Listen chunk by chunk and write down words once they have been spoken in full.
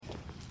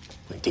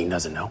Dean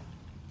doesn't know.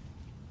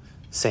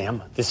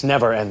 Sam, this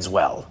never ends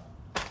well.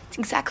 That's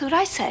exactly what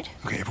I said.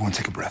 Okay, everyone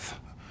take a breath.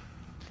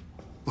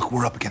 Look,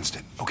 we're up against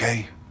it,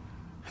 okay?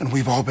 And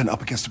we've all been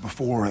up against it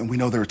before, and we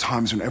know there are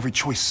times when every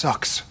choice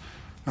sucks.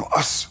 Now,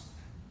 us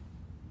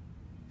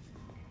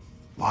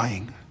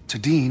lying to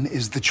Dean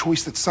is the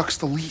choice that sucks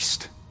the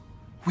least.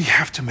 We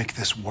have to make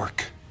this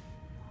work.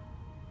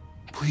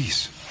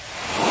 Please.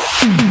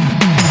 You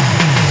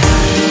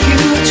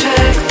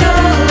check the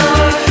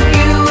lore,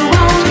 you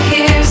won't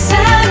hear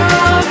Sam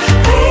roar.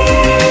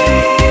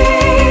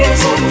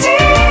 Please,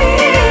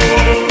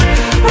 indeed.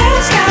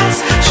 Let's guys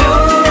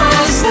show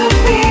us the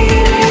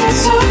feeling.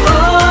 So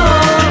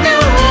whole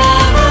new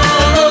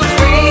level of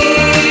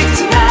freak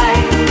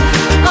tonight.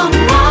 A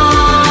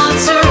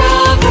monster of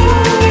the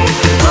week.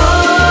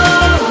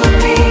 Hold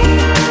me.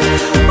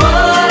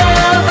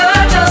 Whatever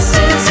dust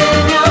is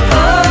in your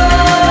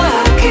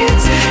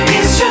pockets,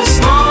 it's just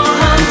more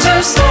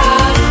hunter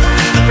stuff.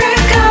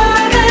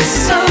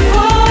 Regardless of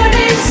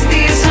warnings,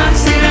 these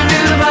hunts need a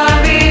new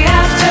Bobby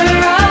after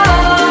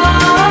all.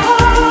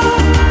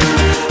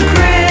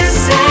 Chris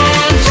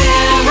and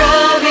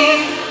Jeremy.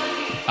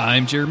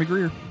 I'm Jeremy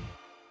Greer,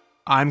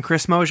 I'm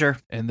Chris Mosier.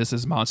 and this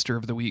is Monster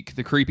of the Week,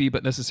 the creepy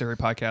but necessary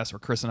podcast where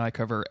Chris and I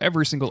cover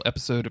every single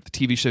episode of the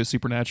TV show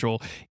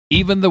Supernatural,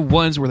 even the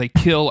ones where they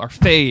kill our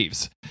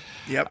faves.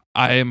 Yep.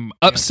 I am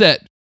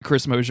upset,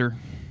 Chris Mosier.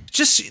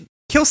 Just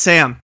kill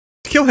Sam.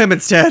 Kill him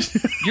instead.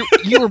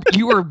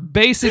 You were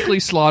basically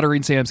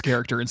slaughtering Sam's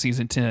character in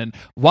season 10.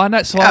 Why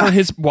not slaughter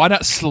his body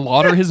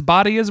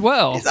as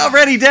well? He's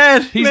already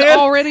dead. He's man.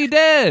 already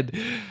dead.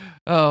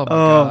 Oh, my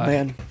Oh God.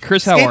 man.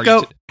 Chris, how are you?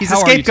 Scapegoat. He's How a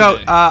are you scapegoat.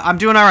 today? I'm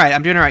doing all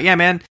right. Yeah,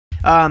 man.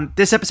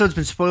 This episode's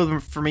been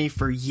spoiled for me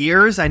for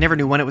years. I never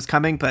knew when it was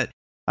coming, but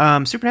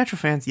Supernatural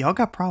fans, y'all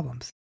got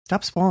problems.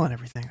 Stop spoiling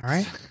everything, all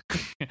right?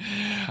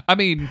 I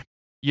mean,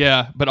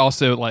 yeah, but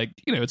also, like,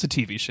 it's a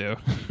TV show.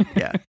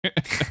 Yeah.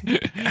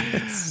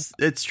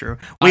 it's true.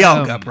 We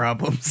all got Um,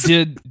 problems.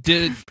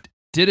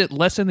 Did it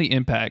lessen the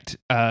impact?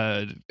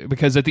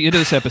 Because at the end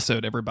of this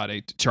episode,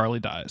 everybody, Charlie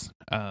dies.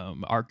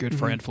 Our good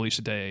friend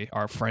Felicia Day,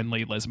 our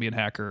friendly lesbian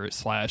hacker /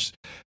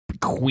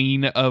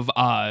 Queen of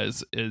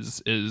Oz,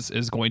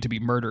 is going to be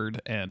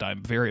murdered, and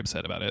I'm very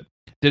upset about it.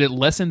 Did it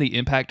lessen the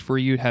impact for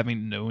you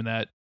having known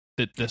that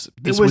this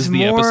was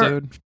the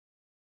episode?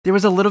 There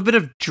was a little bit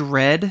of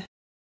dread.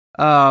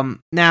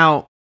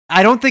 Now,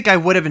 I don't think I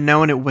would have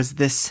known it was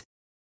this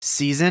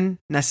season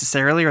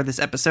necessarily, or this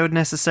episode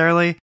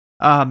necessarily.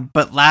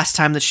 But last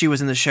time that she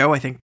was in the show, I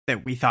think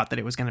that we thought that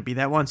it was going to be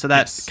that one. So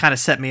that Yes. kind of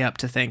set me up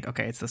to think,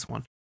 okay, it's this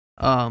one.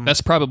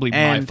 That's probably my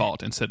and-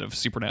 fault instead of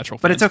Supernatural.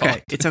 But it's fans' okay.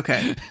 fault. It's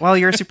okay. Well,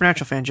 you're a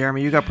Supernatural fan,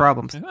 Jeremy. You got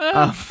problems.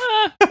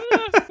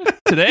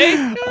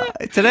 Today?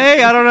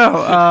 Today, I don't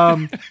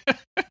know.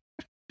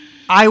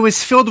 I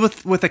was filled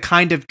with a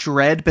kind of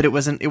dread, but it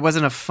wasn't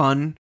a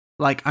fun,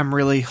 like, I'm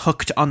really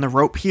hooked on the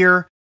rope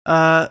here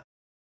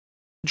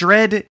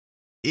dread.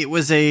 It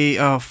was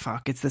oh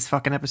fuck, it's this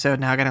fucking episode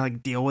now. I gotta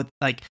like deal with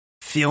like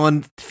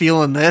feeling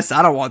this.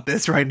 I don't want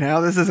this right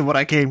now. This isn't what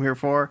I came here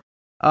for.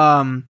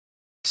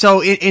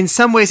 So in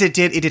some ways it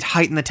did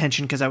heighten the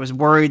tension because I was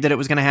worried that it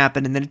was gonna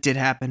happen, and then it did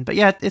happen. But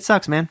yeah, it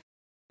sucks, man.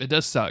 It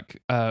does suck.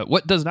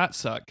 What does not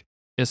suck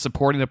is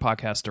supporting the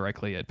podcast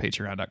directly at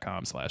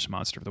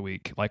patreon.com/monster of the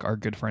week, like our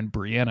good friend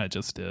Brianna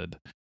just did.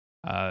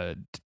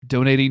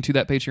 Donating to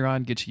that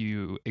Patreon gets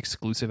you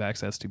exclusive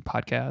access to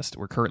podcast.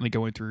 We're currently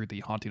going through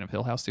the Haunting of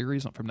Hill House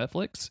series from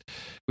Netflix.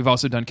 We've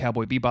also done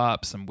Cowboy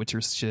Bebop, some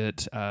Witcher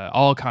shit,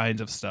 all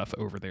kinds of stuff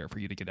over there for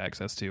you to get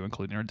access to,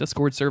 including our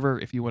Discord server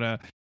if you want to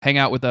hang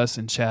out with us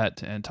and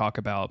chat and talk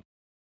about.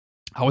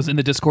 I was in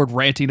the Discord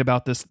ranting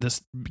about this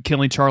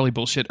killing Charlie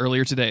bullshit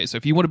earlier today. So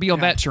if you want to be on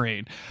that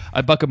train,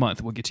 $1 a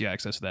month will get you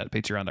access to that.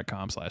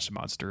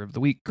 Patreon.com/monster of the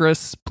week.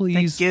 Chris,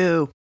 please, Thank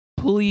you.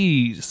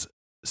 please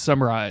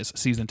summarize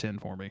season 10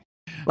 for me.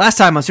 Last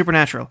time on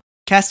Supernatural,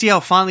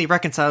 Castiel finally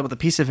reconciled with a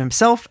piece of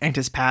himself and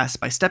his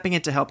past by stepping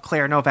in to help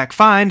Claire Novak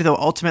find, though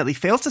ultimately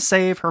fails to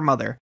save her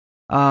mother.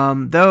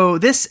 Through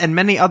this and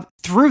many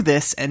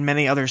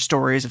other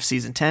stories of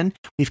season 10,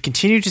 we've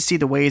continued to see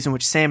the ways in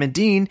which Sam and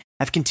Dean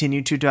have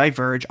continued to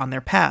diverge on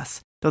their paths,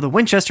 though the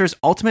Winchesters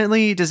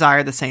ultimately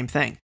desire the same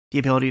thing, the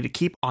ability to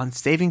keep on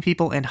saving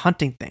people and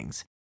hunting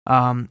things.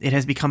 It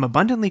has become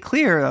abundantly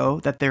clear, though,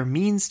 that their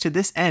means to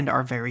this end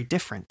are very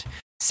different.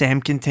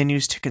 Sam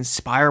continues to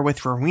conspire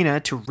with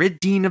Rowena to rid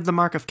Dean of the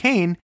Mark of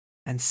Cain,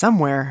 and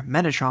somewhere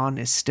Metatron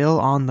is still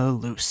on the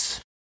loose.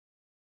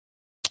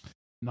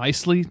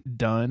 Nicely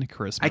done,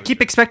 Chris. I keep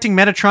expecting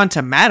Metatron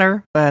to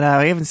matter, but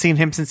we haven't seen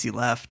him since he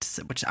left,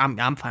 which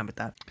I'm fine with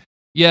that.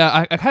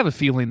 Yeah, I have a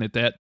feeling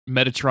that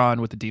Metatron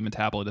with the demon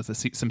tablet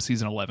is some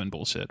season 11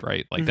 bullshit,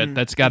 right? Like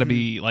that's got to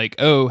be like,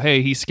 oh,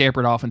 hey, he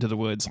scampered off into the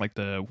woods like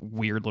the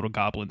weird little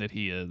goblin that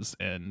he is.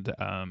 And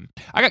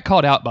I got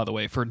called out, by the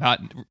way, for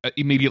not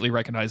immediately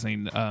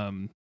recognizing.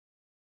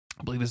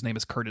 I believe his name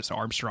is Curtis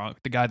Armstrong,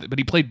 the guy but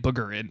he played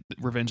Booger in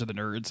Revenge of the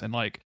Nerds, and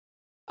like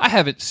I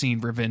haven't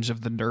seen Revenge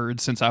of the Nerds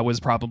since I was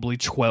probably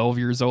 12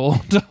 years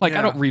old. Like,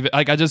 I don't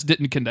I just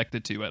didn't connect the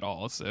two at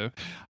all. So,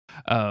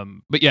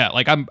 but yeah,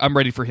 like I'm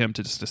ready for him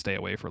to stay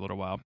away for a little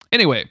while.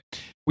 Anyway,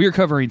 we are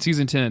covering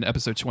season 10,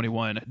 episode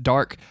 21,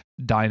 Dark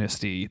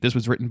Dynasty. This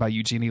was written by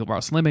Eugenie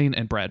Ross Lemming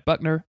and Brad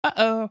Buckner.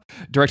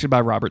 Directed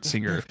by Robert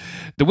Singer.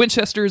 The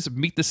Winchesters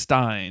meet the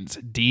Steins,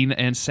 Dean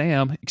and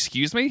Sam.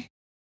 Excuse me,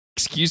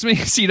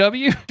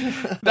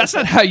 CW? That's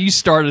not how you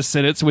start a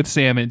sentence with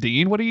Sam and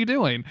Dean. What are you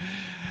doing?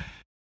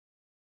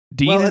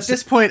 Well, at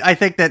this point, I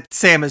think that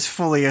Sam is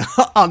fully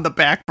on the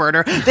back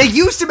burner. They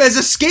used him as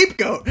a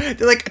scapegoat.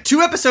 They're like, 2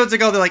 episodes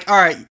ago, they're like, all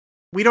right,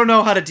 we don't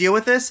know how to deal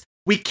with this.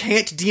 We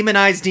can't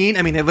demonize Dean.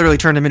 I mean, they literally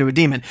turned him into a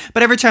demon.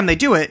 But every time they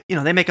do it,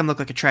 they make him look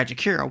like a tragic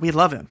hero. We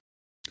love him.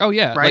 Oh,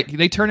 yeah. Right? Like,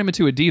 they turn him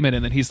into a demon,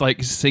 and then he's,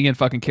 like, singing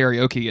fucking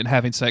karaoke and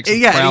having sex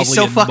with and he's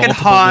so fucking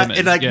hot, women.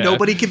 and, like,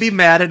 nobody can be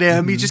mad at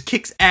him. He just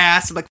kicks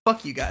ass. I'm like,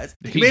 fuck you guys.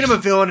 You made him a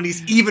villain, and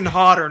he's even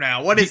hotter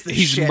now. What is this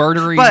He's shit?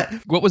 murdering... But,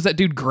 what was that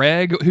dude,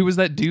 Greg? Who was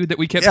that dude that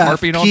we kept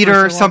harping on?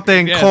 Peter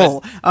something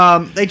Cole.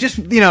 They just,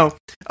 the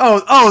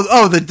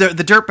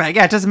dirtbag.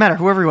 Yeah, it doesn't matter.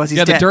 Whoever he was, he's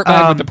dead. Yeah, the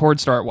dirtbag with the porn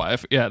star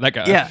wife. Yeah, that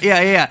guy.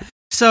 Yeah.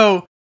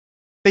 So...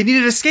 they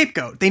needed a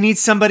scapegoat. They need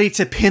somebody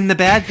to pin the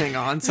bad thing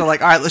on. So,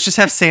 like, all right, let's just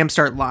have Sam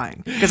start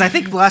lying. Because I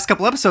think the last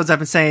couple episodes I've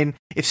been saying,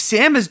 if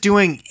Sam is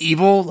doing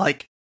evil,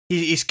 like,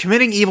 he's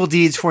committing evil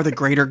deeds for the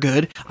greater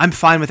good, I'm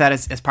fine with that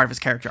as part of his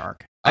character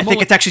arc. I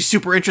think it's actually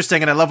super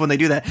interesting, and I love when they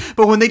do that.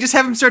 But when they just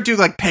have him start doing,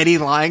 like, petty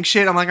lying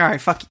shit, I'm like, all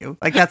right, fuck you.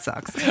 Like, that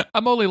sucks.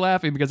 I'm only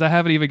laughing because I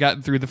haven't even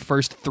gotten through the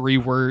first 3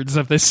 words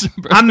of this.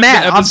 I'm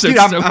mad.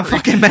 I'm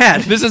fucking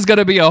mad. This is going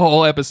to be a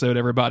whole episode,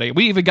 everybody.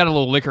 We even got a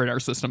little liquor in our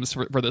systems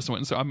for this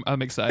one, so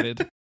I'm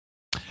excited.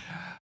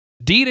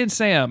 Dean and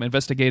Sam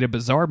investigate a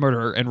bizarre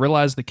murder and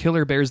realize the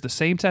killer bears the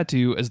same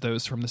tattoo as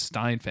those from the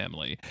Stein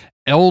family.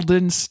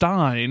 Eldon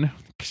Stein,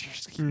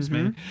 excuse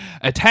me,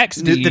 attacks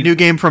Dean. The new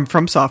game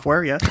from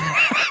Software, yeah.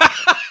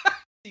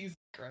 Jesus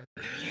Christ.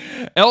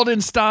 Eldon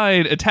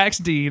Stein attacks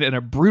Dean and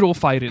a brutal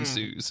fight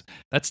ensues.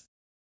 That's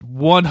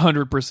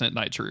 100%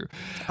 not true.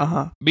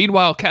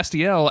 Meanwhile,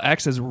 Castiel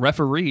acts as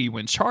referee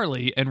when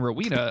Charlie and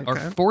Rowena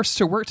are forced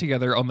to work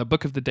together on the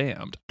Book of the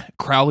Damned.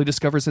 Crowley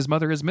discovers his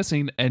mother is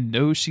missing and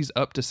knows she's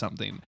up to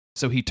something,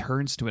 so he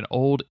turns to an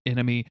old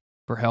enemy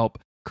for help.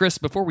 Chris,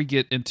 before we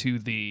get into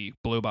the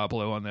blow by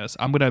blow on this,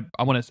 I want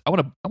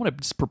to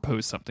just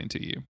propose something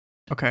to you.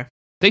 Okay.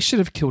 They should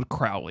have killed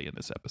Crowley in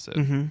this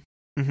episode.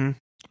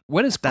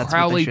 What has That's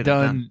Crowley what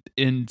done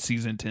in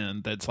season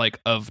 10 that's like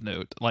of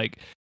note? Like,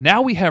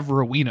 now we have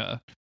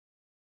Rowena,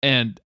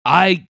 and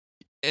I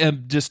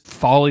am just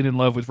falling in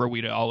love with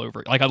Rowena all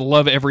over. Like, I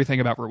love everything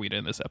about Rowena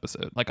in this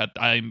episode. Like,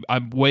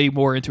 I'm way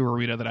more into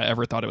Rowena than I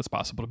ever thought it was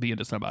possible to be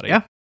into somebody.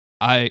 Yeah.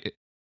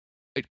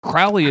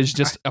 Crowley is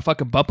just a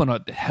fucking bump on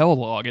a hell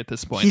log at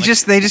this point.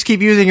 They just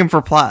keep using him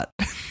for plot.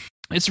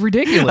 It's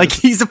ridiculous. Like,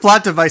 he's a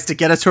plot device to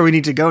get us where we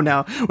need to go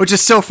now, which is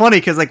so funny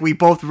because, like, we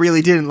both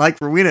really didn't like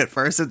Rowena at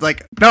first. It's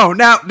like, no,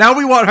 now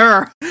we want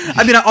her.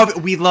 I mean,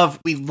 we love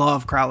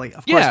Crowley.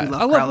 Of course, we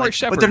love Crowley. Mark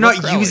Sheppard, but they're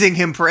not using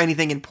him for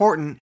anything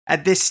important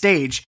at this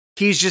stage.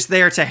 He's just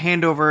there to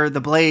hand over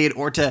the blade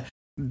or to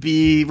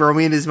be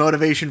Rowena's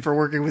motivation for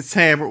working with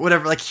Sam or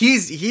whatever. Like,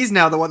 he's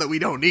now the one that we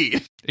don't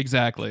need.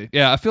 Exactly.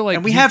 Yeah, I feel like...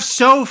 And we have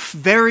so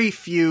very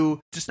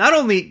few, not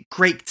only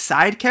great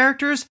side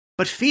characters,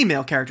 but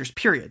female characters,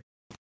 period.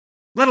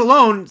 Let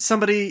alone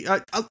somebody,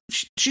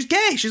 she's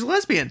gay, she's a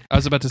lesbian. I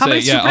was about to How say,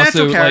 many yeah,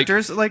 supernatural also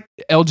characters, like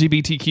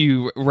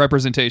LGBTQ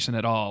representation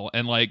at all,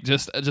 and like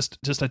just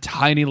a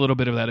tiny little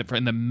bit of that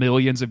in the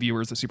millions of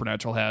viewers that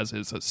Supernatural has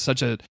is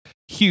such a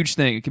huge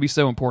thing. It can be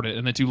so important,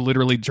 and then to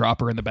literally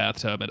drop her in the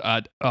bathtub,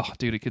 and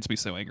dude, it gets me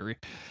so angry.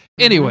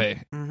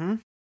 Anyway,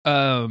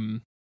 all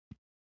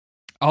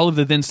of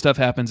the then stuff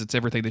happens. It's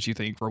everything that you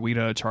think.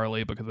 Rowena,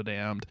 Charlie, Book of the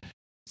Damned,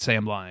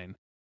 Sam lying.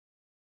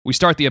 We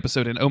start the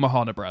episode in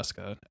Omaha,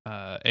 Nebraska.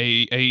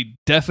 A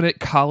definite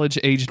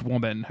college-aged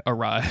woman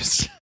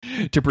arrives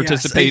to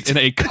participate in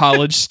a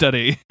college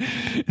study.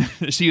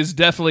 She is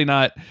definitely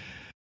not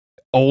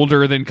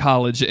older than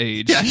college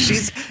age. Yeah,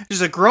 she's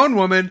a grown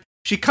woman.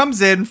 She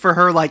comes in for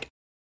her, like,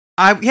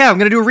 I'm going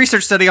to do a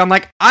research study on,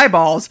 like,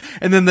 eyeballs.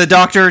 And then the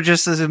doctor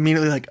just is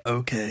immediately like,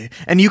 okay.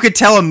 And you could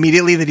tell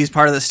immediately that he's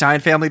part of the Stein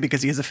family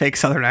because he has a fake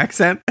Southern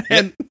accent.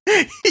 And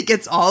he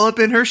gets all up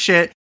in her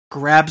shit.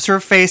 Grabs her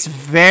face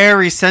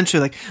very sensually,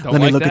 like, let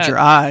me look at your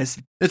eyes.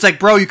 It's like,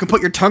 bro, you can put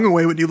your tongue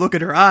away when you look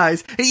at her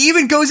eyes. He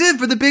even goes in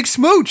for the big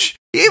smooch.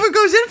 He even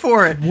goes in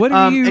for it.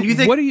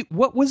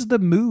 What was the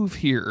move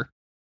here?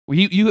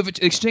 You have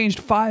exchanged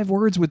 5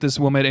 words with this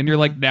woman, and you're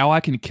like, now I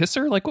can kiss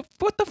her? Like,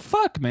 what the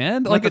fuck,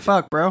 man? What the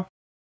fuck, bro?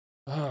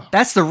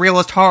 That's the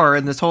realest horror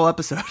in this whole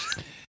episode.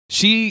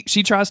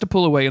 She tries to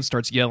pull away and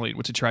starts yelling,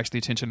 which attracts the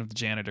attention of the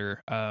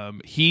janitor.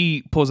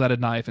 He pulls out a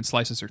knife and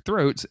slices her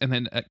throat, and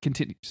then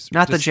continues.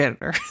 Not the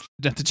janitor.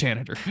 Not the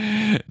janitor.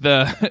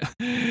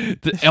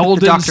 The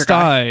Eldon doctor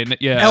Stein. guy.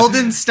 Yeah.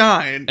 Eldon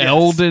Stein. Yes.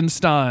 Eldon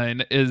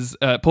Stein is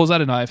pulls out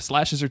a knife,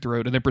 slashes her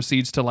throat, and then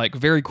proceeds to like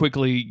very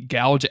quickly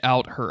gouge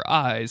out her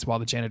eyes while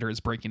the janitor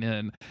is breaking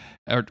in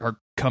or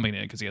coming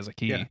in because he has a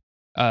key.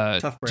 Yeah.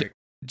 Tough break.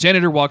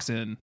 Janitor walks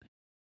in.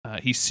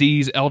 He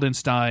sees Eldon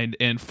Stein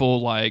in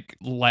full like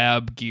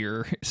lab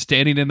gear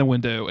standing in the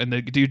window, and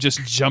the dude just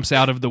jumps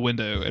out of the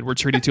window, and we're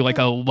treated to like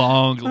a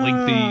long,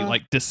 lengthy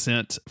like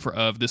descent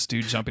of this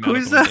dude jumping out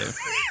of the window.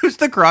 Who's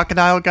the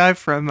crocodile guy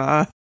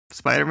from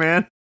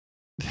Spider-Man?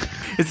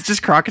 Is it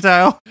just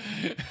Crocodile?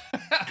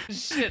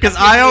 Because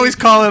I always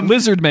call him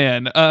Lizard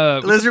Man.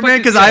 Lizard Man,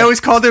 because I always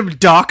called him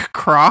Doc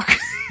Croc.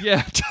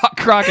 Yeah, Doc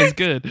Croc is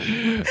good.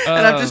 And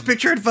I'm just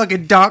picturing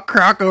fucking Doc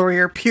Croc over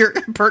here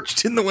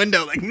perched in the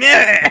window like, nah.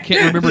 I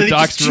can't remember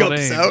Doc's real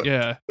name. Out.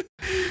 Yeah.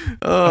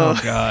 Oh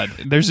God.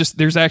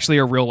 There's actually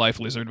a real life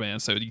Lizard Man,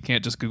 so you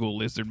can't just Google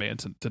Lizard Man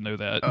to know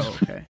that. Oh,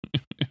 okay.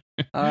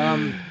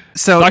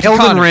 So Dr.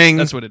 Elden Connors, Ring.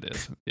 That's what it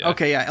is. Yeah.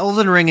 Okay, yeah.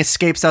 Elden Ring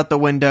escapes out the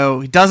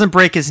window. He doesn't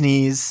break his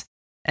knees,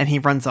 and he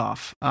runs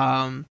off.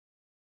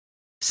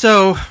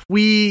 So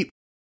we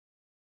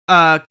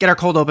get our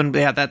cold open.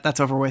 Yeah,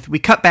 that's over with. We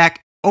cut back.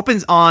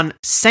 Opens on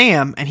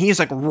Sam, and he is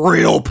like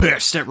real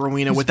pissed at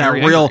Rowena with that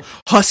real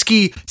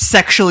husky,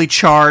 sexually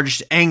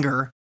charged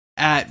anger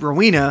at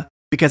Rowena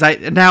because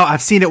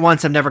I've seen it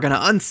once. I'm never going to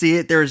unsee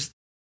it. There's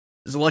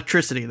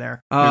electricity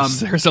there.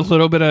 There's a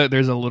little bit of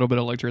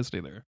electricity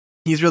there.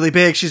 He's really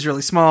big. She's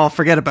really small.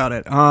 Forget about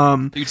it.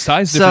 Dude,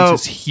 size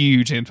difference is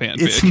huge in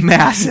fanfic. It's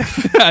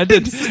massive. I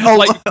did it's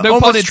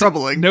almost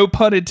troubling. No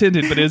pun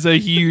intended, but it's a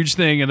huge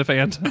thing in the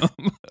Phantom.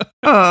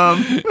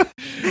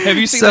 Have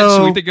you seen that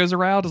tweet that goes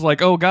around? It's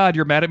like, oh God,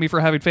 you're mad at me for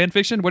having fan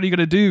fiction? What are you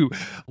gonna do?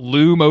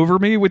 Loom over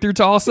me with your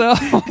tall self?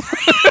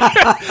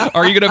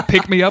 Are you gonna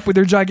pick me up with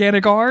your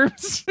gigantic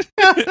arms?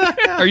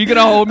 Are you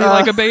gonna hold me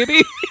like a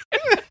baby?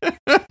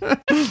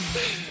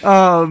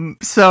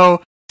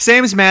 So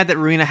Sam's mad that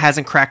Rowena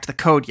hasn't cracked the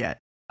code yet.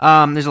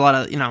 There's a lot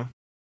of,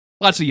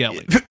 lots of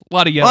yelling. A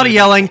lot of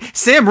yelling.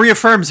 Sam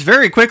reaffirms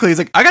very quickly. He's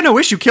like, I got no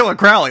issue killing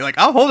Crowley. Like,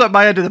 I'll hold up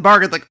my end of the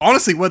bargain. Like,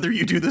 honestly, whether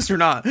you do this or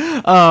not.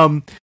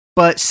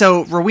 But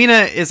so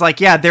Rowena is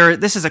like, yeah,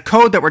 this is a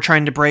code that we're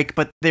trying to break,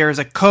 but there's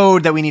a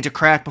code that we need to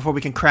crack before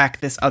we can crack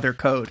this other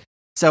code.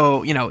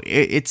 So,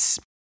 it's...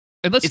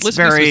 And let's be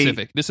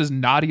specific. This is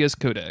Nadia's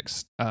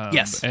codex.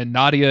 Yes. And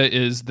Nadia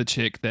is the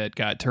chick that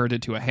got turned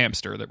into a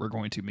hamster that we're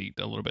going to meet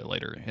a little bit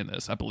later in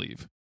this, I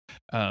believe.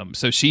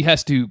 So she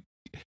has to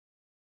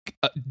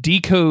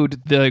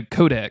decode the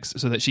codex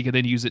so that she can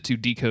then use it to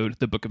decode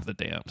the Book of the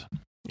Damned.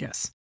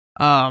 Yes.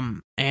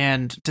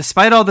 And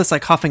despite all this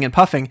like huffing and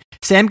puffing,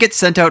 Sam gets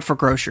sent out for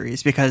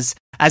groceries because,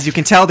 as you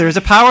can tell, there's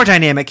a power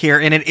dynamic here,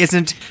 and it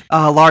isn't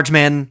large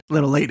man,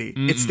 little lady.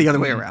 It's the other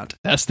way around.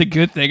 That's the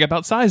good thing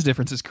about size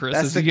differences, Chris.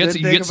 That's you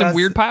get some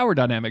weird power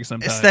dynamics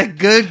sometimes. It's that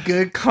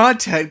good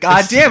content.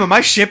 God damn, am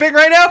I shipping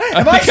right now?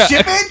 Am I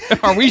shipping?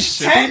 Are we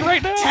shipping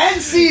right now? 10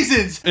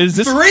 seasons. Is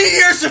this 3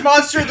 years of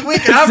Monster of the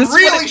Week, and I'm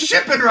really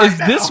shipping right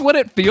now. Is this what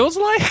it feels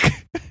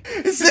like?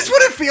 Is this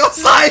what it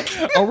feels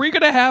like? Are we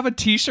gonna have a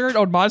T-shirt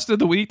on Monster of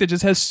the Week that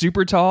just has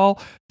super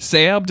tall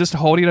Sam just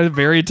holding a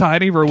very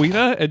tiny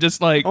Rowena and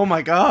just like, oh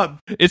my God,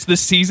 it's the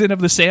season of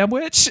the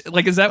sandwich?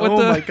 Like, is that what? Oh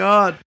my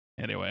God.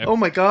 Anyway. Oh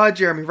my God,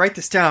 Jeremy, write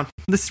this down.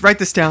 Write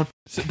this down.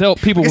 So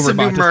people will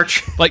remind new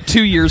merch. Like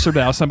 2 years from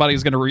now,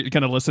 somebody's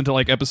gonna listen to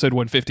like episode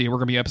 150, and we're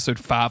gonna be episode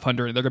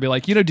 500, and they're gonna be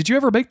like, did you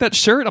ever make that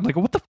shirt? I'm like,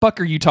 what the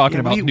fuck are you talking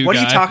about, new guy? What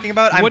are you talking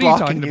about? I'm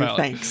blocking you. About?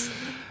 Thanks.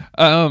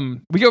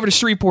 We go over to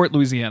Shreveport,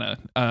 Louisiana,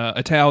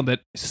 a town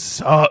that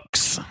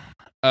sucks.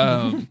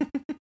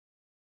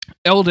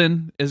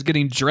 Eldon is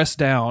getting dressed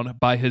down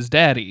by his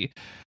daddy,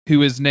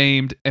 who is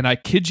named, and I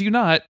kid you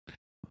not,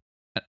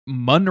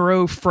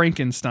 Monroe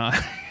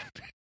Frankenstein.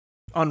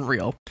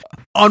 Unreal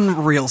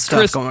stuff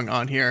Chris, going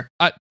on here.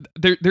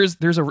 There's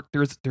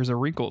a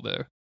wrinkle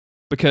though,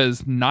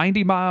 because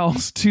 90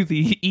 miles to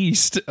the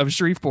east of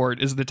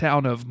Shreveport is the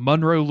town of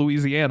Monroe,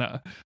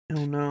 Louisiana.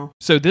 Oh no!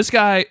 So this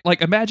guy,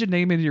 like, imagine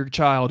naming your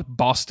child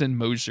Boston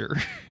Mosier.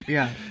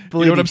 Yeah, you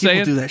know what I'm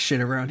saying? People do that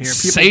shit around here.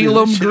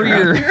 Salem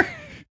Greer.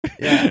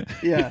 Yeah.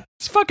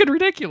 It's fucking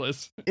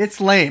ridiculous.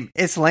 It's lame.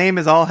 It's lame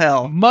as all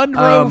hell.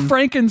 Monroe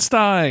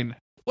Frankenstein.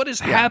 What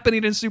is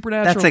happening in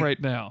Supernatural right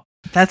now?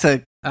 That's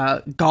a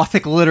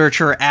gothic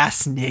literature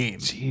ass name.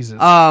 Jesus.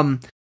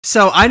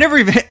 So I never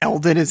even...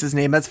 Eldon is his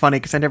name. That's funny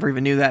because I never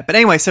even knew that. But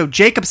anyway, so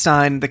Jacob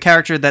Stein, the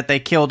character that they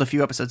killed a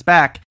few episodes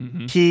back,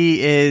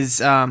 he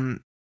is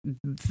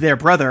their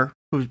brother,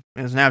 who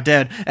is now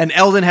dead. And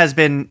Eldon has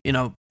been,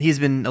 he's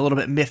been a little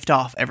bit miffed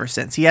off ever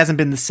since. He hasn't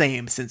been the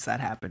same since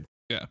that happened.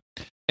 Yeah.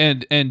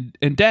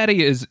 And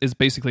Daddy is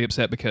basically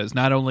upset because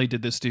not only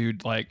did this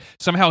dude like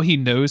somehow he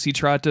knows he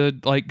tried to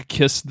like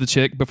kiss the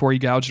chick before he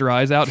gouged her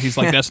eyes out. He's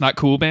like, that's not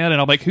cool, man.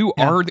 And I'm like,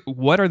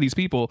 what are these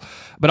people?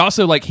 But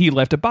also like he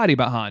left a body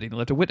behind. He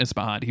left a witness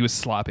behind. He was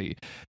sloppy.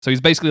 So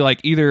he's basically like,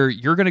 either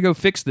you're gonna go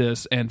fix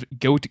this and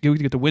go to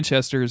get the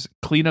Winchesters,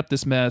 clean up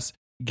this mess,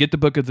 get the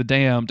Book of the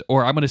Damned,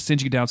 or I'm going to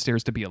send you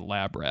downstairs to be a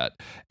lab rat.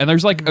 And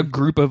there's like a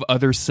group of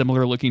other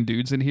similar looking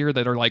dudes in here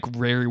that are like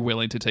very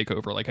willing to take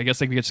over. Like, I guess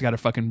they just got a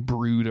fucking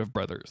brood of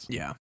brothers.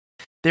 Yeah.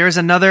 There's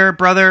another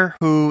brother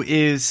who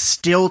is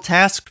still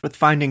tasked with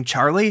finding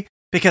Charlie,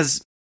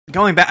 because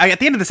going back at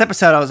the end of this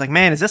episode, I was like,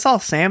 man, is this all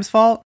Sam's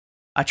fault?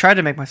 I tried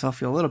to make myself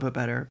feel a little bit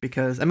better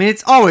because, I mean, at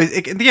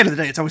the end of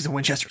the day, it's always the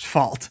Winchester's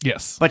fault.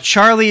 Yes. But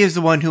Charlie is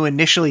the one who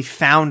initially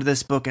found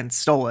this book and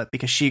stole it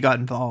because she got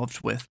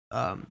involved with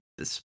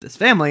this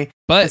family.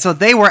 But and so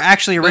they were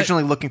actually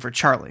originally looking for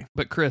Charlie.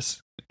 But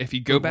Chris, if you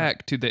go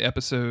back to the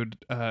episode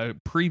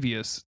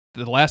previous,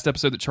 the last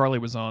episode that Charlie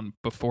was on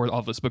before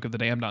all this Book of the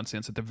Damned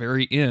nonsense, at the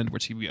very end,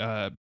 which he,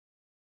 I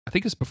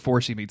think it's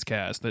before she meets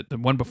Cass, the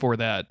one before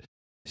that,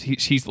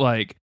 she's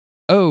like,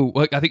 oh,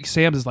 well, I think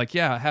Sam is like,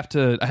 yeah, I have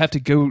to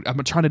go. I'm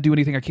trying to do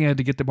anything I can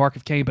to get the Mark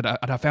of Cain, but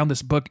I found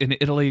this book in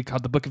Italy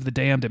called the Book of the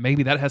Damned, and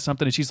maybe that has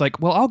something. And she's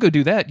like, well, I'll go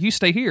do that. You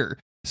stay here.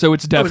 So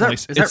it's definitely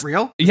is that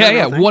real?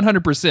 Yeah,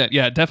 100%.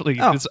 Yeah, definitely.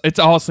 Oh. It's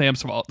all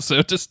Sam's fault.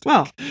 So just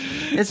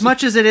as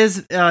much as it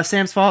is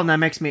Sam's fault, and that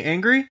makes me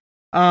angry.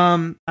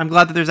 I'm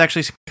glad that there's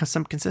actually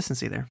some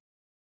consistency there.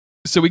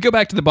 So we go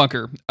back to the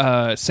bunker.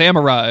 Sam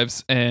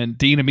arrives, and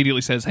Dean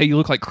immediately says, hey, you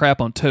look like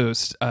crap on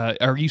toast.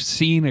 Are you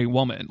seeing a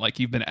woman? Like,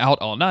 you've been out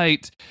all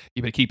night.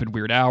 You've been keeping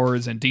weird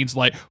hours. And Dean's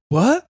like,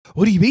 what?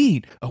 What do you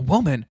mean? A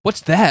woman?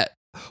 What's that?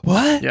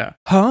 What? Yeah.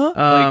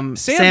 Huh?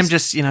 Sam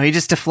just, he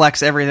just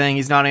deflects everything.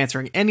 He's not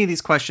answering any of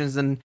these questions.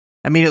 And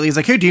immediately he's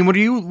like, hey, Dean, what are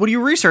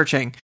you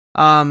researching?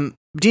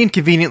 Dean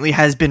conveniently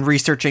has been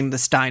researching the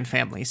Stein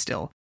family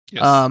still.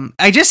 Yes.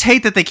 I just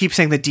hate that they keep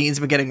saying that Dean's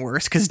been getting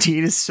worse because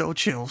Dean is so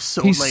chill,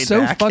 He's laid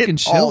so back. fucking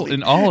chill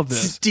in all of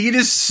this. Dean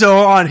is so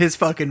on his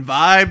fucking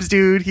vibes,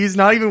 dude. He's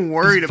not even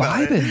worried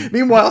about it.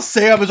 Meanwhile,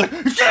 Sam is like,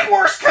 it's getting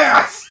worse,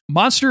 Cass!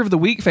 Monster of the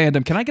Week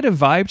fandom, can I get a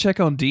vibe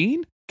check on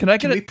Dean?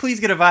 Can we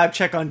please get a vibe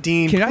check on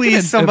Dean? Can please, I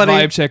get somebody? a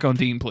vibe check on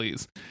Dean,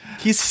 please?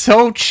 He's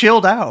so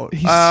chilled out.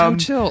 He's so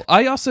chill.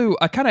 I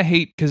kind of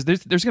hate, because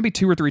there's going to be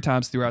 2 or 3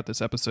 times throughout this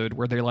episode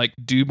where they like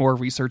do more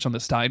research on the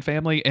Stein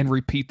family and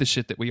repeat the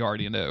shit that we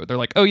already know. They're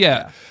like, oh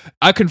yeah,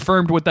 I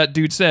confirmed what that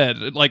dude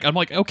said. Like, I'm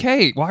like,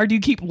 okay, why do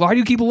you keep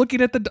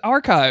looking at the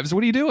archives?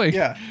 What are you doing?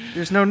 Yeah,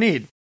 there's no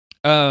need.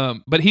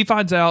 But he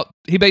finds a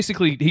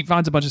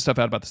bunch of stuff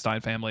out about the Stein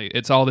family.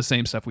 It's all the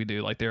same stuff we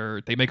do. Like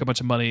they make a bunch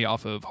of money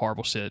off of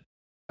horrible shit.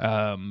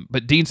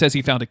 But Dean says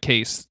he found a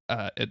case,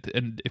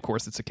 and of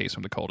course it's a case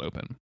from the cold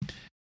open.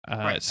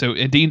 Right. So,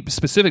 and Dean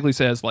specifically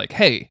says like,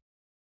 hey,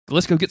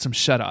 let's go get some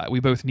shut-eye. We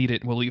both need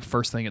it, and we'll leave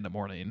first thing in the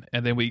morning.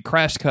 And then we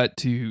crash cut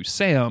to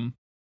Sam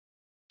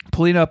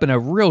pulling up in a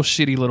real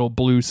shitty little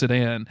blue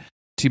sedan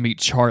to meet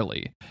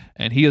Charlie.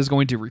 And he is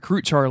going to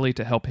recruit Charlie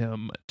to help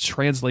him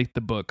translate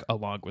the book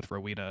along with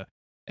Rowena.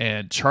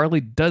 And Charlie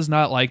does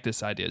not like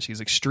this idea.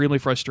 She's extremely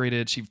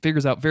frustrated. She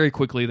figures out very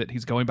quickly that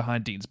he's going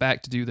behind Dean's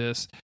back to do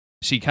this.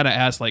 She kind of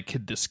asks, like,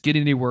 could this get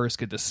any worse?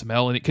 Could this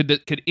smell any?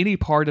 Could any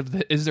part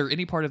of is there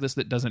any part of this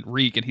that doesn't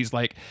reek? And he's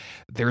like,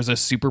 there's a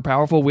super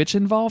powerful witch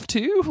involved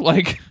too.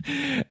 Like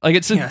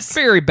it's a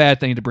very bad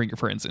thing to bring your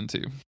friends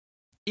into.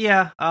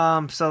 Yeah.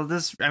 So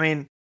this, I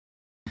mean,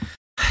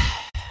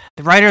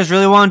 the writers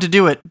really wanted to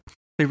do it.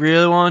 They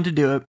really wanted to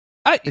do it.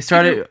 They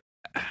started.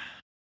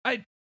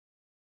 I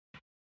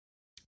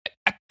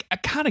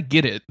kind of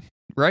get it.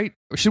 Right?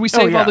 Or should we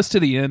save all this to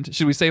the end?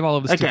 Should we save all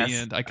of this to the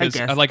end? I guess.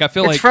 I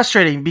feel it's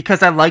frustrating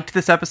because I liked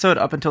this episode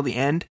up until the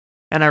end,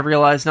 and I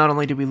realized not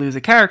only did we lose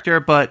a character,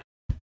 but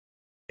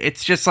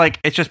it's just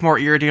more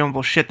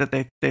irredeemable shit that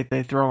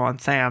they throw on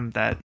Sam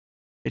that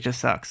it just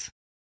sucks.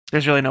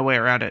 There's really no way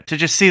around it. To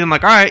just see them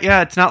like, all right,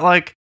 yeah, it's not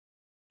like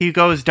he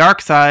goes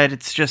dark side.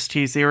 It's just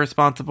he's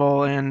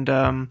irresponsible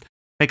and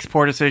makes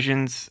poor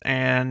decisions,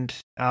 and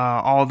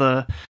all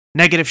the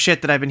negative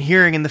shit that I've been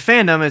hearing in the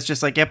fandom is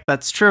just like, yep,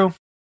 that's true.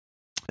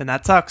 And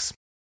that sucks.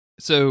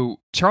 So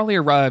Charlie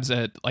arrives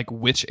at like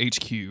Witch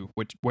HQ,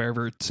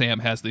 wherever Sam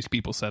has these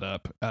people set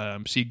up.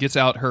 She gets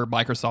out her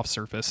Microsoft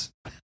Surface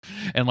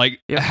and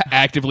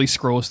actively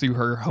scrolls through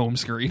her home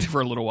screen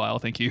for a little while.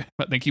 Thank you,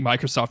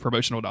 Microsoft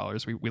promotional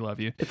dollars. We love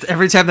you. It's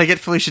every time they get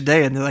Felicia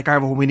Day and they're like, all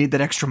right, well, we need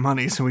that extra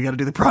money, so we got to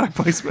do the product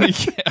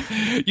placement.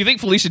 Yeah. You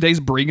think Felicia Day's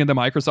bringing the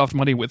Microsoft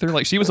money with her?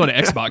 Like she was on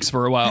Xbox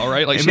for a while,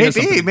 right? Like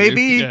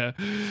maybe.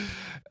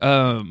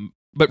 Yeah.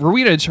 But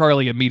Rowena and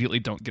Charlie immediately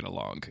don't get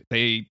along.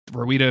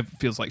 Rowena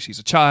feels like she's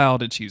a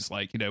child, and she's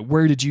like,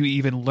 where did you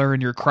even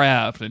learn your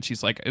craft? And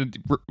she's like,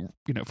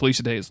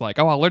 Felicia Day is like,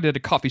 oh, I learned it at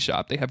a coffee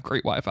shop. They have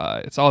great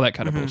Wi-Fi. It's all that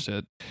kind of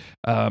bullshit.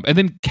 And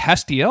then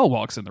Castiel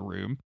walks in the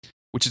room,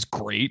 which is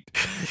great.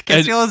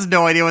 Castiel has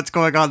no idea what's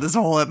going on this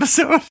whole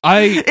episode.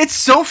 It's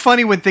so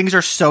funny when things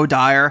are so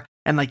dire,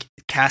 and like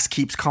Cass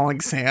keeps calling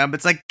Sam.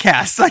 It's like,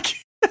 Cass, like,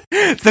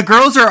 The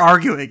girls are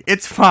arguing.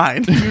 It's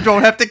fine. You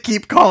don't have to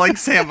keep calling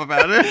Sam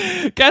about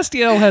it.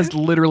 Castiel has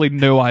literally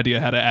no idea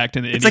how to act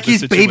in any It's like of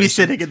this he's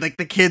situation. babysitting, and like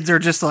the kids are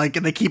just like,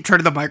 and they keep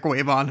turning the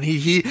microwave on, and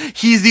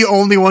he's the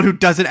only one who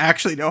doesn't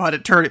actually know how to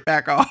turn it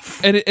back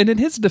off. And in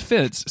his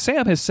defense,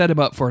 Sam has set him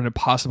up for an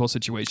impossible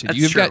situation. That's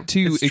You've true. got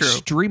two It's true.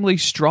 extremely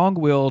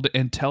strong-willed,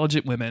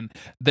 intelligent women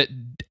that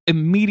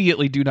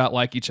immediately do not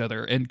like each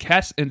other, and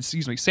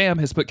Sam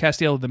has put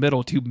Castiel in the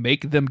middle to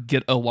make them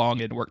get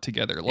along and work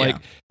together. Like,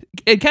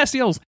 and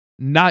Castiel's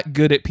not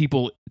good at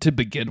people to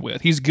begin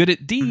with. He's good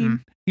at Dean. Mm-hmm.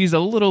 He's a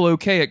little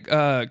okay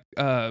at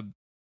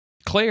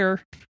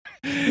Claire,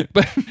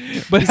 but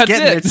He's that's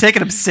getting there. it. It's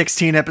taken him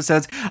 16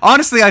 episodes.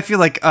 Honestly, I feel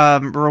like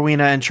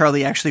Rowena and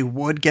Charlie actually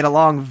would get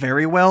along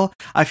very well.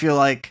 I feel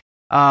like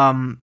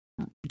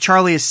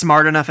Charlie is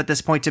smart enough at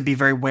this point to be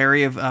very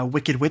wary of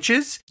wicked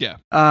witches. Yeah.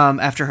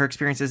 After her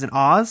experiences in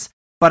Oz.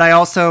 But I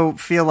also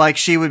feel like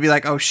she would be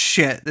like, oh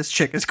shit, this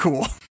chick is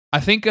cool. I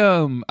think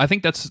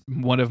that's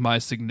one of my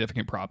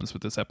significant problems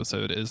with this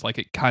episode is like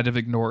it kind of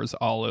ignores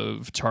all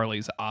of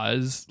Charlie's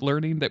Oz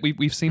learning that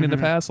we've seen in the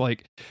past.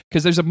 Like,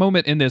 because there's a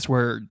moment in this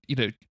where, you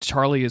know,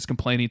 Charlie is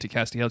complaining to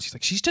Castiel. She's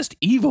like, she's just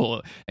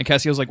evil. And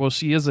Castiel's like, well,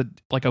 she is a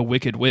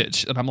wicked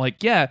witch. And I'm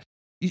like, yeah,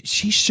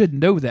 she should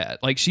know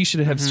that. Like, she should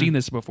have seen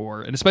this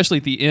before. And especially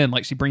at the end,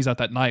 like, she brings out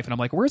that knife and I'm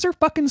like, where's her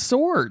fucking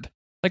sword?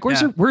 Like,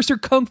 where's her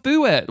kung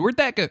fu at? Where'd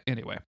that go?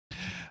 Anyway.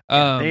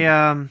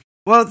 Well,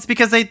 it's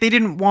because they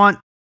didn't want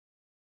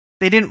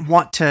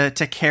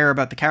to care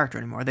about the character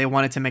anymore. They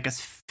wanted to make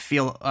us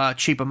feel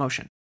cheap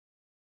emotion.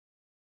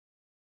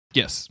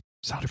 Yes.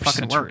 100%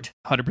 Fucking true. worked.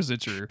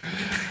 100% true.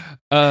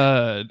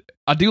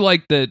 I do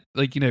like that,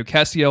 like, you know,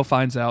 Castiel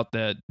finds out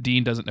that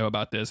Dean doesn't know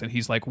about this, and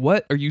he's like,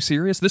 what? Are you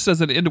serious? This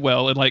doesn't end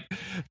well. And, like,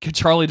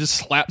 Charlie just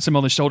slaps him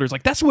on the shoulders,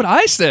 like, that's what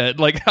I said.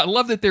 Like, I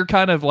love that they're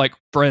kind of, like,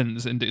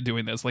 friends in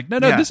doing this. Like, no,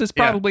 this is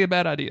probably a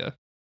bad idea.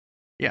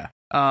 Yeah.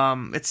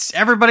 It's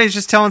everybody's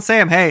just telling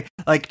Sam, hey,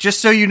 like,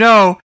 just so you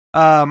know,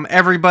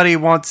 everybody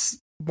wants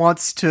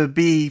to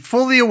be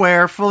fully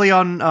aware, fully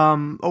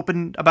on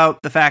open about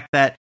the fact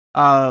that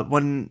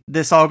when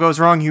this all goes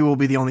wrong, you will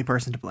be the only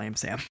person to blame,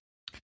 Sam.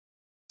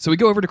 So we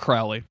go over to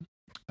Crowley,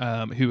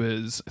 who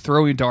is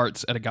throwing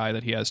darts at a guy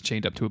that he has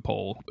chained up to a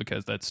pole,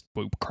 because that's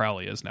what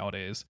Crowley is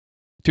nowadays.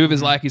 Two of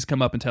his lackeys come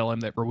up and tell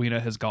him that Rowena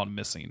has gone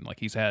missing. Like,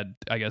 he's had,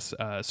 I guess,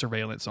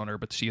 surveillance on her,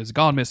 but she has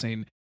gone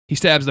missing. He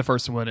stabs the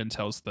first one and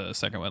tells the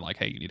second one, like,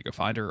 hey, you need to go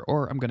find her,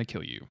 or I'm going to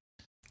kill you.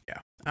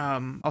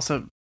 Yeah.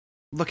 Also,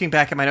 looking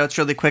back at my notes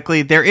really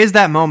quickly, there is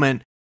that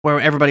moment where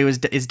everybody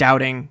is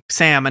doubting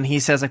Sam, and he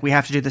says, like, we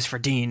have to do this for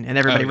Dean, and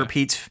everybody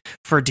repeats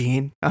for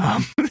Dean.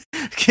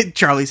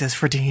 Charlie says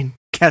for Dean.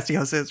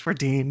 Castiel says for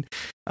Dean.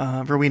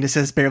 Rowena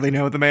says barely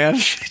know the man.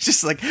 It's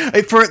just like,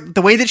 for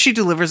the way that she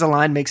delivers a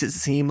line makes it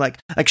seem like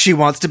she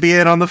wants to be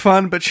in on the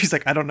fun, but she's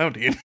like, I don't know,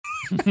 Dean.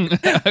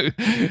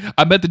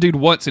 I met the dude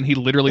once, and he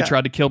literally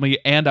tried to kill me,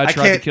 and I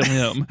tried to kill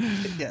him.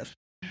 Yes.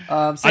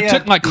 I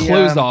took my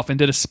clothes off and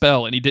did a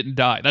spell, and he didn't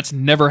die. That's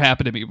never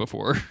happened to me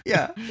before.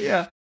 Yeah.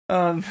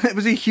 It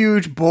was a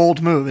huge,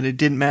 bold move, and it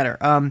didn't matter.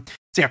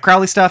 So yeah,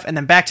 Crowley stuff, and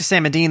then back to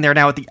Sam and Dean. They're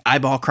now at the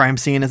eyeball crime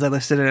scene, as I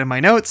listed it in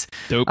my notes.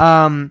 Dope.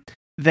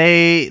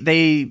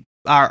 They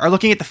are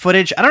looking at the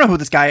footage. I don't know who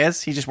this guy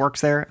is. He just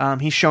works there.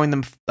 He's showing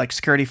them like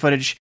security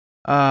footage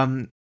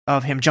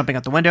of him jumping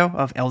out the window,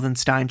 of Eldon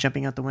Stein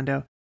jumping out the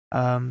window.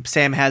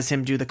 Sam has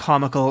him do the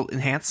comical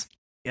enhance.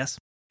 Yes,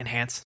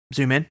 enhance.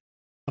 Zoom in.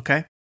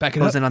 Okay. Back it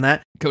Close up. in on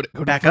that. Go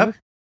Back further. up.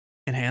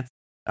 Enhance.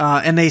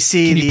 And they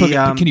see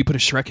Can you put a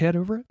Shrek head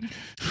over it?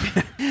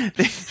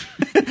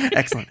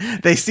 Excellent.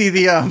 They see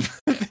the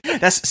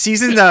that's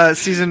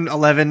season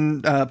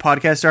 11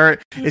 podcast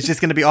art. It's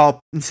just going to be all,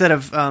 instead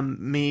of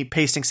me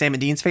pasting Sam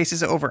and Dean's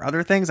faces over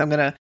other things, I'm going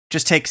to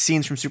just take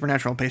scenes from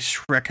Supernatural and paste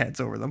Shrek heads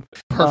over them.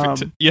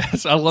 Perfect.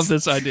 Yes, I love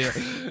this idea.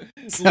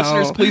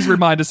 Listeners, please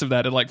remind us of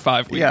that in like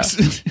 5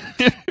 weeks.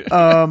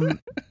 Yeah.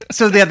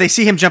 So they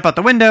see him jump out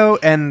the window,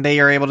 and they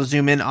are able to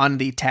zoom in on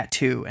the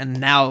tattoo. And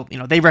now,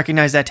 they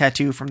recognize that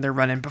tattoo from their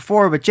run-in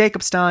before with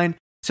Jacob Stein,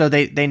 so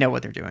they know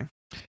what they're doing.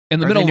 In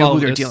the Or middle they of know all who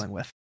of they're this, dealing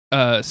with.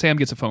 Sam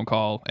gets a phone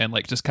call and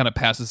like just kind of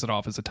passes it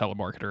off as a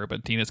telemarketer,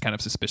 but Dean is kind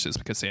of suspicious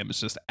because Sam is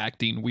just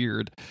acting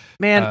weird.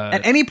 Man,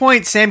 at any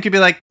point, Sam could be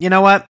like, you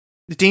know what,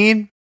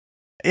 Dean?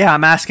 Yeah,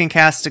 I'm asking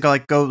Cass to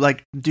go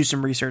do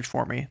some research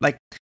for me. Like,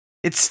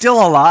 it's still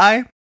a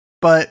lie,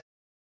 but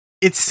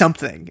it's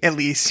something at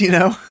least,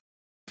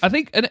 I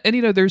think, and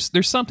there's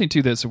something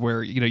to this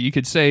where you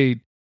could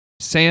say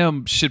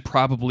Sam should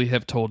probably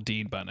have told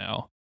Dean by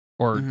now,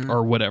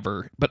 or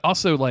whatever. But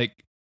also, like,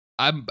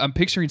 I'm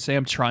picturing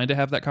Sam trying to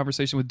have that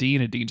conversation with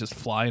Dean, and Dean just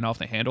flying off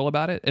the handle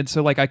about it. And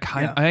so, like,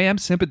 I am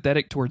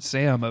sympathetic towards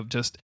Sam of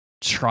just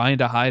trying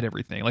to hide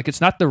everything. Like,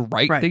 it's not the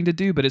right thing to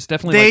do, but it's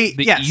definitely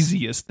the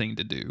easiest thing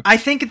to do. I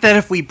think that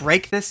if we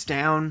break this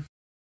down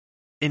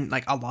in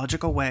like a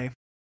logical way,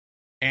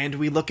 and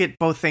we look at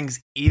both things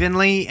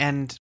evenly,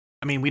 and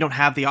I mean, we don't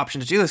have the option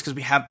to do this because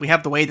we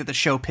have the way that the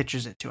show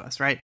pitches it to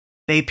us, right?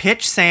 They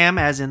pitch Sam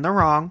as in the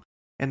wrong,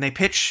 and they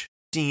pitch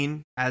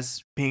Dean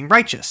as being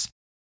righteous.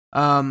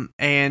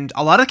 And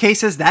a lot of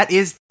cases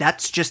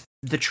that's just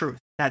the truth.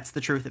 That's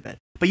the truth of it.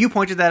 But you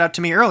pointed that out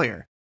to me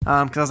earlier.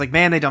 Because I was like,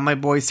 man, they done my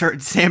boy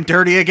Sam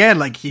dirty again.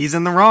 Like, he's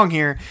in the wrong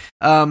here.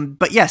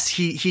 But yes,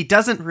 he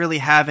doesn't really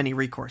have any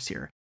recourse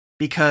here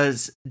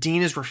because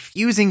Dean is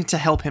refusing to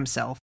help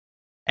himself.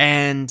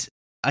 And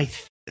I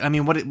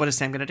mean, what is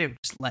Sam gonna do?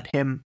 Just let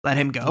him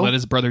go? Let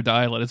his brother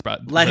die. Let his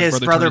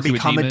brother turn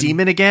become a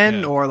demon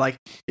again, or like,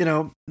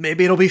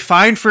 maybe it'll be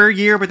fine for a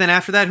year, but then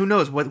after that, who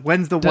knows?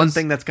 When's the one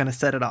thing that's gonna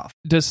set it off?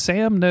 Does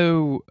Sam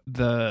know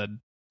the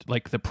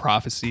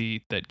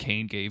prophecy that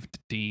Cain gave to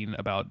Dean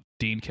about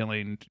Dean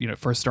killing,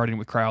 first starting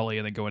with Crowley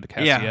and then going to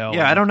Castiel?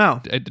 Yeah, I don't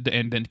know.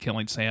 And then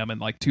killing Sam and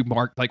to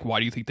mark, why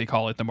do you think they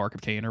call it the mark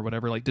of Cain or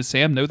whatever? Like, does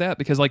Sam know that?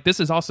 Because this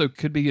is also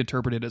could be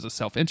interpreted as a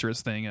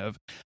self-interest thing of,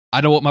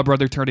 I don't want my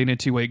brother turning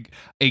into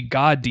a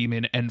god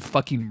demon and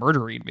fucking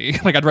murdering me.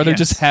 I'd rather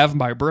just have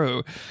my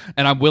bro,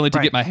 and I'm willing to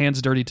get my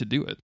hands dirty to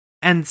do it.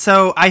 And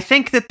so I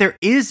think that there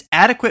is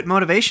adequate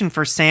motivation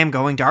for Sam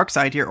going dark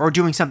side here or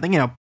doing something,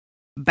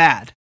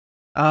 bad.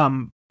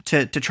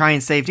 To try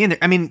and save Dean.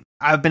 I mean,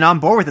 I've been on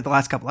board with it the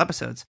last couple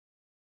episodes.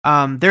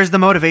 There's the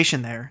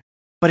motivation there,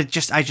 but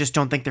I just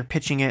don't think they're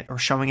pitching it or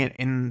showing it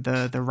in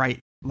the right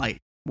light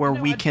where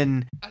we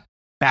can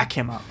back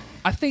him up.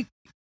 I think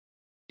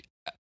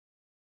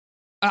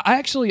I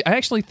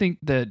actually think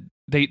that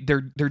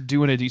they're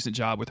doing a decent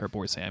job with our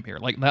boy Sam here.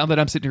 Now that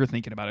I'm sitting here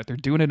thinking about it, they're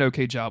doing an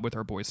okay job with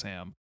our boy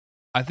Sam.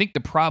 I think the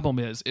problem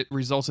is it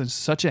results in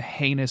such a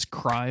heinous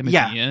crime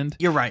at the end.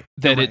 You're right.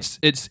 That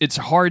it's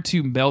hard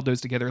to meld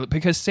those together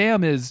because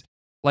Sam is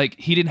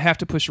he didn't have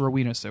to push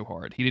Rowena so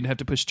hard. He didn't have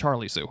to push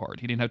Charlie so hard.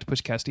 He didn't have to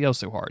push Castiel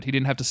so hard. He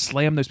didn't have to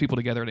slam those people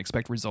together and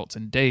expect results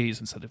in days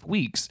instead of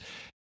weeks.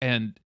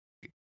 And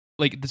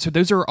so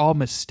those are all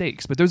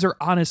mistakes, but those are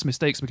honest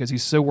mistakes because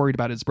he's so worried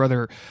about his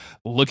brother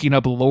looking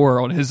up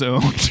lore on his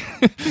own.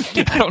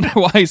 I don't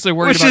know why he's so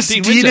worried about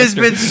Dean Winchester. Dean has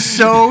been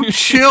so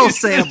chill,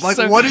 Sam.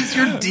 What is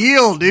your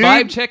deal, dude?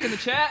 Vibe check in the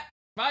chat.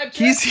 Vibe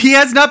check. He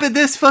has not been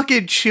this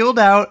fucking chilled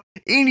out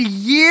in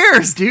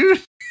years,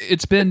 dude.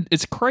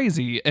 It's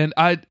crazy,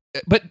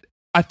 but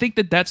I think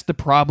that's the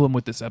problem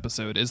with this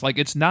episode is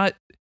it's not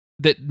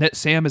that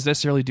Sam is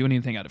necessarily doing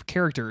anything out of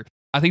character.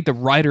 I think the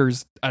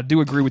writers, I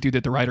do agree with you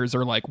that the writers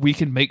are we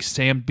can make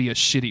Sam be a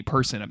shitty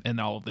person in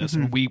all of this.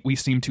 Mm-hmm. And we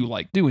seem to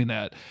like doing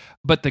that.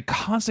 But the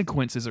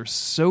consequences are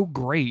so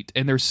great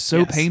and they're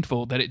so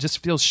painful that it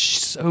just feels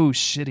so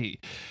shitty.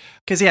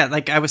 Because,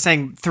 like I was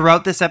saying,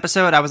 throughout this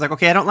episode, I was like,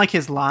 okay, I don't like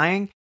his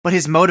lying, but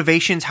his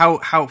motivations,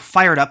 how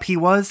fired up he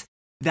was,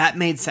 that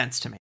made sense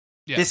to me.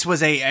 Yeah. This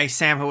was a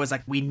Sam who was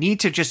like, we need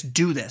to just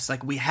do this.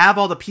 We have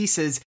all the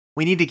pieces.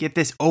 We need to get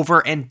this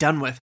over and done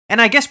with. And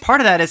I guess part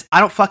of that is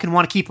I don't fucking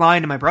want to keep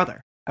lying to my brother.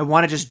 I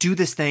want to just do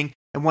this thing.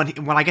 And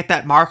when I get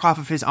that mark off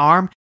of his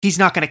arm, he's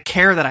not going to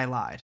care that I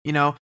lied.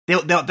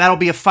 That'll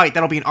be a fight.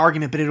 That'll be an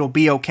argument, but it'll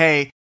be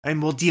okay.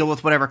 And we'll deal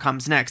with whatever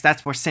comes next.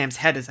 That's where Sam's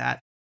head is at.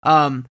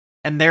 And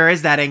there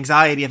is that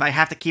anxiety of I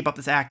have to keep up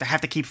this act. I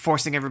have to keep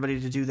forcing everybody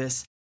to do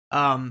this.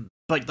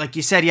 But like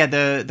you said,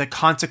 the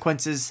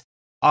consequences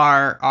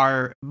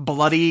are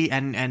bloody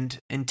and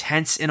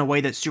intense in a way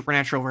that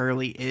Supernatural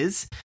rarely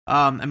is.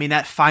 I mean,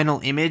 that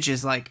final image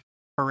is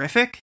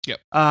horrific. Yep.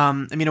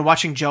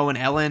 Watching Joe and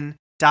Ellen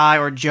die,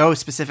 or Joe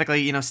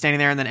specifically, standing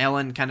there, and then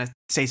Ellen kind of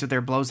stays with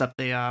there, blows up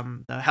the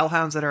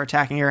hellhounds that are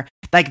attacking her.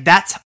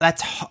 That's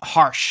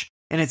harsh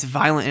and it's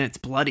violent and it's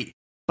bloody.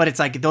 But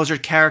it's those are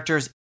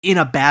characters in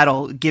a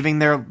battle giving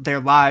their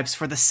lives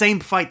for the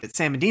same fight that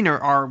Sam and Dean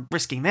are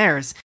risking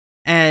theirs,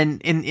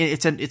 and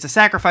it's a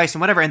sacrifice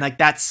and whatever. And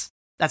that's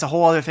a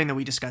whole other thing that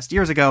we discussed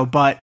years ago,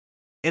 but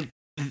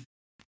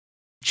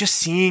just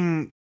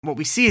seeing what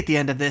we see at the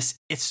end of this,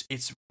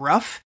 it's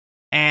rough.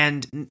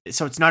 And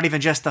so it's not even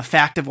just the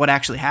fact of what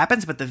actually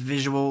happens, but the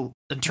visual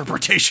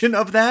interpretation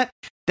of that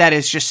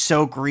is just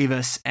so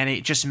grievous. And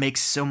it just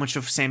makes so much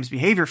of Sam's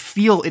behavior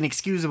feel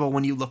inexcusable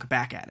when you look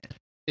back at it.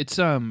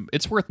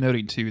 It's worth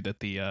noting too that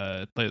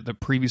the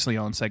previously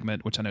on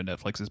segment, which I know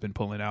Netflix has been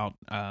pulling out,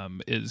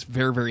 is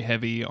very, very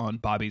heavy on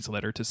Bobby's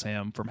letter to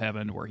Sam from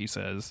heaven, where he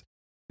says,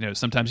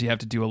 sometimes you have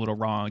to do a little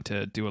wrong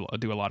to do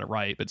a lot of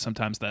right, but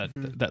sometimes that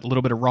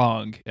little bit of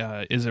wrong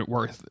isn't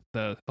worth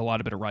a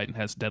lot of bit of right and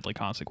has deadly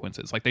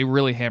consequences. They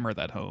really hammer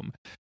that home.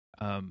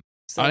 I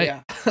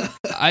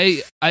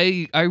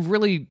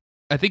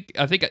think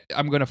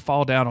I'm going to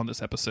fall down on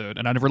this episode,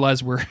 and I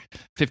realize we're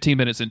 15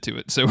 minutes into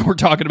it, so we're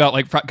talking about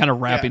kind of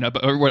wrapping up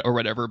or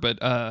whatever. But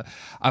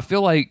I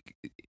feel like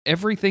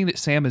everything that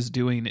Sam is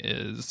doing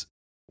is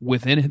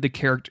within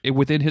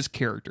his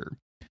character.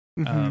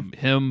 Mm-hmm.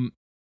 Him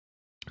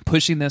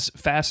pushing this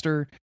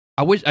faster.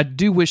 I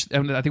do wish,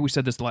 and I think we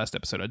said this the last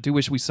episode, I do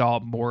wish we saw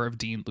more of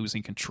Dean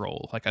losing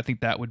control. I think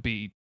that would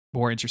be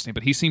more interesting,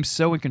 but he seems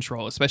so in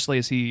control, especially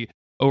as he,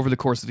 over the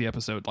course of the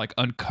episode,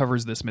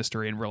 uncovers this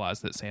mystery and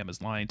realizes that Sam is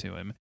lying to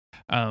him.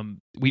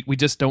 We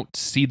just don't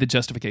see the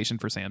justification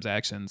for Sam's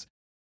actions.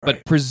 Right.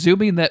 But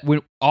presuming that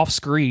when off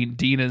screen,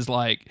 Dean is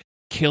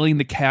killing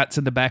the cats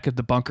in the back of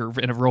the bunker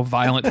in a real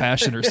violent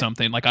fashion or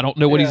something. I don't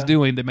know what he's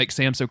doing that makes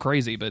Sam so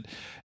crazy, but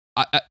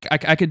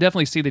I could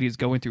definitely see that he's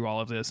going through all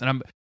of this,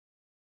 and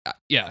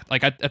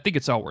I think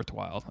it's all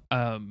worthwhile.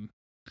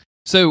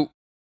 So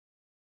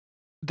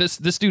this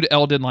dude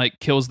Eldon like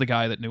kills the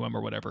guy that knew him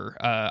or whatever.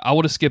 I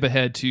want to skip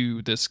ahead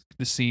to the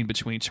scene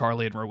between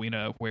Charlie and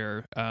Rowena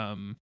where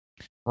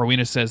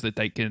Rowena says that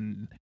they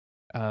can,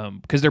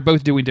 because they're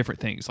both doing different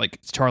things. Like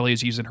Charlie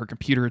is using her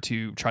computer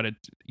to try to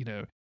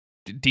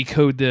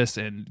decode this,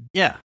 and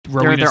Yeah, Rowena's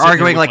they're sitting there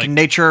arguing with, like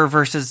nature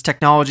versus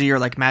technology, or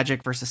like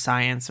magic versus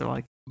science, or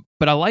like.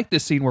 But I like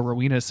this scene where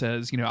Rowena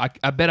says,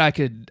 I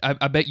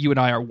bet you and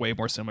I are way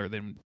more similar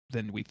than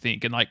we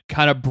think, and like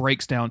kind of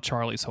breaks down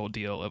Charlie's whole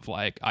deal of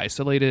like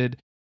isolated,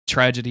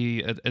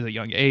 tragedy at a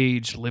young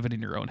age, living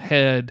in your own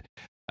head,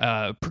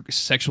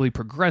 sexually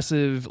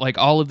progressive, like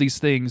all of these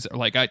things are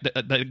like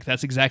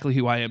that's exactly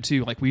who I am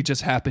too. Like we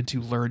just happen to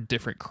learn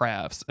different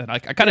crafts, and I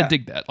kind of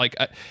dig that. Like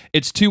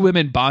it's two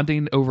women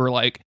bonding over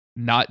like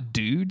not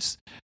dudes.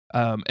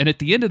 And at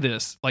the end of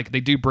this, like they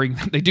do break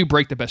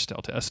the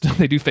Bechdel test.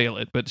 They do fail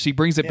it, but she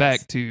brings it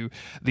back to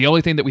the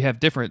only thing that we have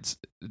difference.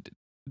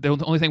 The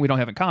only thing we don't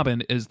have in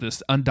common is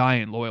this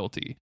undying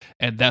loyalty,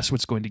 and that's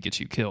what's going to get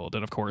you killed.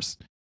 And of course,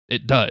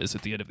 it does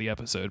at the end of the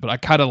episode. But I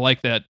kind of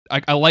like that.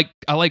 I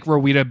like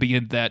Rowena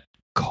being that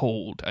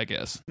cold, I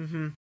guess.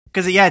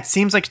 Because it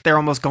seems like they're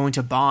almost going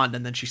to bond,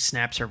 and then she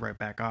snaps her right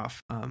back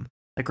off.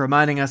 Like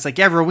reminding us, like,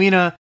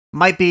 Rowena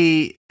might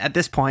be at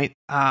this point,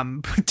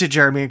 to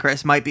Jeremy and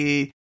Chris, might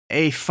be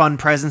a fun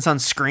presence on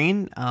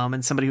screen,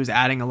 and somebody who's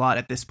adding a lot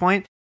at this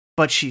point,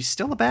 but she's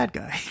still a bad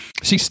guy.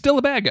 She's still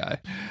a bad guy.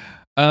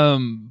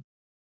 Some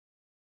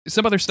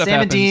other stuff Sam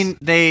happens. and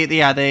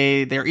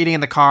Dean, they're eating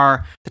in the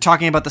car. They're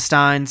talking about the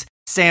Steins.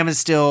 Sam is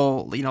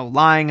still,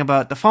 lying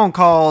about the phone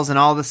calls and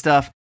all this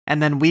stuff.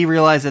 And then we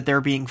realize that they're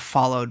being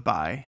followed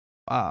by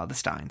the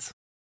Steins,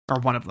 or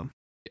one of them.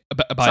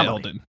 By Somebody.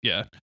 Eldon,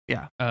 yeah.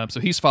 Yeah. So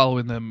he's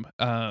following them.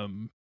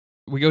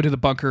 We go to the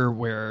bunker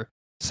where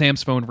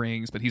Sam's phone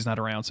rings, but he's not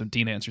around, so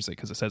Dean answers it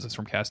because it says it's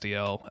from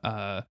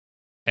Castiel.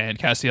 And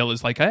Castiel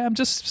is like, hey, I'm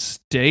just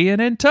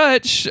staying in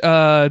touch.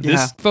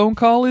 This phone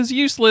call is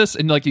useless.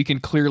 And like you can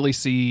clearly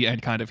see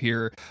and kind of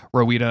hear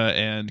Rowena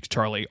and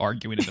Charlie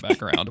arguing in the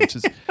background, which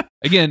is,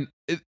 again,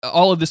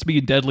 all of this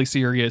being deadly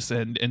serious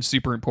and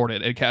super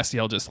important. And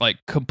Castiel just like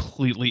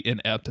completely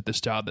inept at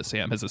this job that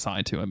Sam has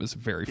assigned to him is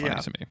very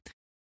funny to me.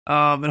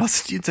 And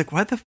also Dean's like,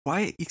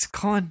 why he's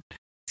calling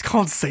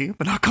Sam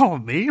but not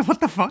calling me?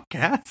 What the fuck,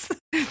 Cass?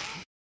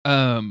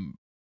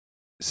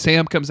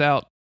 Sam comes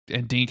out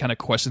and Dean kind of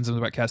questions him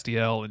about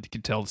Castiel, and you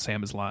can tell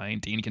Sam is lying.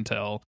 Dean can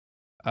tell.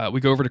 We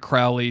go over to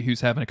Crowley,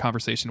 who's having a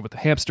conversation with the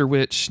hamster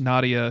witch,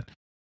 Nadia.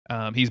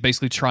 He's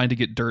basically trying to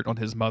get dirt on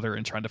his mother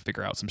and trying to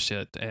figure out some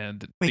shit.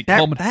 And wait,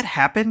 that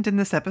happened in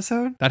this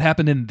episode? That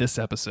happened in this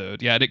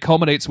episode. Yeah, and it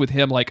culminates with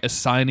him like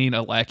assigning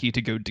a lackey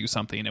to go do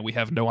something, and we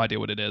have no idea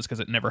what it is because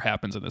it never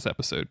happens in this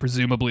episode.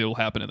 Presumably, it will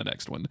happen in the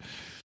next one.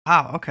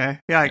 Oh, okay.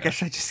 Yeah, I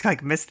guess I just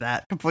like missed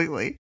that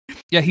completely.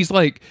 Yeah, he's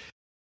like,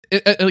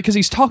 because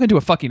he's talking to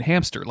a fucking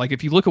hamster. Like,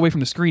 if you look away from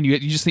the screen, you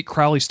just think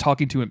Crowley's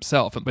talking to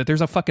himself, but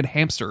there's a fucking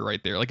hamster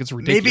right there. Like, it's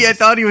ridiculous. Maybe I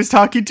thought he was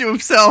talking to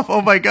himself.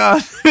 Oh my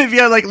god. Maybe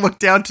I like looked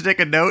down to take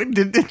a note and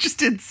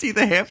didn't see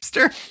the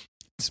hamster.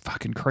 It's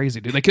fucking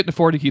crazy, dude. They couldn't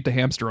afford to keep the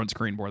hamster on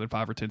screen more than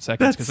 5 or 10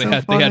 seconds because they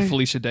had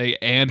Felicia Day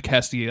and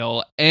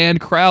Castiel and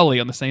Crowley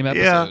on the same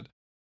episode. Yeah,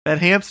 that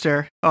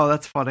hamster. Oh,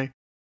 that's funny.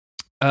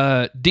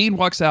 Dean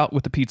walks out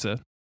with the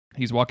pizza.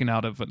 He's walking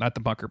out of, not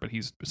the bunker, but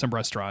he's some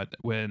restaurant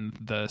when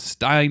the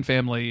Stein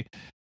family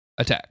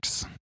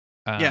attacks.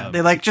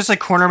 They like just like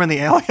corner him in the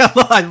alley.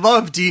 I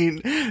love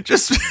Dean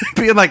just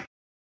being like,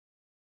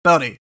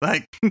 Bodhi,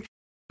 like,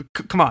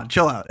 come on,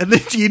 chill out. And then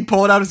Dean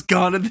pulling out his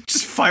gun and then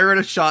just firing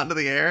a shot into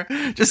the air.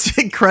 Just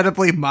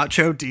incredibly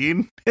macho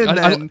Dean.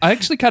 And I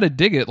actually kind of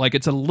dig it. Like,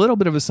 it's a little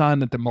bit of a sign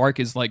that the mark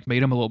is like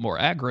made him a little more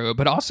aggro,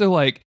 but also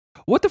like,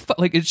 what the fuck?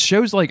 Like, it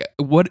shows like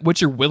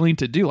what you're willing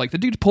to do. Like, the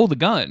dude pulled the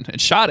gun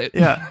and shot it.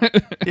 Yeah.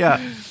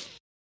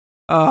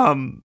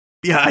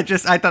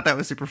 I thought that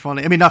was super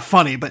funny. I mean, not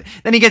funny, but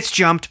then he gets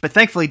jumped. But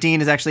thankfully,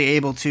 Dean is actually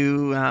able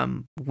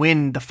to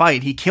win the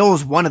fight. He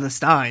kills one of the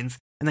Steins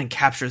and then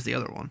captures the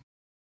other one.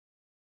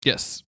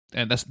 Yes,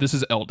 and this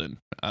is Eldon.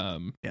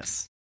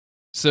 Yes.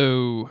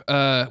 So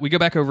we go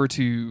back over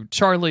to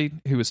Charlie,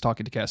 who is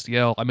talking to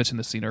Castiel. I mentioned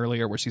this scene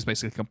earlier where she's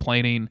basically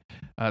complaining.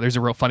 There's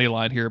a real funny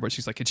line here, but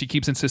she's like, and she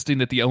keeps insisting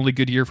that the only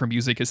good year for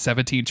music is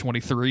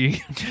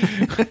 1723.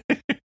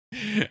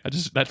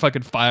 That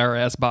fucking fire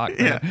ass bach.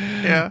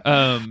 Yeah.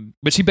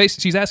 But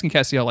she's asking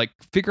Castiel, like,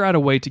 figure out a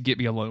way to get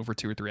me alone for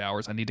 2 or 3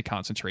 hours. I need to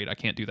concentrate. I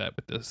can't do that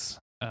with this.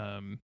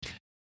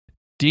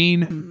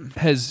 Dean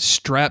has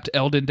strapped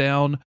Eldon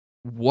down.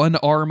 One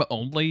arm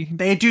only.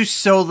 They do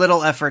so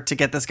little effort to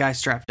get this guy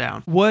strapped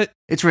down. What?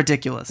 It's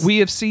ridiculous. We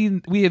have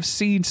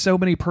seen so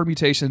many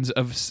permutations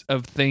of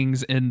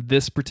things in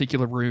this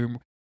particular room.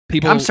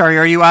 People, I'm sorry,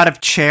 are you out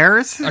of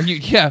chairs? Are you?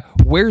 Yeah.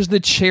 Where's the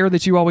chair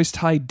that you always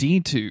tie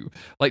Dean to?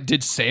 Like,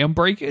 did Sam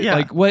break it? Yeah.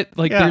 Like, what?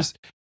 Like, Yeah.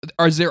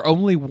 is there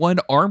only one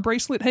arm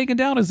bracelet hanging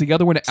down? Is the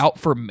other one out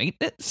for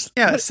maintenance?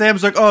 Yeah,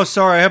 Sam's like, oh,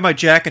 sorry, I have my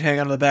jacket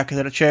hanging on the back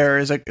of the chair.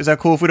 Is that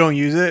cool if we don't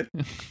use it?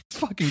 It's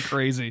fucking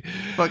crazy.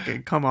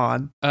 Fucking come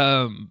on.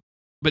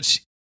 But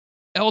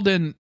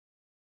Eldon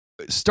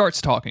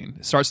starts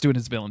doing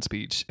his villain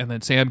speech, and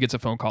then Sam gets a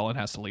phone call and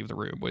has to leave the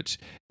room, which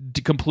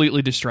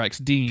completely distracts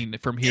Dean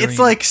from hearing. It's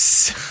like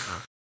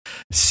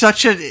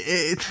such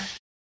a.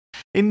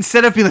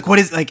 Instead of being like, what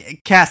is,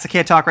 like, Cass, I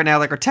can't talk right now,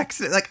 like, or text,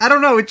 like, I don't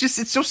know,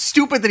 it's so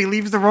stupid that he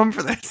leaves the room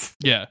for this.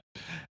 Yeah.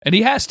 And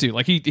he has to.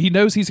 Like, he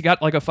knows he's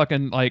got, like, a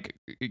fucking, like,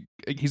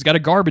 he's got a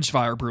garbage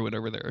fire brewing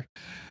over there.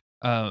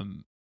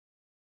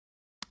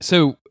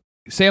 So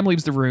Sam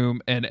leaves the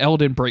room, and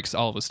Eldon breaks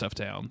all of his stuff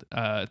down.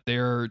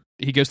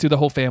 He goes through the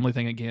whole family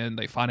thing again.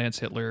 They finance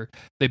Hitler.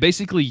 They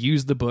basically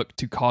use the book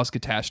to cause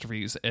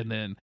catastrophes, and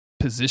then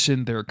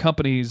position their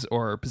companies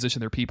or position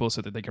their people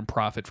so that they can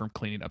profit from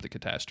cleaning up the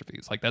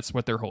catastrophes. Like, that's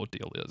what their whole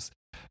deal is.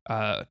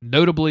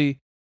 Notably,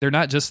 they're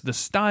not just the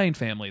Stein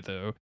family,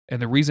 though,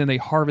 and the reason they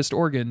harvest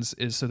organs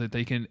is so that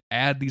they can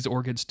add these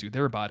organs to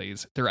their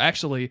bodies. They're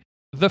actually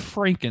the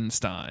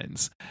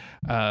Frankensteins.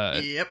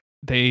 Yep.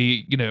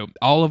 They,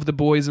 all of the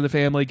boys in the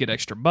family get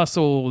extra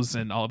muscles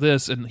and all of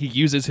this, and he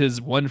uses his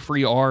one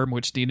free arm,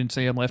 which Dean and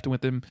Sam left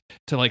with him,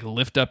 to, like,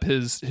 lift up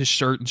his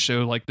shirt and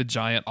show, like, the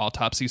giant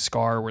autopsy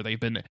scar where they've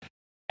been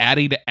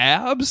adding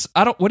abs.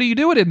 What are you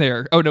doing in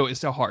there? Oh no,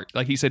 it's a heart.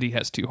 Like, he said he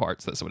has 2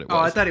 hearts. That's what it was.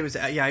 Oh, I thought he was.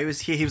 Yeah, he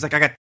was like, I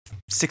got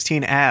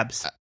 16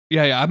 abs.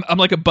 Yeah. I'm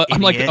like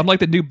I'm like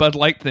the new Bud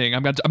Light thing.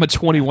 I'm a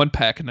 21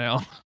 pack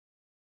now.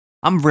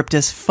 I'm ripped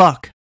as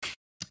fuck.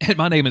 And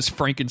my name is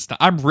Frankenstein.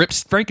 I'm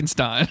Rips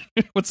Frankenstein.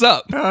 What's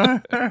up?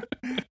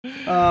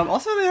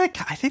 Also,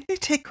 I think they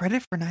take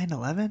credit for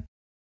 9/11.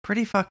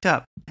 Pretty fucked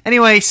up.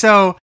 Anyway,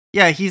 so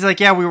yeah, he's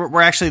like, yeah,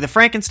 we're actually the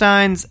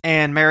Frankensteins,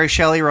 and Mary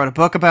Shelley wrote a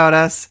book about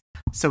us,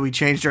 so we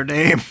changed our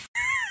name.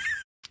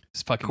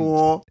 It's fucking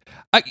cool.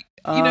 I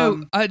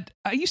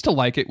used to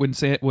like it when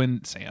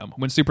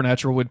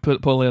Supernatural would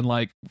pull in,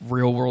 like,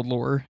 real world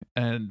lore,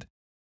 and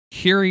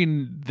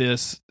hearing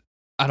this,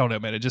 I don't know,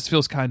 man. It just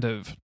feels kind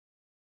of.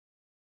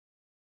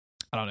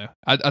 I don't know.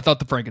 I thought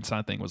the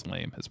Frankenstein thing was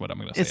lame, is what I'm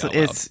going to say out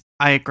loud.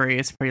 I agree.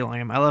 It's pretty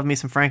lame. I love me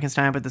some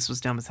Frankenstein, but this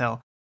was dumb as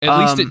hell. At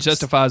least it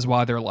justifies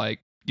why they're, like,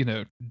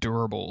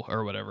 durable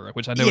or whatever,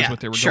 which I know is what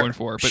they were going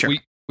for. But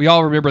we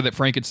all remember that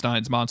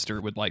Frankenstein's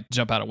monster would, like,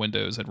 jump out of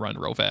windows and run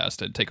real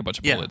fast and take a bunch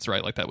of bullets,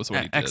 right? Like, that was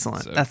what he did.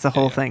 Excellent. So, that's the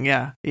whole thing.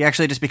 Yeah, he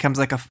actually just becomes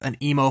like an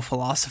emo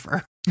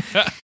philosopher.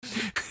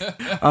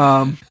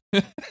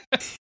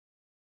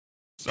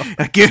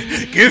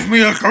 Give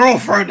me a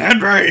girlfriend,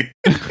 Henry.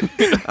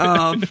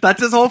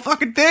 That's his whole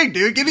fucking thing,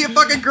 dude. Give me a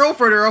fucking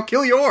girlfriend, or I'll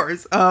kill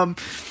yours.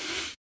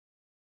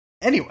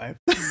 Anyway,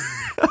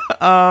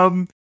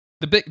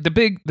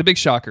 the big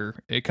shocker.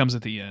 It comes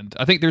at the end.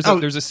 I think there's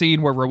a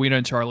scene where Rowena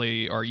and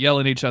Charlie are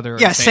yelling at each other.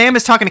 Yeah, Sam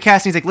is talking to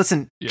Cass, and he's like,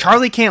 "Listen,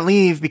 Charlie can't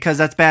leave because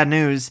that's bad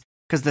news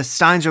because the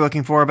Steins are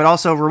looking for her, but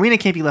also Rowena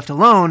can't be left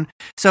alone."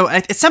 So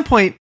at some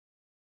point,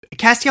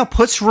 Castiel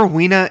puts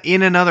Rowena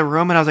in another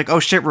room, and I was like, "Oh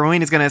shit,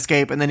 Rowena's gonna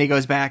escape!" And then he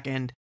goes back,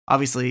 and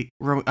obviously,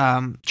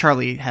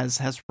 Charlie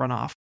has run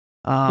off.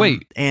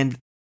 Wait, and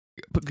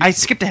I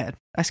skipped ahead.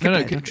 I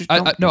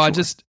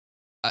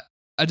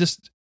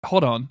just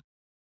hold on,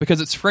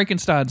 because it's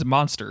Frankenstein's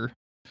monster.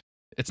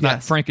 It's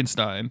not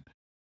Frankenstein,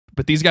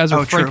 but these guys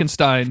are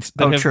Frankensteins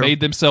that have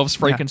made themselves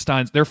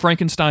Frankensteins. Yeah. They're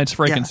Frankenstein's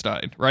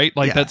Frankenstein, right?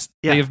 Like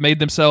they have made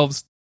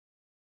themselves.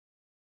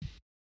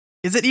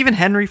 Is it even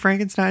Henry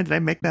Frankenstein? Did I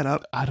make that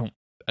up? I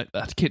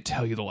can't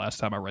tell you the last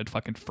time I read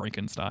fucking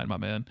Frankenstein, my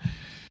man.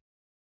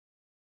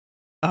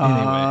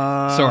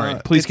 Anyway, sorry.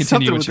 Please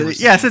continue what you were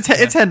saying. Yes,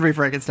 it's Henry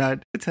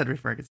Frankenstein. It's Henry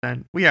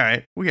Frankenstein. We all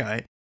right.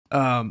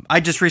 I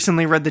just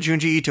recently read the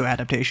Junji Ito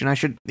adaptation. I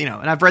should, and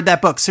I've read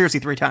that book seriously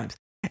 3 times.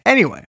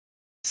 Anyway,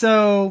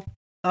 so,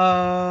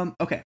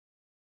 okay.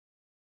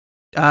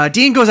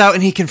 Dean goes out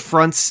and he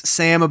confronts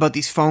Sam about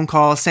these phone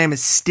calls. Sam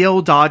is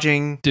still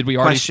dodging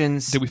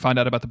questions. Did we find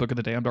out about the Book of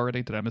the Damned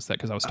already? Did I miss that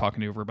because I was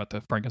talking to you over about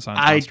the Frankenstein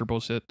monster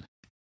bullshit?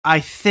 I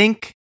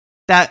think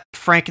that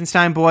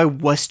Frankenstein boy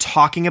was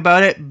talking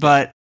about it,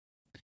 but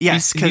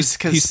yes, because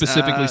he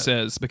specifically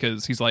says,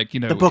 because he's like,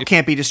 the book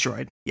can't be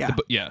destroyed. Yeah.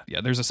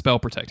 There's a spell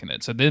protecting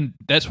it. So then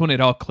that's when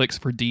it all clicks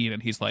for Dean,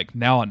 and he's like,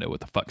 now I know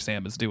what the fuck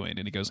Sam is doing,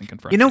 and he goes and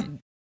confronts him.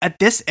 At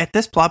this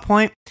plot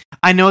point,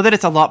 I know that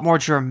it's a lot more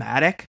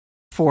dramatic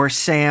for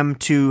Sam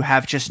to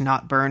have just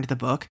not burned the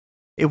book.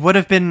 It would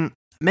have been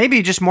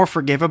maybe just more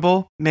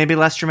forgivable, maybe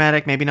less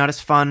dramatic, maybe not as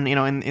fun,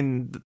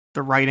 in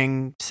the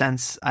writing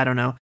sense. I don't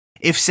know.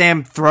 If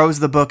Sam throws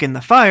the book in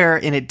the fire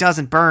and it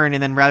doesn't burn,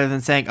 and then rather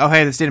than saying, "Oh,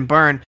 hey, this didn't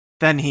burn,"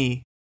 then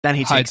he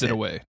hides takes it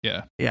away.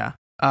 Yeah. Yeah.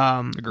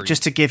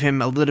 Just to give him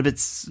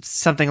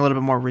something a little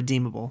bit more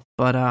redeemable.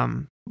 But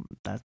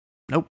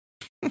nope.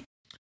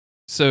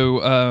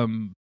 So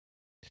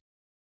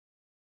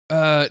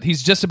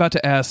he's just about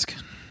to ask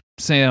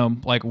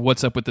Sam, like,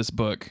 what's up with this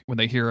book, when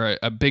they hear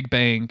a big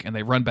bang, and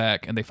they run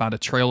back and they find a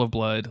trail of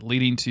blood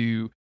leading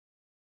to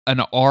an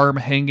arm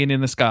hanging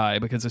in the sky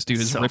because this dude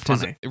has So ripped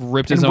funny. his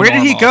And own where did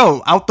arm he off.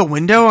 go? Out the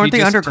window? Aren't He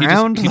they just-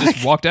 underground? He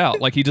just walked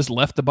out. Like he just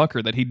left the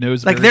bunker that he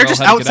knows. Like very they're well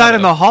just how to get outside out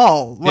in the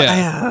hall. What,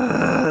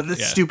 the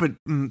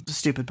Yeah.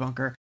 stupid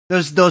bunker.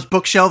 Those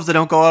bookshelves that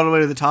don't go all the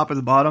way to the top or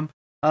the bottom.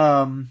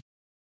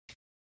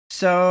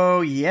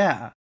 So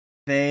yeah,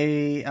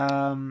 they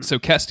So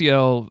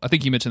Castiel, I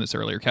think you mentioned this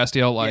earlier.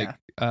 Castiel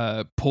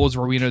pulls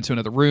Rowena into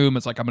another room.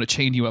 It's like, I'm going to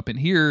chain you up in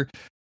here.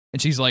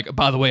 And she's like,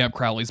 by the way, I'm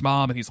Crowley's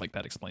mom. And he's like,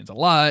 that explains a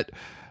lot.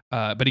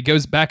 But he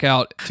goes back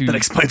out to... that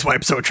explains why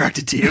I'm so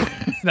attracted to you.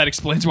 That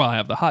explains why I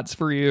have the hots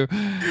for you.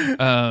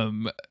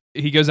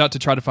 He goes out to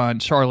try to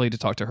find Charlie to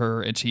talk to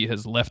her, and she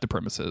has left the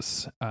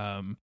premises.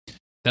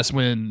 That's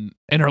when...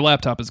 And her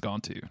laptop is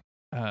gone too.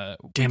 Damn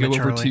we it, go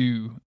over Charlie.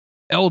 to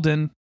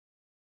Eldon,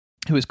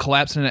 who is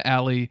collapsed in an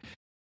alley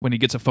when he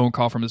gets a phone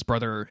call from his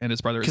brother, and his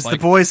brother is Because like...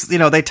 the boys,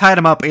 they tied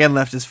him up and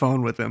left his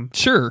phone with him.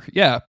 Sure,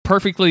 yeah,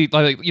 perfectly,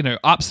 like,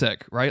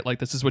 OPSEC, right? Like,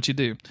 this is what you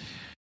do.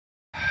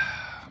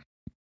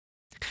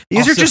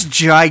 These are Also- just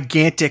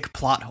gigantic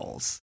plot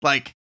holes.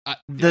 Like,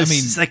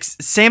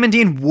 Sam and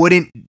Dean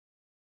wouldn't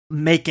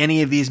make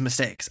any of these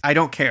mistakes. I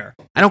don't care.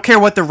 I don't care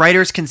what the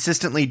writers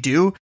consistently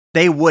do.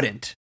 They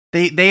wouldn't.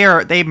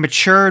 They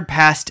matured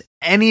past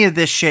any of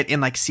this shit in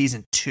like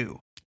season 2.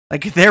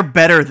 Like they're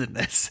better than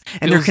this,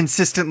 and they're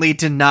consistently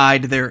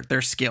denied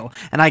their skill.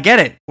 And I get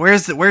it.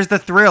 Where's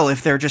the thrill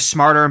if they're just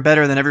smarter and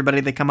better than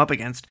everybody they come up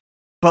against?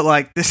 But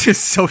like this is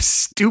so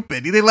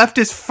stupid. They left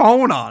his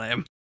phone on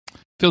him.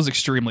 Feels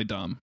extremely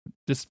dumb.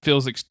 This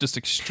feels just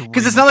extremely...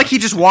 Because it's not like he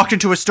just walked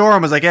into a store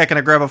and was like, "Yeah, can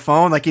I grab a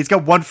phone?" Like he's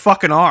got one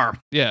fucking arm.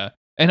 Yeah,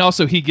 and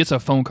also he gets a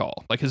phone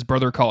call. Like his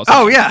brother calls.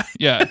 Oh him. yeah,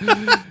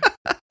 yeah.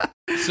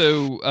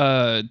 So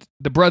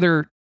the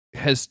brother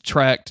has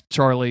tracked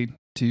Charlie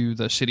to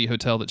the shitty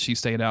hotel that she's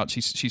staying out.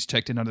 She's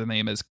checked in under the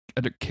name as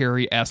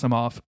Carrie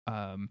Asimov.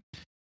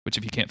 Which,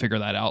 if you can't figure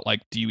that out, like,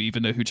 do you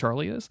even know who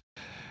Charlie is?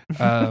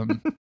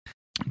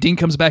 Dean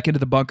comes back into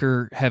the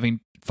bunker,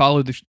 having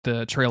followed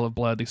the trail of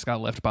blood that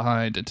got left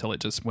behind until it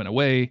just went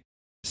away.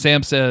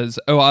 Sam says,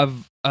 "Oh,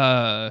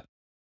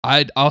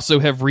 I'd also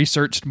have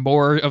researched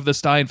more of the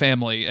Stein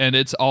family, and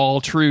it's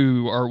all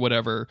true," or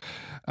whatever.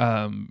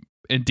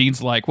 And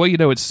Dean's like, "Well,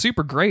 it's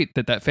super great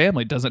that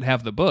family doesn't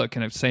have the book."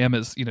 And if Sam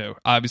is,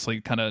 obviously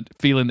kind of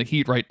feeling the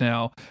heat right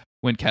now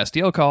when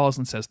Castiel calls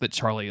and says that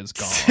Charlie is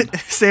gone.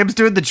 Sam's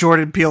doing the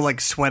Jordan Peele like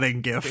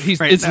sweating gif.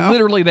 It's now.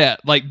 literally that.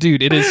 Like,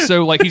 dude, it is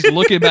so like he's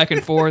looking back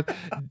and forth.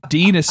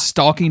 Dean is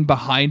stalking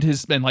behind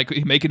his and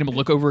like making him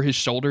look over his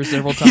shoulders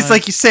several times. He's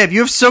like, "Sam, you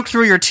have soaked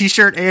through your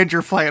t-shirt and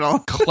your flannel."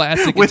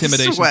 Classic with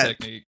intimidation sweat.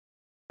 technique.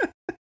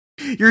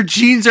 Your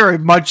jeans are a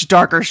much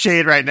darker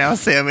shade right now,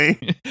 Sammy.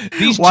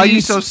 Why are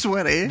you so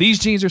sweaty? These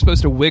jeans are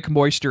supposed to wick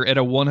moisture at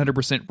a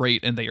 100%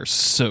 rate, and they are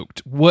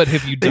soaked. What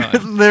have you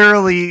done?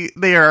 Literally,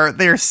 they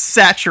are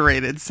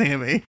saturated,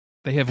 Sammy.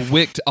 They have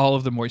wicked all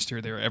of the moisture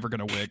they're ever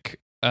going to wick.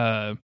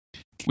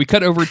 We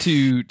cut over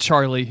to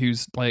Charlie,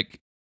 who's like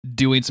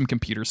doing some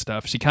computer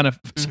stuff. She kind of,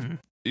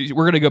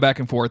 we're going to go back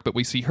and forth, but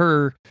we see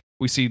her.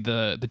 We see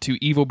the two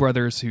evil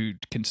brothers who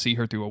can see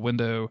her through a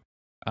window.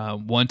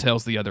 One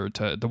tells the other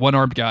the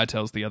one-armed guy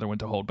tells the other one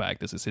to hold back.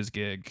 This is his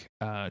gig.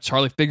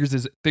 Charlie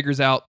figures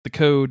out the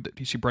code.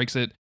 She breaks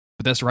it,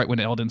 but that's right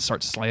when Eldon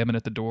starts slamming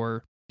at the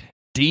door.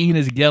 Dean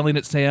is yelling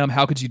at Sam,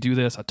 "How could you do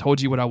this? I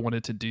told you what I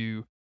wanted to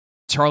do."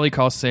 Charlie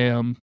calls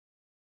Sam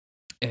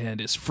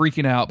and is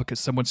freaking out because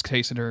someone's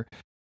chasing her.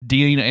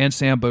 Dean and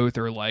Sam both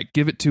are like,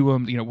 "Give it to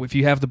him. If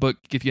you have the book,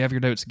 if you have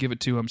your notes, give it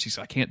to him." She's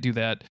like, "I can't do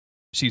that."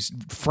 She's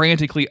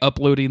frantically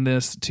uploading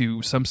this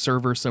to some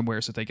server somewhere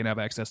so they can have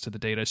access to the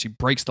data. She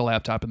breaks the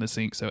laptop in the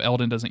sink so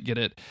Eldon doesn't get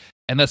it.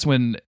 And that's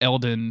when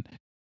Eldon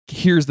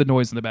hears the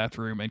noise in the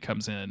bathroom and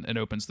comes in and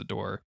opens the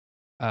door.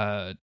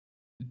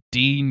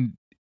 Dean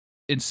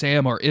and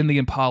Sam are in the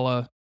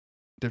Impala.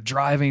 They're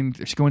driving.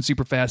 They're going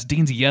super fast.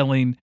 Dean's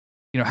yelling,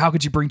 "How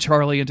could you bring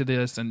Charlie into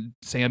this?" And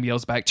Sam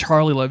yells back,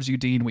 "Charlie loves you,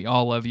 Dean. We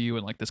all love you."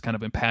 And like this kind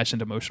of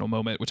impassioned emotional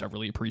moment, which I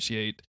really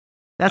appreciate.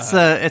 That's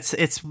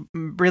it's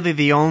really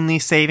the only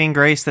saving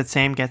grace that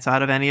Sam gets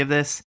out of any of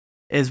this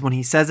is when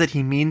he says it,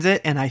 he means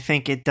it, and I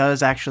think it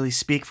does actually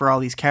speak for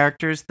all these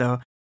characters. Though,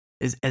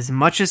 as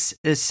much as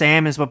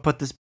Sam is what put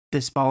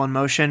this ball in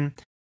motion,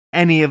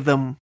 any of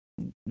them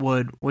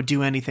would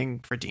do anything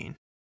for Dean.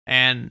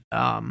 And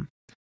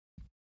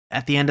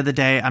at the end of the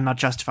day, I'm not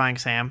justifying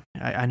Sam.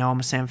 I know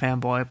I'm a Sam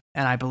fanboy,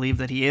 and I believe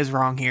that he is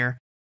wrong here.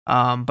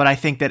 But I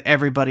think that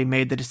everybody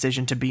made the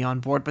decision to be on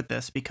board with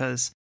this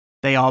because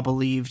they all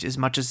believed, as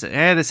much as,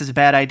 this is a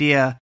bad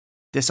idea,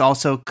 this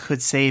also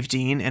could save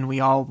Dean, and we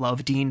all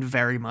love Dean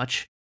very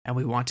much, and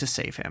we want to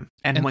save him.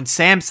 And when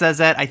Sam says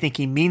that, I think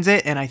he means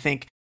it, and I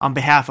think on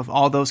behalf of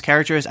all those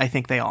characters, I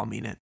think they all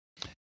mean it.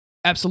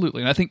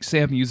 Absolutely. And I think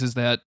Sam uses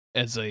that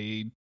as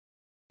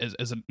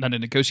not a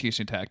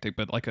negotiation tactic,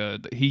 but like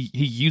he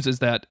uses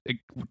that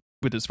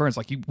with his friends.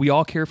 Like, we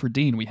all care for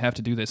Dean. We have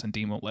to do this, and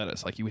Dean won't let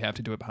us. Like, we have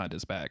to do it behind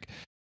his back,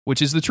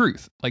 which is the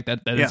truth. Like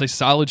that is a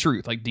solid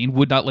truth. Like Dean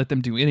would not let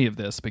them do any of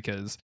this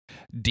because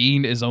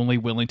Dean is only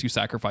willing to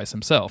sacrifice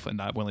himself and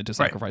not willing to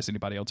sacrifice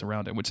anybody else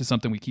around him, which is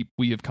something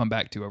we have come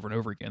back to over and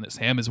over again, that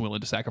Sam is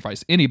willing to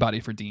sacrifice anybody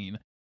for Dean,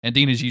 and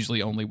Dean is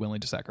usually only willing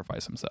to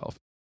sacrifice himself.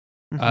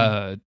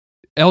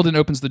 Eldon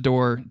opens the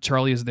door.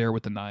 Charlie is there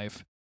with the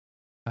knife.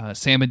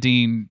 Sam and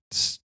Dean,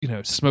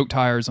 smoke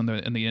tires in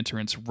the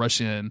entrance, rush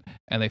in,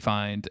 and they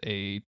find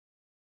a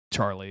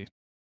Charlie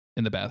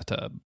in the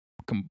bathtub,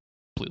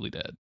 completely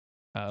dead,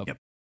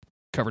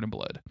 covered in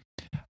blood.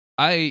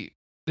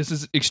 This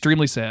is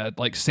extremely sad.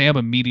 Like, Sam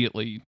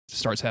immediately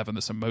starts having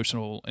this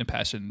emotional,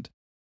 impassioned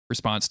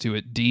response to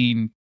it.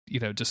 Dean,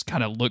 just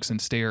kind of looks and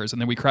stares,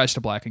 and then we crash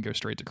to black and go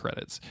straight to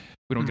credits.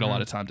 We don't get a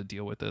lot of time to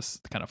deal with this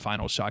kind of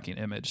final shocking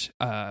image.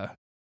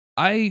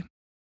 We've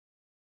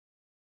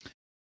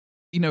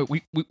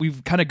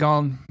kind of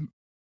gone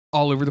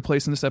all over the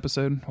place in this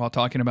episode while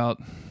talking about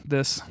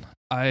this.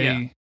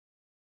 I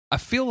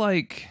feel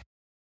like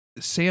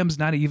Sam's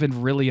not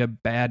even really a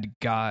bad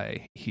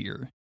guy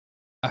here.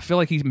 I feel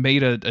like he's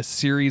made a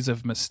series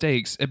of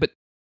mistakes, but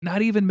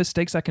not even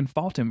mistakes I can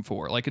fault him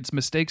for. Like, it's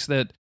mistakes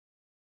that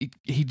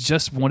he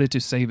just wanted to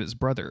save his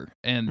brother,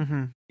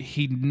 and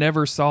he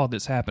never saw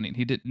this happening.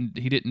 He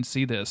didn't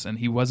see this, and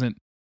he wasn't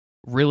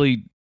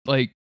really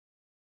like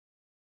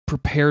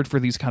prepared for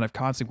these kind of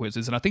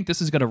consequences. And I think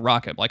this is going to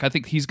rock him. Like, I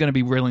think he's going to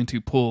be willing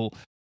to pull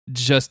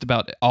just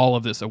about all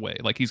of this away.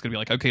 Like, he's going to be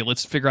like, okay,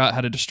 let's figure out how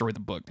to destroy the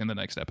book in the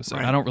next episode.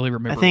 Right. I don't really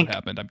remember what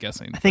happened, I'm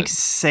guessing. I think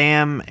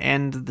Sam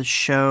and the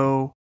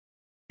show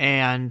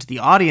and the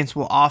audience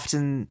will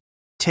often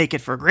take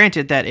it for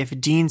granted that if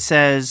Dean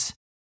says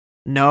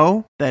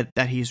no, that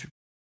he's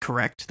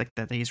correct,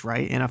 that he's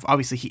right. And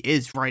obviously he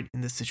is right in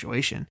this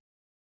situation.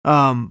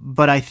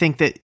 But I think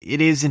that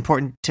it is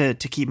important to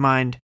keep in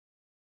mind,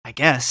 I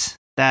guess,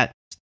 that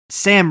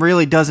Sam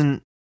really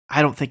doesn't,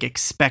 I don't think,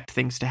 expect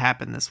things to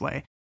happen this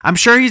way. I'm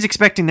sure he's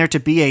expecting there to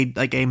be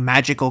a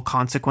magical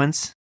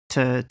consequence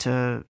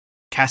to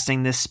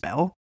casting this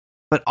spell,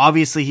 but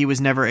obviously he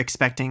was never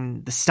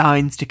expecting the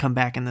Steins to come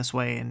back in this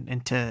way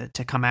and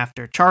to come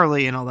after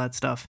Charlie and all that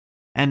stuff.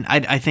 And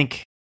I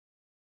think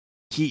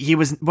he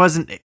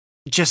wasn't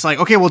just like,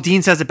 okay, well,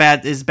 Dean says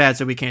is bad,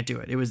 so we can't do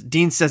it. It was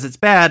Dean says it's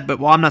bad, but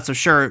well, I'm not so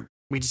sure.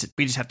 We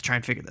just have to try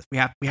and figure this. We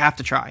have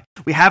to try.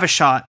 We have a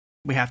shot.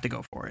 We have to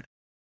go for it.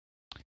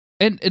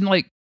 And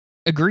like,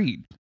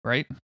 agreed,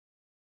 right?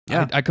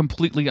 Yeah, I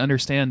completely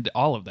understand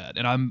all of that,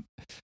 and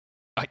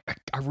I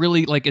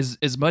really like,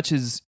 as much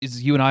as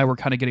you and I were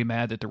kind of getting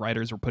mad that the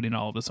writers were putting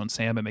all of this on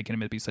Sam and making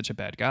him be such a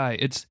bad guy.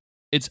 It's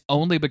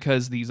only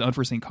because these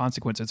unforeseen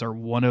consequences are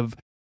one of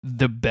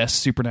the best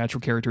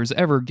supernatural characters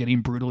ever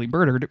getting brutally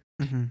murdered,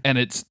 and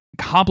it's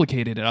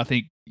complicated. And I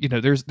think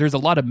there's a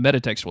lot of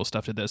metatextual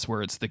stuff to this,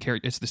 where it's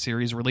the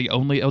series' really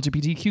only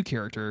LGBTQ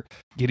character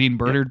getting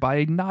murdered by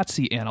a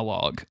Nazi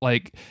analog.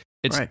 Like,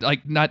 it's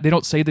like, not, they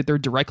don't say that they're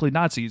directly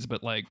Nazis,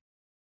 but like,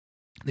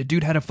 the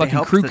dude had a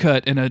fucking crew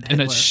cut and a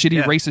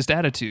shitty racist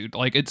attitude.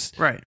 Like, it's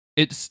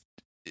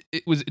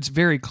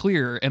very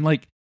clear. And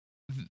like,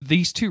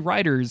 these two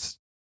writers,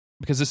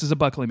 because this is a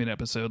Buckleming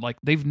episode, like,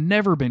 they've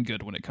never been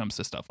good when it comes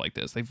to stuff like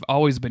this. They've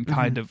always been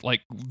kind of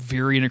like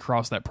veering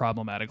across that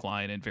problematic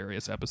line in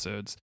various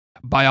episodes.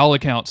 By all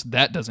accounts,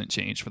 that doesn't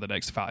change for the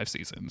next 5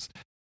 seasons.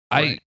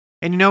 Right.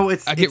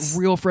 I get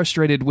real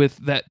frustrated with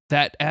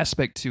that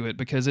aspect to it,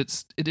 because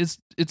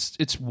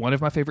it's one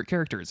of my favorite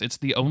characters. It's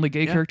the only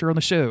gay character on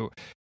the show.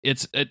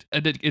 It's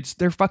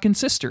their fucking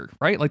sister,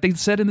 right? Like, they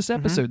said in this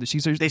episode that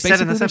she's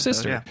basically their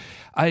sister.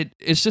 Yeah.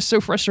 It's just so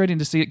frustrating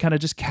to see it kind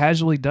of just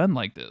casually done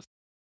like this.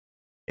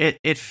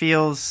 It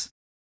feels,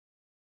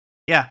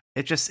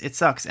 it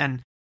sucks.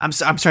 And I'm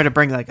sorry to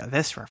bring like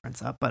this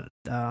reference up, but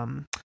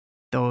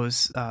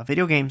those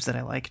video games that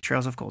I like,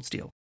 Trails of Cold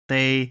Steel,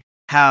 they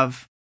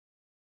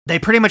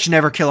pretty much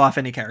never kill off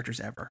any characters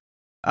ever.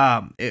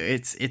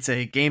 It's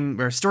a game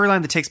or a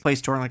storyline that takes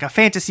place during like a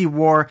fantasy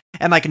war,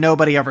 and like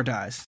nobody ever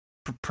dies,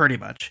 pretty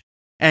much.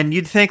 And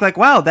you'd think like,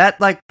 wow,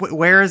 that like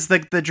where is the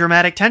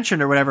dramatic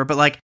tension or whatever? But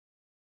like,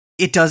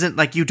 it doesn't,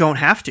 like, you don't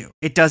have to.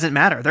 It doesn't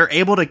matter. They're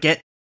able to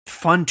get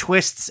fun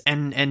twists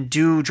and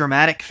do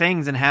dramatic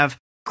things and have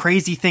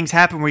crazy things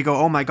happen where you go,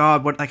 oh my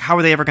god, what, like, how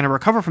are they ever going to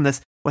recover from this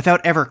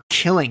without ever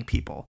killing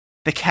people?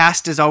 The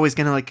cast is always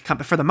going to like come,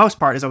 for the most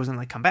part, is always going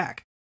to like come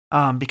back.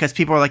 Because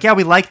people are like, yeah,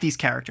 we like these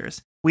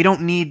characters. We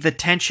don't need the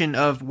tension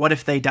of what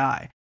if they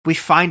die. We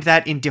find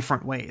that in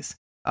different ways.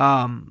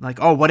 Like,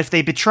 oh, what if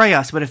they betray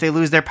us? What if they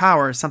lose their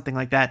powers? Something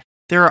like that.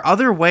 There are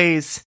other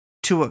ways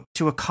to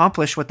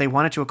accomplish what they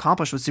wanted to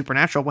accomplish with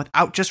Supernatural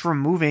without just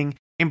removing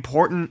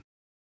important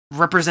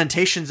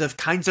representations of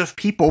kinds of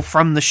people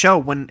from the show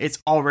when it's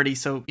already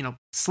so,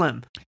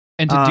 slim.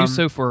 And to do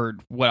so for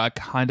what I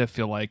kind of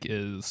feel like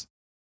is...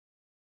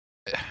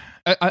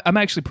 I'm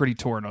actually pretty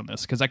torn on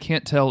this, because I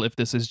can't tell if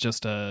this is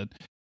just a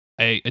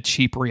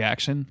cheap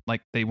reaction,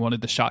 like they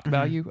wanted the shock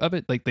value of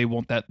it, like they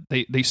want that,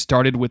 they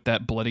started with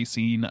that bloody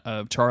scene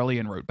of Charlie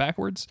and wrote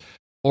backwards,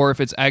 or if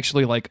it's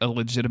actually like a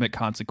legitimate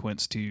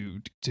consequence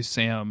to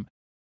Sam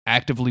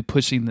actively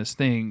pushing this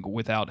thing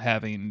without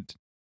having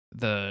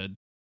the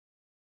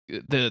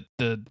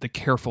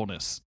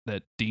carefulness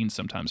that Dean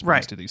sometimes brings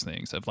Right. to these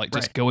things of like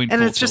just Right. going And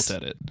full it's tilt just-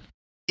 at it.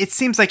 It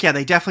seems like, yeah,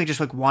 they definitely just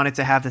like wanted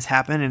to have this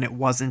happen, and it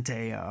wasn't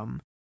a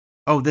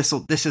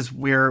this is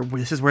where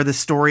this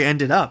story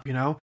ended up, you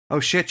know? Oh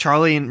shit,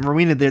 Charlie and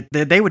Rowena,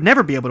 they would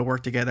never be able to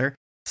work together.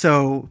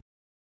 So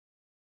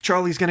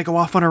Charlie's gonna go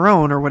off on her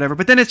own or whatever.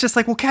 But then it's just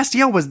like, well,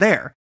 Castiel was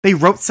there. They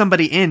wrote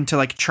somebody in to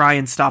like try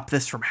and stop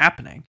this from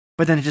happening,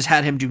 but then it just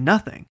had him do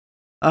nothing.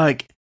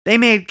 Like they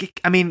made,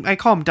 I mean, I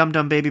call him Dum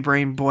Dum Baby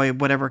Brain Boy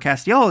whatever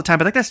Castiel all the time,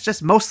 but like that's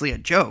just mostly a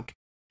joke.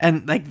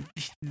 And like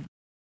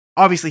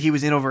obviously he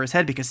was in over his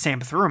head because Sam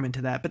threw him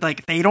into that, but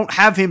like they don't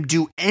have him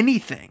do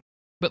anything,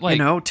 But like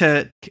you know,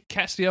 to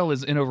Castiel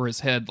is in over his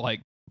head,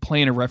 like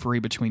playing a referee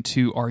between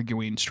two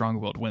arguing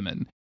strong-willed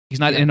women. He's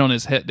not Yeah.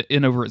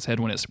 in over his head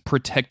when it's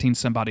protecting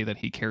somebody that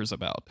he cares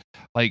about.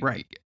 Like,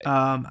 right.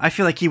 I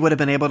feel like he would have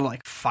been able to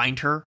like find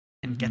her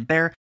and Mhm. get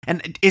there.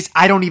 And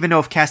I don't even know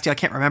if Castiel, I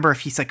can't remember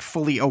if he's like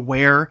fully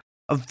aware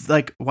of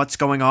like what's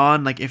going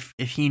on. Like if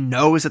he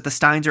knows that the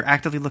Steins are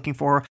actively looking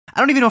for her. I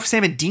don't even know if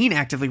Sam and Dean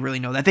actively really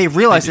know that. They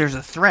realize They do. there's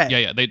a threat.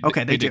 Yeah, they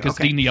They do. because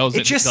Okay. Dean yells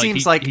It at just like,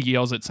 seems he, like- he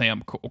yells at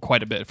Sam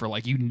quite a bit for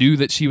like, you knew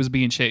that she was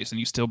being chased and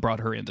you still brought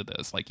her into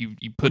this. Like you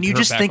put When you her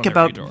just back think on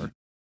their about radar.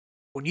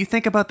 when you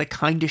think about the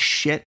kind of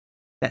shit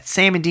that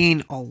Sam and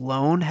Dean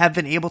alone have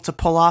been able to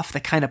pull off, the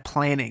kind of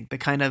planning, the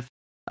kind of,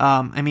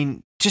 I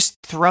mean, just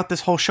throughout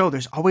this whole show,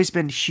 there's always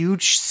been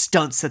huge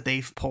stunts that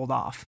they've pulled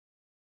off.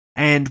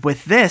 And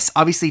with this,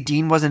 obviously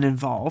Dean wasn't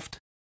involved,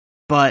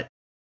 but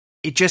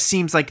it just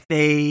seems like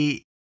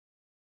they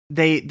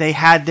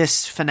had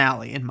this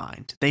finale in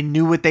mind. They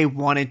knew what they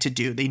wanted to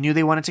do. They knew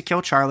they wanted to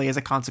kill Charlie as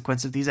a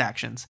consequence of these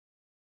actions.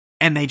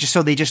 And they just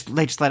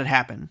let it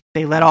happen.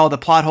 They let all the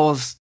plot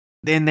holes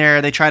in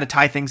there. They try to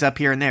tie things up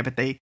here and there, but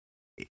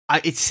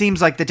it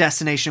seems like the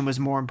destination was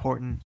more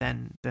important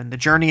than the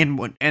journey and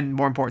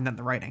more important than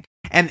the writing.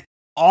 And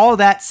all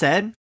that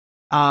said,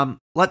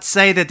 let's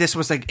say that this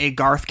was like a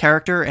Garth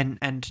character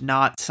and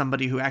not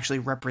somebody who actually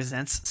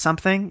represents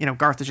something. You know,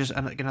 Garth is just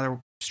like another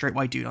straight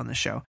white dude on this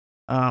show.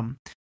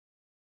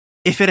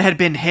 If it had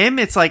been him,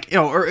 it's like, you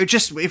know, or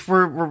just if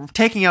we're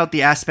taking out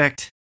the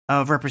aspect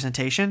of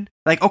representation,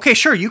 like, okay,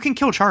 sure, you can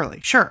kill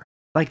Charlie, sure.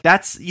 Like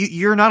that's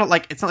you're not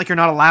like, it's not like you're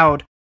not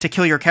allowed to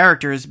kill your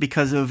characters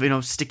because of, you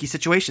know, sticky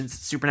situations.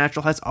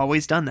 Supernatural has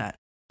always done that,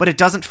 but it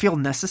doesn't feel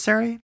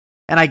necessary.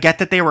 And I get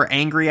that they were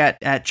angry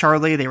at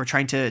Charlie. They were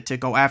trying to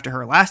go after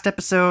her last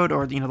episode,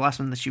 or, you know, the last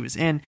one that she was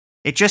in.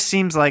 It just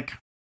seems like,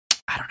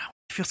 I don't know,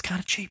 it feels kind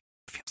of cheap.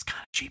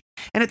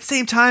 And at the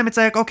same time, it's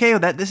like, okay,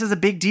 that this is a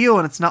big deal,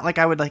 and it's not like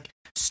I would like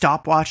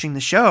stop watching the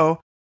show,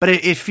 but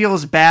it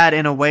feels bad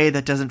in a way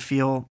that doesn't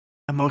feel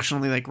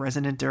emotionally like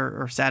resonant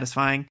or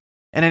satisfying.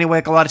 And anyway,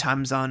 like a lot of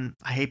times on,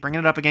 I hate bringing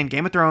it up again,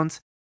 Game of Thrones,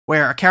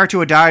 where a character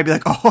would die, I'd be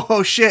like,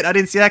 oh shit, I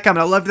didn't see that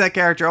coming. I loved that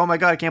character. Oh my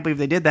god, I can't believe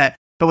they did that.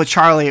 But with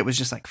Charlie, it was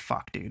just like,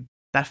 fuck, dude,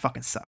 that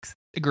fucking sucks.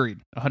 Agreed.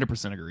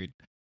 100% agreed.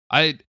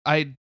 I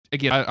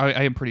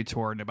am pretty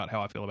torn about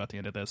how I feel about the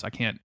end of this. I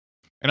can't,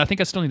 and I think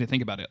I still need to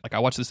think about it. Like I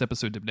watched this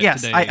episode today.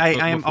 Yes, I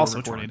am before also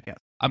recording. torn. Yeah.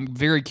 I'm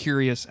very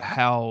curious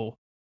how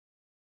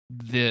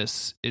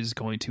this is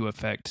going to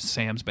affect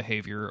Sam's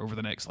behavior over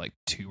the next like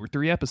 2 or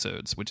 3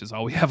 episodes, which is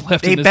all we have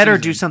left. They in this better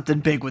season. do something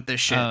big with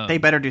this shit. They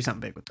better do something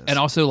big with this. And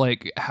also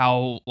like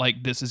how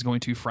like this is going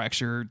to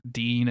fracture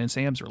Dean and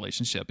Sam's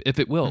relationship, if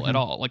it will at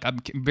all. Like I'm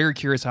very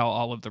curious how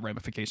all of the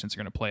ramifications are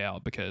going to play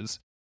out, because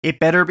it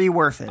better be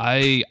worth it.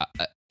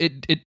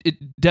 it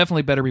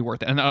definitely better be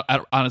worth it. And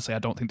honestly, I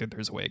don't think that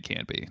there's a way it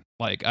can be.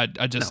 Like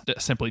I just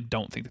simply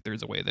don't think that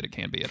there's a way that it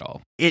can be at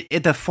all. The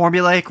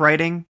formulaic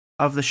writing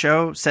of the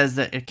show says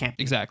that it can't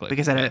be. Exactly.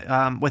 Because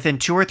within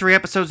 2 or 3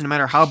 episodes, no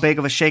matter how big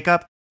of a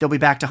shakeup, they'll be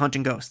back to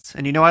hunting ghosts.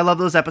 And you know I love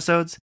those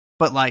episodes,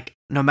 but like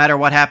no matter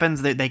what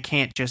happens, they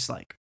can't just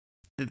like,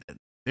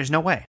 there's no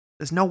way.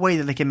 There's no way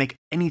that they can make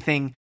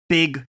anything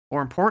big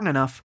or important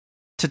enough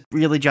to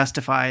really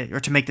justify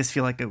or to make this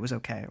feel like it was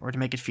okay, or to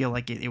make it feel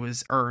like it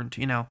was earned,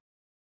 you know.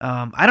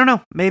 I don't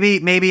know.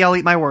 Maybe I'll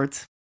eat my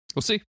words.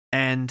 We'll see.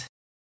 And,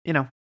 you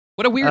know,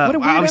 What a weird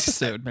I was-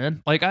 episode,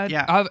 man. Like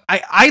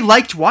I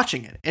liked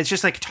watching it. It's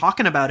just like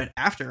talking about it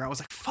after. I was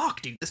like,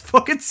 "Fuck, dude, this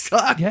fucking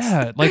sucks."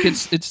 yeah, like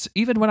it's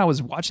even when I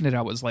was watching it,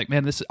 I was like,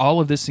 man,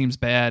 all of this seems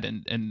bad,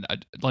 and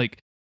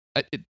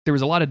there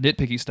was a lot of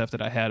nitpicky stuff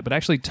that I had, but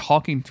actually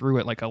talking through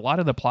it, like a lot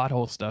of the plot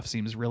hole stuff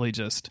seems really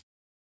just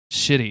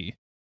shitty.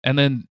 And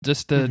then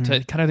just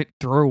to kind of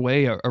throw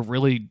away a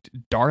really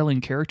darling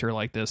character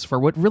like this for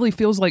what really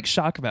feels like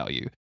shock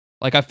value.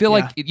 Like, I feel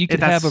like you could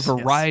have a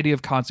variety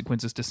of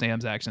consequences to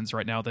Sam's actions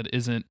right now that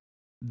isn't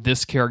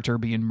this character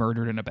being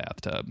murdered in a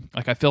bathtub.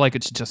 Like, I feel like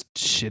it's just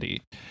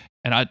shitty.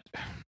 And I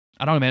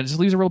don't know, man, it just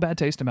leaves a real bad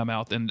taste in my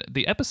mouth. And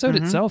the episode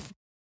itself,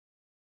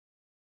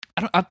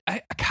 I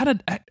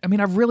mean,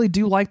 I really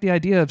do like the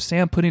idea of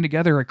Sam putting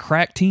together a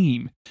crack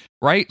team,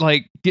 right?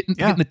 Like getting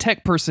the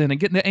tech person and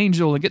getting the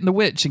angel and getting the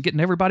witch and getting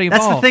everybody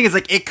involved. That's the thing, is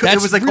like it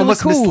was like really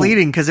almost cool.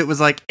 misleading because it was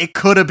like it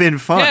could have been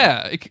fun.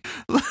 Yeah.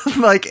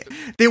 Like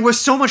there was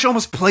so much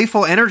almost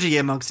playful energy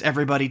amongst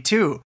everybody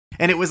too.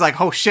 And it was like,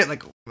 oh shit,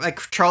 like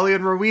Charlie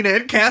and Rowena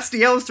and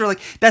Castiel, they're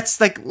like, that's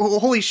like,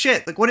 holy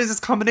shit, like what is this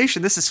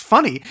combination? This is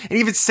funny. And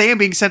even Sam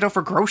being sent out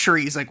for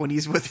groceries, like when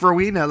he's with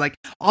Rowena, like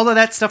all of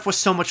that stuff was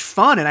so much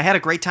fun. And I had a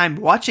great time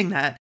watching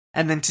that.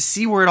 And then to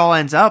see where it all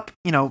ends up,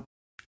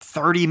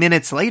 30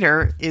 minutes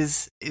later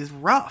is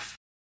rough.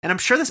 And I'm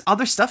sure there's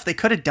other stuff they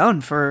could have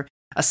done for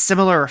a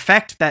similar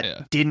effect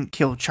that didn't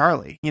kill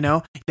Charlie.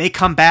 They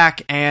come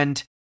back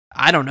and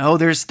I don't know,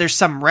 there's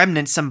some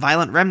remnant, some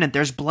violent remnant,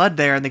 there's blood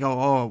there, and they go,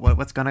 oh,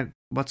 what's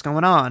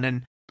going on?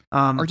 And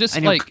or just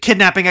like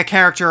kidnapping a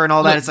character and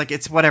all that. It's like,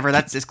 it's whatever,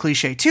 that's this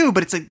cliche too,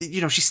 but it's like,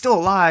 she's still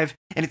alive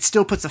and it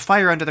still puts a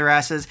fire under their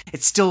asses.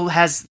 It still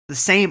has the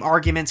same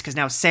arguments because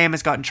now Sam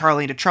has gotten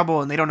Charlie into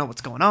trouble and they don't know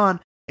what's going on.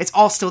 It's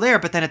all still there,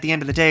 but then at the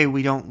end of the day,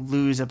 we don't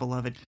lose a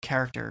beloved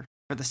character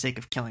for the sake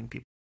of killing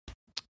people.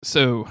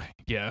 So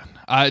yeah,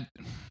 I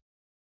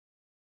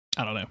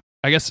don't know.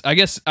 I guess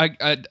it's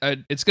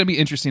going to be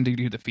interesting to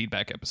do the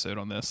feedback episode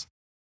on this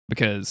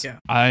because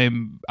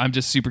I'm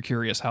just super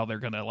curious how they're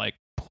going to like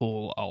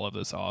pull all of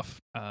this off.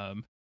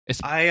 And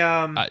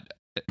I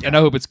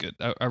hope it's good.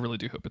 I really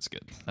do hope it's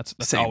good. That's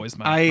Same. Always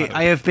my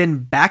I have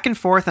been back and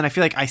forth, and I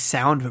feel like I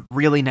sound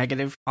really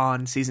negative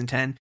on season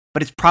 10,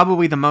 but it's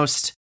probably the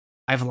most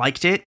I've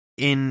liked it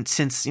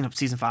since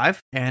season 5,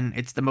 and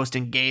it's the most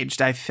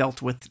engaged I've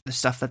felt with the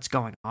stuff that's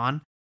going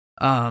on.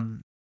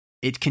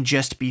 It can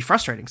just be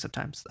frustrating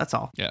sometimes. That's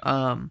all.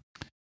 Yeah.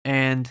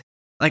 And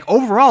like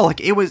overall, like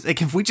it was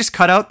like if we just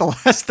cut out the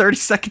last 30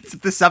 seconds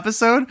of this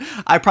episode,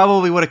 I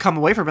probably would have come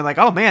away from it like,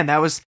 oh man, that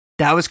was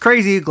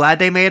crazy. Glad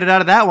they made it out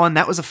of that one.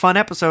 That was a fun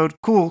episode.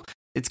 Cool.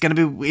 It's gonna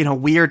be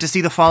weird to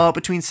see the fallout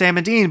between Sam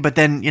and Dean, but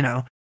then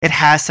it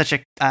has such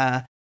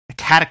a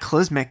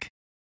cataclysmic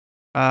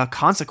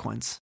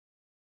consequence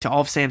to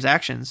all of Sam's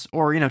actions,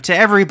 or to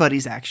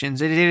everybody's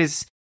actions. It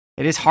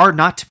is hard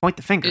not to point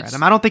the finger at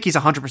him. I don't think he's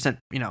 100%,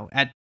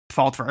 at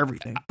fault for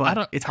everything,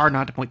 but it's hard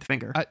not to point the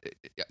finger. I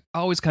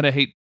always kind of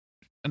hate,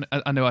 and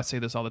I know I say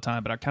this all the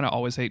time, but I kind of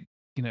always hate,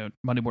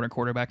 Monday morning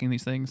quarterbacking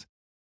these things.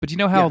 But you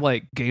know how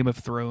like Game of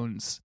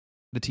Thrones,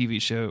 the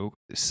TV show,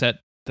 set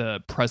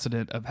the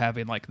precedent of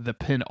having like the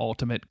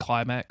penultimate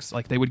climax?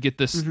 Like they would get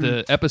this,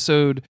 the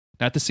episode,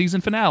 not the season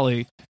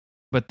finale,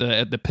 but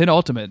the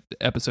penultimate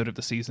episode of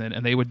the season,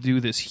 and they would do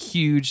this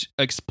huge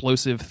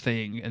explosive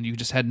thing, and you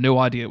just had no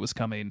idea it was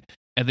coming.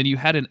 And then you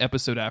had an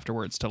episode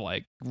afterwards to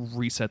like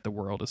reset the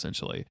world,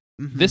 essentially.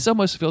 This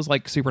almost feels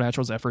like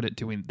Supernatural's effort at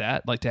doing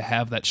that, like to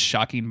have that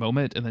shocking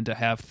moment and then to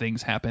have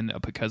things happen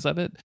because of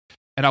it.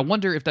 And I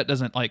wonder if that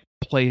doesn't like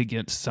play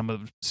against some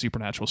of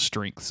Supernatural's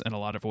strengths in a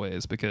lot of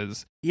ways,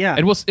 because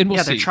and we'll see.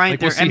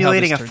 They're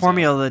emulating a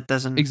formula that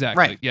doesn't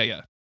exactly. Right.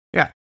 Yeah.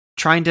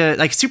 Trying to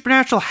like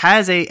Supernatural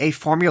has a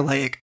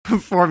formulaic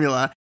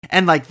formula,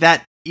 and like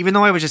that. Even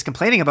though I was just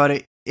complaining about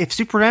it, if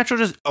Supernatural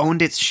just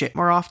owned its shit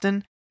more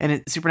often,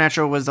 and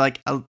Supernatural was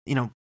like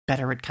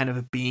better at kind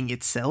of being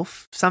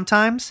itself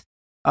sometimes,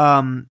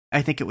 I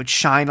think it would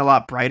shine a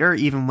lot brighter,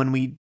 even when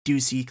we do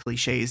see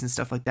cliches and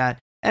stuff like that.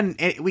 And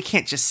we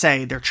can't just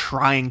say they're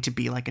trying to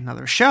be like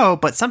another show,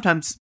 but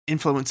sometimes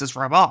influences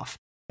rub off,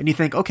 and you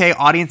think, okay,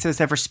 audiences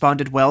have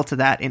responded well to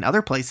that in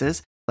other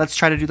places. Let's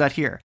try to do that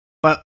here.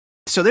 But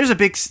so there's a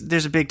big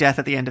death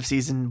at the end of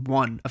season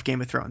 1 of Game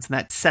of Thrones, and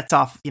that sets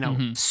off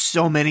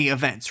so many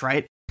events,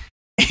 right?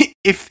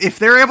 If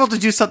they're able to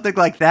do something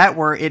like that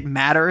where it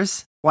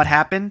matters what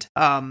happened,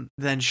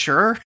 then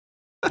sure,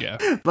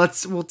 yeah,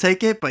 we'll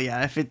take it. But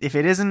yeah, if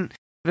it isn't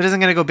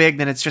going to go big,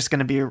 then it's just going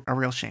to be a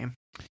real shame.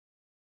 It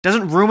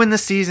doesn't ruin the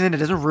season, it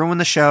doesn't ruin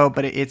the show,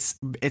 but it's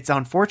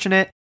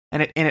unfortunate,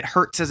 and it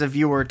hurts as a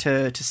viewer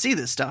to see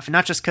this stuff, and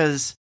not just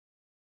because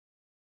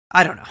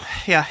I don't know.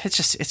 Yeah, it's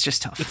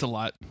just tough. It's a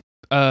lot.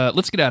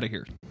 Let's get out of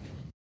here.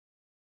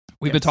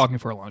 We've been talking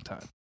for a long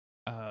time.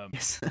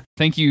 Yes.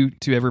 Thank you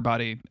to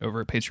everybody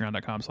over at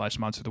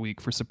patreon.com/Monster of the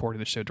Week for supporting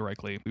the show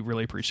directly. We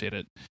really appreciate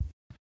it.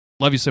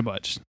 Love you so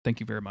much. Thank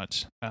you very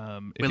much.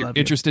 If you're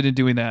interested in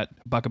doing that,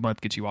 $1 a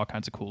month gets you all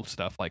kinds of cool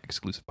stuff like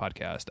exclusive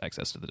podcast,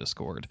 access to the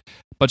Discord,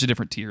 a bunch of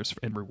different tiers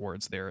and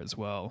rewards there as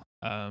well.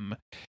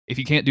 If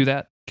you can't do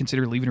that,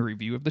 consider leaving a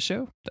review of the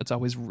show. That's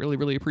always really,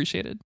 really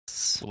appreciated.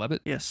 We love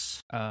it.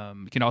 Yes.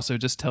 You can also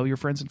just tell your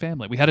friends and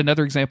family. We had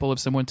another example of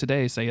someone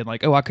today saying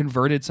like, oh, I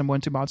converted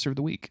someone to Monster of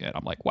the Week. And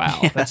I'm like,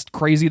 wow, that's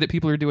crazy that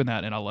people are doing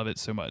that. And I love it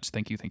so much.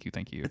 Thank you.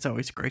 It's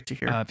always great to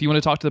hear. If you want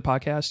to talk to the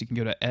podcast, you can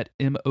go to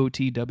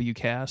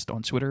 @MOTWcast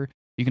on Twitter.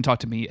 You can talk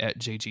to me at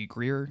JG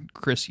Greer.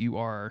 Chris, you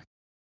are...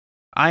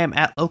 I am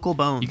at Local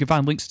Bone. You can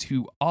find links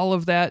to all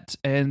of that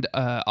and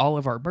all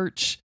of our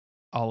merch,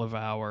 all of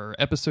our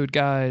episode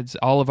guides,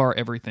 all of our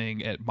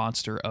everything at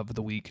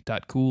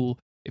monsteroftheweek.cool.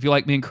 If you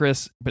like me and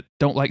Chris, but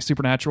don't like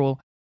Supernatural,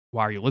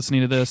 why are you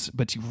listening to this?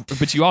 But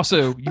you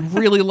also you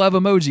really love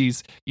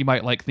emojis. You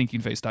might like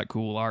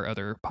thinkingface.cool, our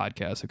other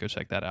podcast, so go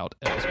check that out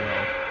as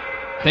well.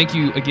 Thank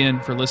you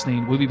again for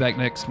listening. We'll be back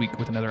next week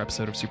with another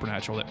episode of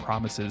Supernatural that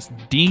promises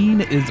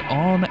Dean is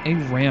on a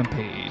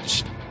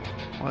rampage.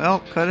 Well,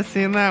 could have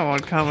seen that one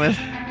coming.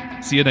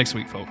 See you next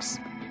week, folks.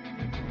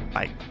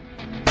 Bye.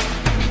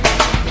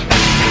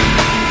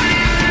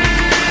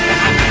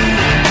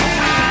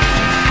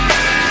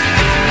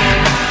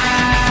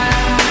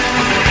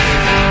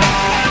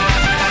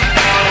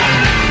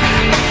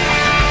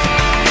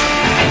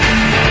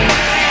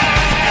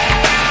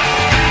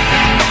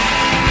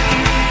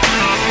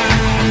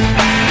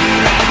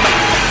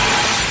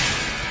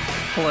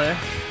 Hello.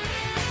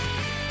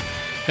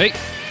 Hey.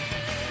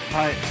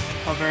 Hi.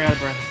 I'm very out of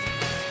breath.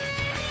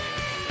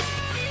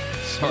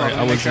 Sorry,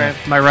 I was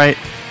my right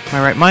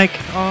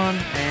mic on,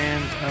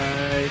 and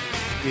I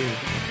do.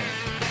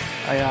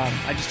 Okay.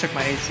 I just took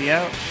my AC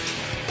out.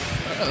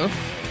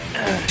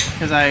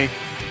 Because I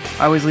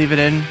always leave it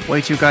in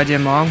way too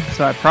goddamn long.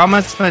 So I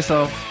promised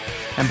myself,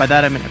 and by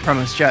that I mean I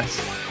promised Jess,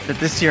 that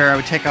this year I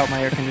would take out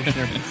my air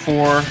conditioner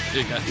before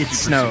it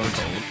snowed.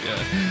 Super cold.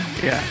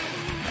 Yeah.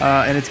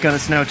 And it's gonna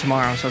snow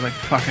tomorrow, so I was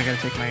like, fuck, I gotta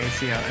take my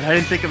AC out. And I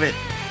didn't think of it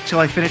till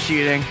I finished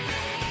eating.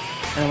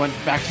 And I went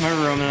back to my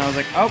room, and I was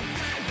like, oh,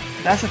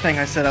 that's the thing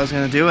I said I was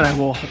gonna do, and I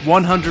will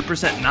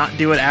 100% not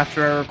do it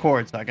after I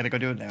record, so I gotta go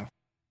do it now.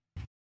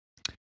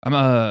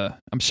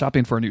 I'm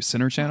shopping for a new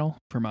center channel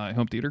for my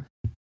home theater.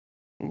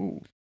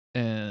 Ooh.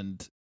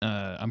 And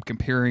I'm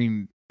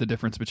comparing the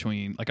difference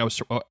between, like,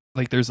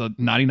 there's a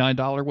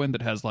 $99 one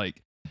that has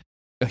like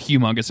a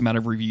humongous amount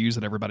of reviews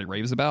that everybody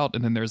raves about,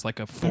 and then there's like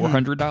a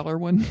 $400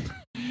 one.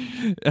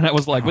 And I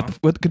was like,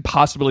 what could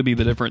possibly be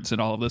the difference in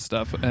all of this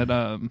stuff? And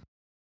I'm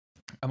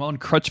on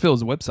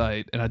Crutchfield's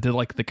website, and I did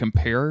like the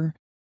compare,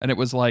 and it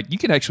was like, you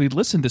can actually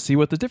listen to see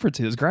what the difference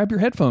is. Grab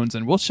your headphones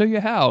and we'll show you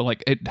how.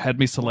 Like, it had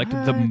me select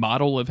the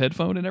model of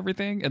headphone and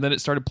everything, and then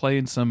it started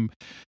playing some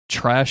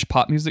trash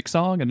pop music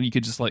song, and you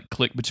could just like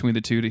click between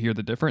the two to hear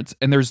the difference,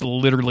 and there's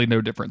literally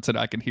no difference that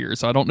I can hear.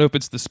 So I don't know if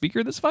it's the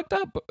speaker that's fucked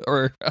up,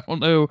 or I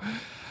don't know.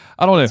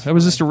 It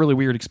was just a really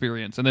weird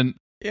experience. And then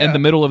in the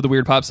middle of the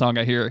weird pop song,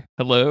 I hear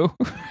hello.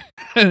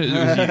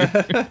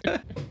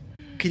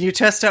 Can you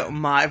test out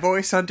my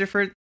voice on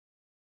different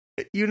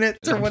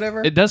units or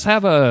whatever? It does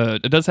have a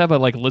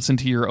like listen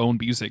to your own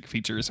music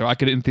feature, so I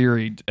could in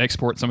theory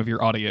export some of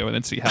your audio and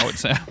then see how it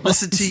sounds.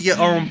 Listen to your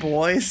own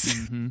voice.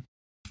 Mm-hmm.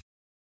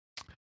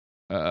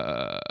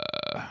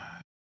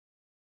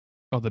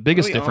 The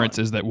biggest difference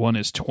is that one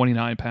is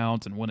 29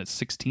 pounds and one is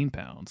 16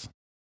 pounds.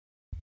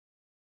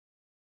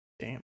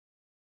 Damn.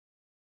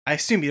 I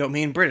assume you don't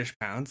mean British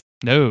pounds.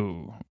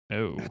 No.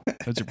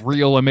 Those are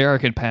real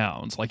American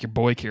pounds, like your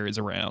boy carries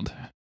around.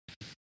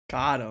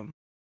 Got him.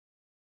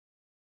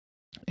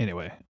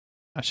 Anyway,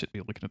 I should be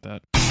looking at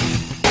that.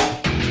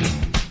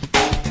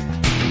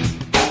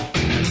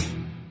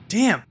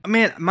 Damn,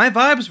 man, my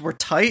vibes were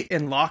tight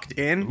and locked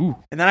in. Ooh.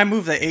 And then I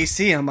moved the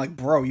AC, and I'm like,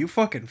 bro, you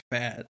fucking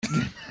fat.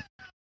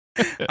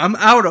 I'm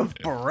out of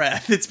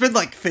breath. It's been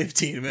like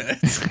 15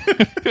 minutes.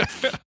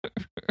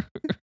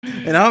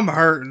 And I'm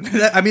hurting.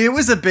 I mean, it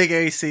was a big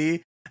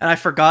AC, and I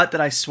forgot that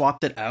I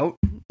swapped it out.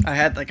 I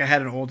had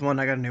an old one,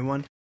 I got a new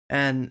one,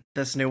 and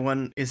this new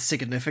one is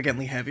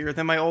significantly heavier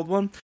than my old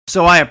one.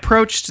 So I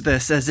approached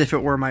this as if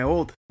it were my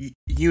old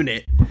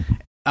unit.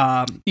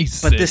 But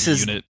this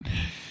is unit.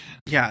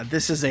 Yeah,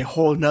 this is a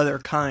whole nother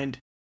kind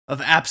of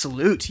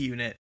absolute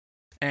unit.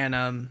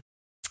 And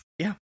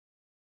yeah.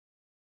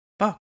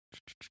 Fuck.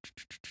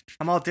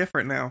 I'm all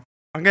different now.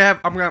 I'm gonna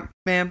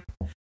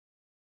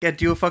gotta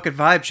do a fucking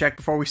vibe check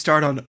before we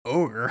start on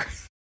Ogre.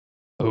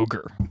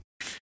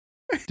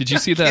 Did you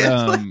see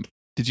that?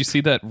 Did you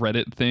see that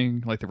Reddit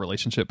thing? Like the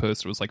relationship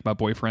post was like, my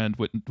boyfriend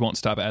won't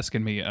stop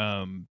asking me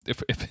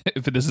if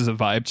this is a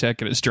vibe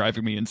check, and it's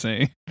driving me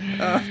insane.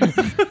 I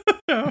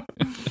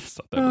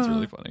thought that was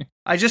really funny.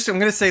 I'm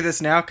gonna say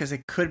this now because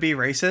it could be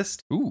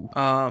racist. Ooh.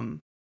 And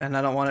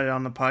I don't want it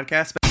on the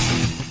podcast. But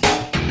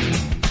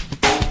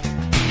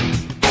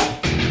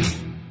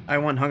I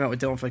went and hung out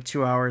with Dylan for like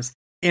 2 hours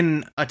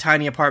in a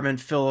tiny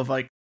apartment full of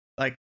like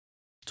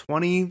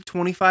 20,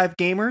 25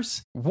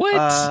 gamers.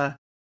 What?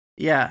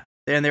 Yeah.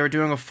 And they were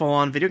doing a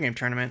full-on video game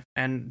tournament.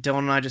 And Dylan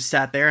and I just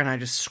sat there and I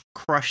just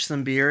crushed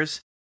some beers.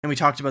 And we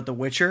talked about The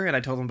Witcher, and I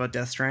told him about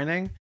Death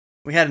Stranding.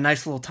 We had a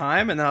nice little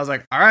time, and then I was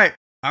like, all right,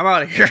 I'm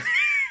out of here.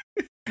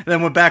 And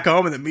then went back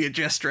home, and then me and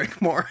Jess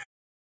drank more.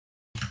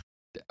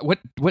 What?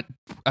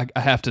 I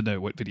have to know,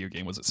 what video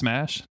game was it?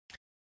 Smash?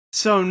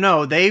 So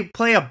no, they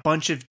play a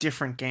bunch of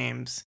different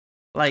games.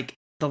 Like,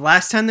 the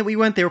last time that we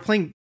went, they were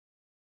playing...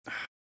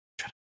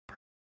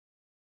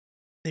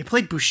 They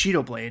played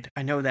Bushido Blade,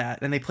 I know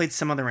that, and they played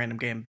some other random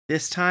game.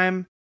 This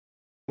time,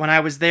 when I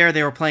was there,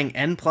 they were playing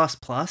N++.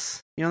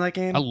 You know that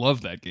game? I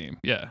love that game.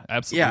 Yeah,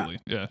 absolutely.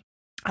 Yeah.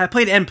 I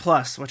played N+,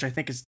 which I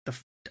think is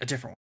a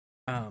different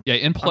one.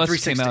 N+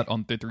 came out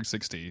on the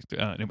 360,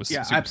 and it was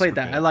I played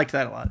that. good. I liked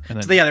that a lot.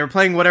 Then, so they were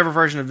playing whatever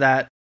version of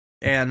that,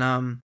 and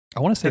I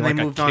want to say And they like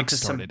I moved on to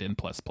some- kickstarted N++.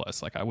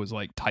 Like I was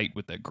like tight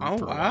with that group Oh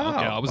for a while.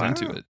 wow! Yeah, I was Wow.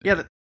 into it.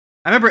 Yeah,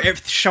 I remember it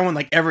showing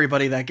like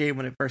everybody that game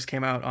when it first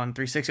came out on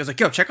 360. I was like,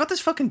 "Yo, check out this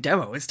fucking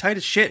demo. It's tight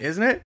as shit,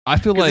 isn't it?" I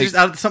feel 'Cause like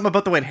there's something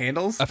about the way it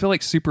handles. I feel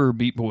like Super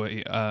Meat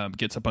Boy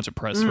gets a bunch of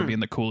press for Mm. being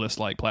the coolest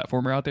like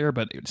platformer out there,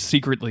 but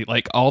secretly,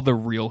 like all the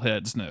real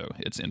heads know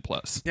it's N+.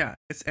 Yeah,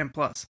 it's M+.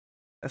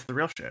 That's the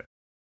real shit.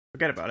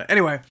 Forget about it.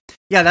 Anyway,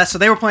 yeah, so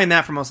they were playing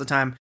that for most of the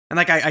time. And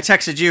like I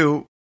texted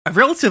you a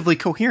relatively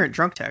coherent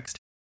drunk text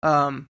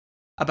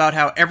about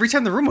how every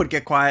time the room would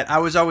get quiet, I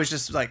was always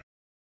just like,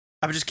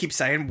 I would just keep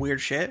saying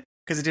weird shit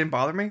because it didn't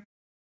bother me.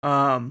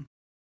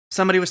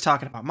 Somebody was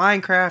talking about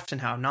Minecraft and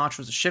how Notch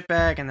was a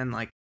shitbag, and then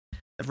like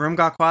the room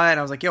got quiet, and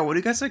I was like, yo, what do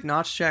you guys think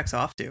Notch jacks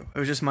off to? It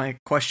was just my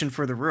question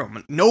for the room.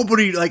 And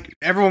nobody, like,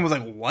 everyone was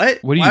like, what?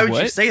 What do Why you- would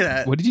you what? say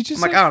that? What did you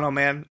just I'm say? like, I don't know,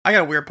 man. I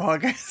got a weird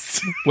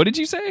podcast. What did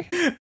you say?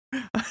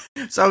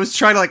 So I was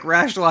trying to like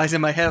rationalize in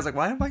my head. I was like,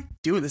 why am I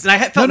doing this? And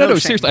I felt No, shame.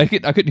 seriously,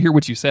 I couldn't hear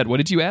what you said. What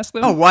did you ask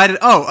them? Oh, why did?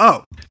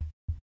 Oh.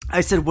 I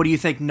said, what do you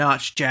think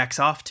Notch jacks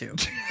off to?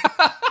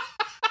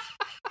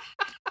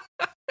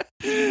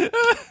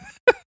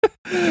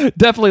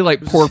 Definitely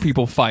like poor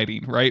people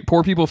fighting, right?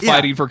 Poor people Yeah.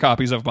 fighting for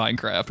copies of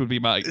Minecraft would be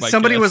my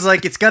Somebody guess. was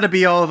like, it's got to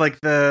be all of like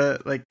the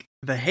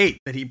hate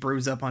that he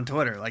brews up on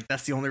Twitter. Like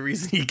that's the only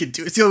reason he can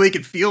do. It's the only way he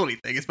can feel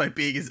anything. Is by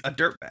being a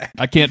dirtbag.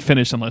 I can't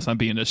finish unless I'm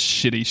being a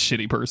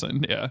shitty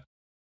person. Yeah.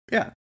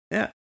 Yeah.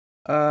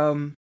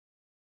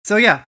 So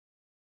yeah,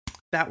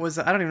 that was.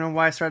 I don't even know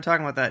why I started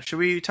talking about that. Should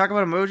we talk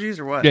about emojis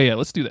or what? Yeah,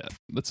 let's do that.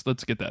 Let's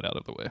get that out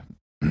of the way.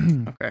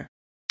 Okay.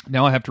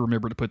 Now I have to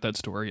remember to put that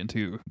story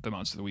into the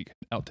Monster of the Week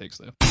outtakes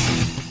though.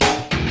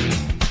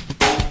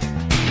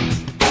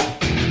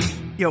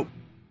 Yo.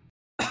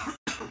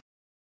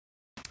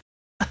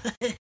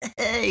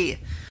 Hey.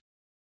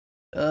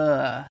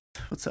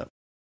 What's up?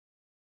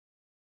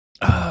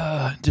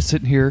 Just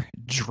sitting here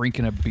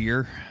drinking a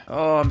beer.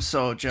 Oh, I'm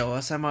so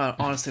jealous. I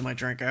honestly might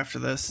drink after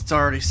this. It's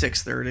already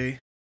 6:30.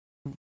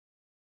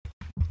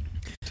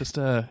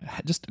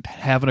 Just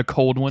having a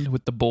cold one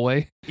with the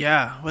boy.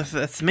 Yeah,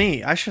 that's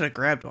me. I should have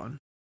grabbed one.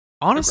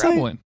 Honestly, Grab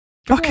one.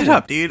 fuck Grab it one.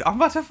 up, dude. I'm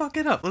about to fuck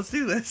it up. Let's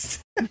do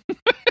this.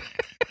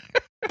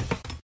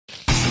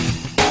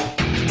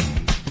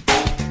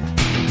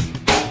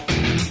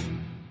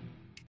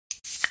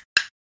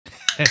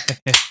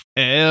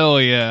 Hell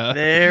yeah.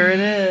 There it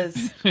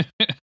is.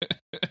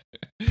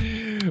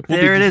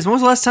 There it is. When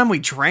was the last time we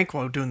drank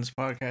while doing this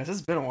podcast?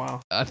 It's been a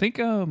while. I think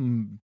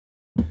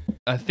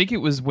it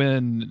was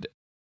when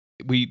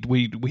we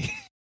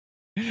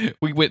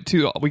went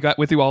through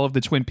all of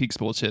the Twin Peaks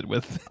bullshit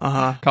with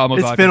Kyle It's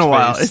McLachlan's been a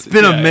while. face. It's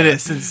been Yeah, a minute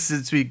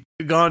since we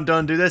done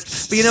do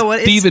this. But you know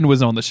what? Steven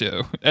was on the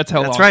show. That's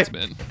how long right. it's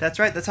been. That's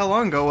right. That's how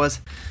long ago it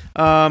was.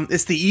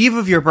 It's the eve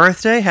of your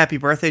birthday. Happy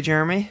birthday,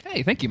 Jeremy.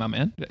 Hey, thank you, my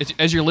man.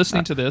 As you're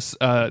listening to this,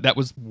 that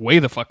was way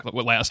the fuck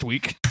last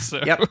week. So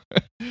Yep.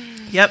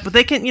 Yep, but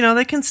they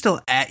can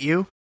still at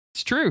you.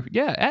 it's true.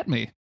 Yeah, at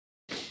me.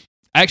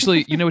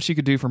 Actually, you know what you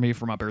could do for me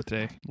for my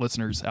birthday,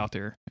 listeners out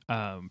there?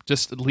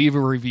 Just leave a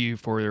review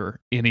for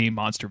any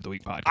Monster of the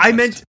Week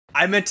podcast.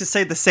 I meant to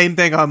say the same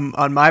thing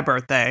on my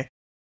birthday,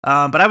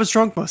 but I was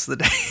drunk most of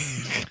the day.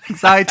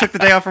 So I took the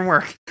day off from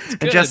work, and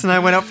good. Jess and I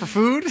went out for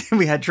food, and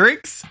we had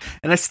drinks,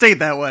 and I stayed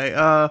that way.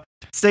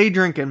 Stayed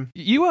drinking.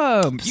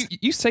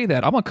 You say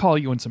that. I'm gonna call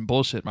you on some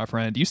bullshit, my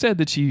friend. You said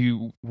that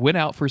you went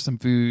out for some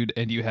food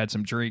and you had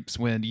some drinks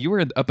when you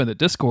were up in the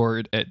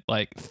Discord at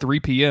like 3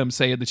 p.m.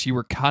 saying that you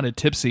were kind of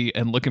tipsy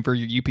and looking for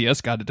your UPS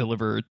guy to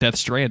deliver Death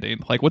Stranding.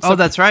 Like, what's Oh, up?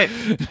 that's right.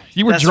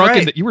 You were That's drunk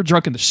right. you were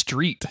drunk in the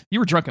street. You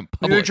were drunk in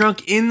public. We were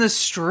drunk in the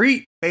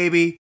street,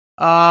 baby.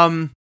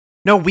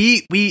 No,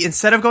 we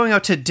instead of going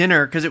out to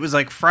dinner because it was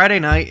like Friday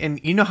night, and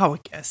you know how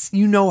it gets.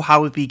 You know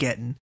how it be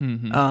getting.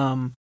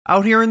 Mhm.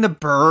 Out here in the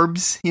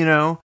burbs,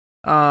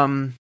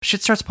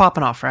 shit starts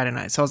popping off Friday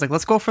night. So I was like,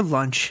 let's go for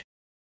lunch.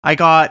 I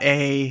got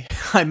I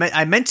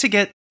meant to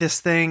get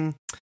this thing,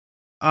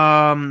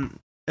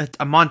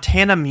 a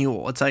Montana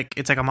Mule. It's like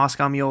a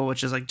Moscow Mule,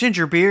 which is like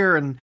ginger beer,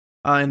 and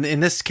in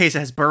this case it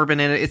has bourbon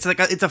in it. It's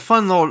it's a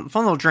fun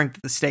little drink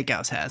that the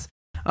steakhouse has.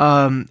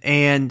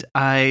 And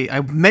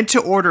I meant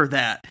to order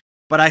that,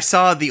 but I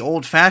saw the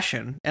old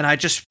fashioned, and I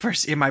just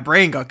first in my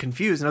brain got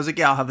confused, and I was like,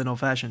 yeah, I'll have the old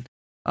fashioned.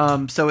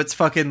 So it's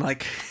fucking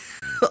like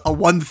a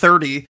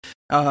 1:30.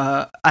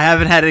 I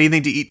haven't had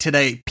anything to eat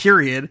today,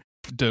 period.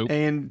 Dope.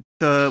 And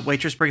the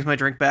waitress brings my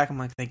drink back. I'm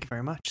like, thank you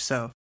very much.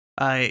 So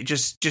I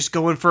just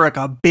going for like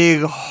a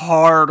big,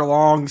 hard,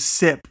 long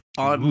sip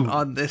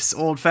on this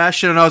old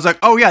fashioned, and I was like,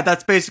 oh yeah,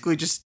 that's basically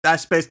just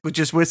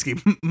whiskey.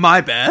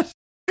 My bad.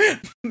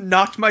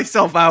 Knocked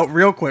myself out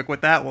real quick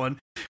with that one,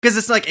 because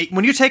it's like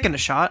when you're taking a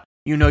shot,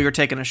 you're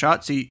taking a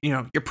shot, so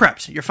you're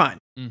prepped, you're fine,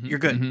 you're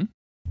good. Mhm.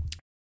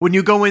 When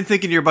you go in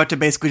thinking you're about to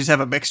basically just have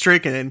a mixed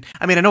drink, and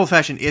an old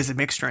fashioned is a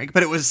mixed drink,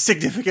 but it was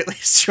significantly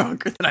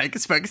stronger than I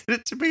expected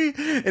it to be,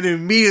 and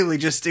immediately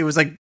it was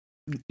like,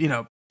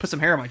 put some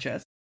hair on my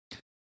chest.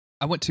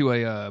 I went to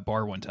a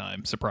bar one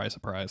time. Surprise,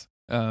 surprise.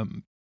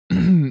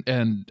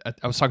 and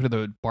I was talking to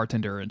the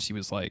bartender, and she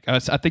was like, I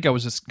think I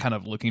was just kind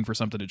of looking for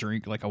something to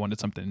drink, like I wanted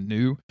something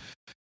new.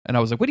 And I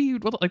was like,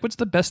 what's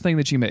the best thing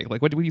that you make?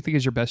 Like, what do you think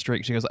is your best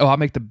drink? She goes, oh, I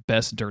make the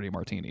best dirty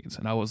martinis.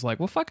 And I was like,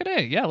 well, fucking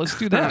A, yeah, let's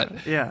do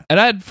that. Yeah. And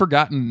I had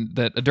forgotten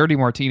that a dirty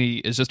martini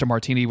is just a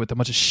martini with a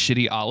bunch of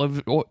shitty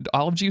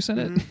olive juice in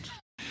it.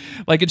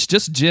 Like, it's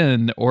just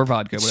gin or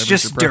vodka, It's whatever.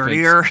 just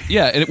dirtier.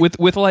 Yeah, and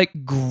with like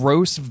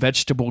gross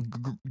vegetable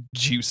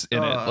juice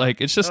in it. Like,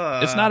 it's just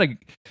it's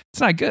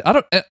not good.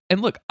 And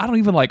look, I don't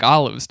even like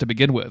olives to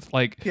begin with.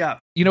 Like, Yeah.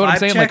 you know what I'm Vibe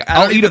saying? check, Like, I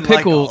don't I'll eat a even like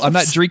pickle. I'm not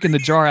olives. drinking the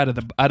jar out of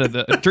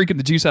the drinking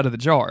the juice out of the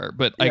jar.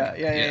 But like,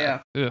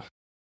 Yeah. Ugh.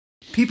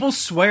 People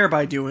swear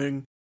by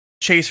doing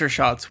chaser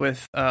shots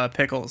with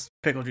pickle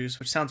juice,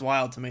 which sounds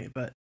wild to me,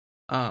 but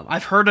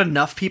I've heard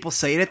enough people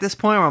say it at this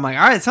point where I'm like,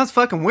 all right, it sounds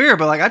fucking weird,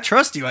 but like, I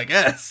trust you, I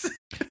guess.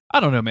 I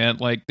don't know, man.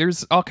 Like,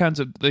 there's all kinds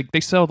of like they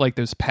sell like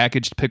those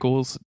packaged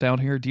pickles down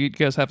here. Do you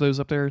guys have those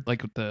up there?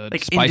 Like with the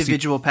Like spicy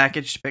individual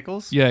packaged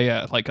pickles.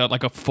 Yeah, like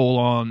a full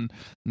on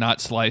not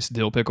sliced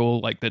dill pickle,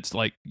 like that's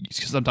like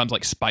sometimes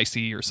like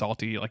spicy or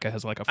salty, like it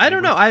has like a flavor. I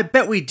don't know. I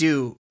bet we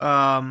do.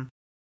 I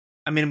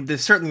mean, there's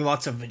certainly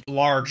lots of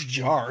large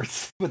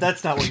jars, but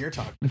that's not what you're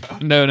talking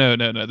about.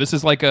 No.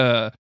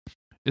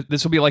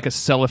 This will be like a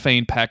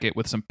cellophane packet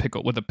with a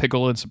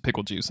pickle and some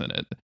pickle juice in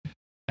it.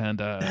 And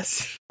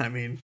That's, I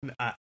mean,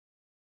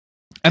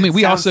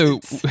 we also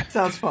it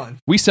sounds fun.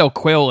 we sell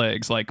quail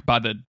eggs like by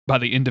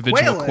the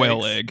individual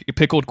Quail egg,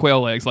 pickled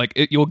quail eggs. Like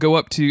you'll go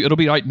up to, it'll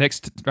be right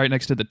next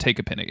to the take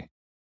a penny.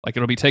 Like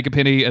it'll be take a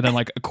penny and then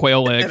like a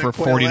quail egg And for a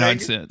quail 49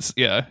 egg? cents.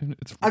 Yeah.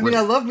 I mean,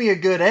 I love me a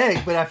good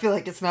egg, but I feel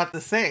like it's not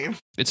the same.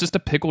 It's just a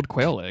pickled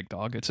quail egg,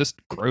 dog. It's just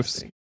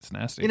gross. It's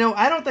nasty. You know,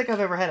 I don't think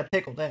I've ever had a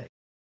pickled egg.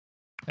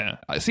 Yeah.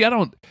 See, I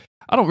don't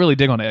really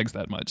dig on eggs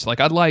that much. Like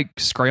I like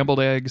scrambled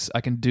eggs.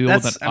 I can do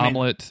with an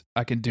omelet.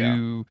 I can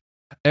do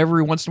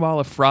every once in a while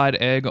a fried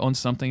egg on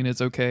something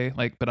is okay.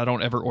 Like, but I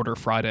don't ever order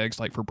fried eggs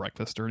like for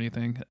breakfast or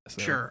anything.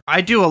 So, Sure. I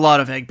do a lot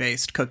of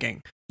egg-based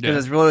cooking because Yeah.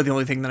 it's really the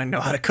only thing that I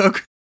know how to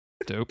cook.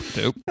 Dope.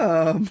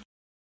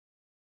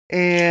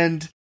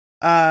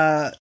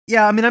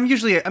 Yeah, I mean, I'm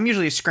usually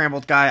a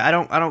scrambled guy. I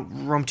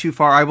don't roam too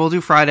far. I will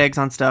do fried eggs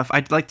on stuff.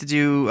 I'd like to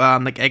do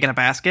like egg in a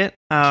basket,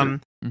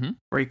 Mhm.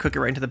 where you cook it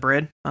right into the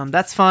bread.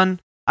 That's fun.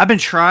 I've been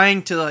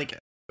trying to like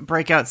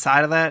break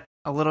outside of that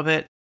a little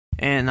bit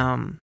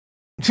and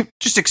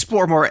just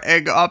explore more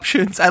egg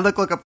options. I look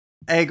up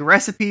egg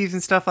recipes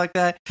and stuff like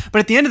that. But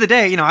at the end of the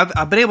day, you know,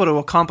 I've been able to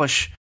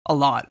accomplish a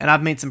lot, and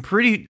I've made some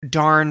pretty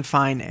darn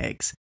fine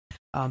eggs.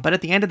 But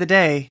at the end of the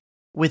day,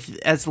 with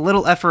as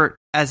little effort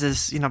as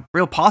is, you know,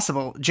 real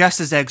possible,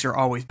 Jess's eggs are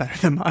always better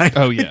than mine.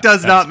 Oh, yeah. It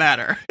does not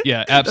matter.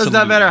 Yeah, It absolutely. does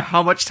not matter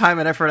how much time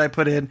and effort I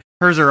put in.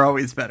 Hers are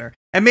always better.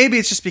 And maybe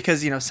it's just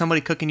because, you know, somebody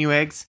cooking you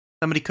eggs,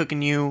 somebody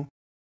cooking you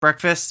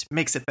breakfast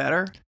makes it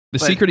better. The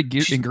But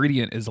secret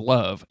ingredient is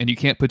love, and you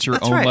can't put your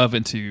That's own right. love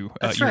into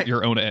That's right.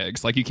 your own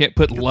eggs. Like you can't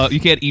put love, you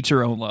can't eat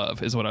your own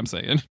love, is what I'm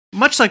saying.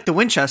 Much like the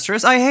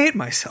Winchesters, I hate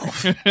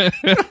myself. And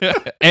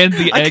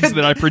the I eggs could-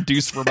 that I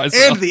produce for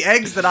myself, And the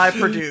eggs that I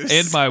produce.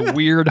 and my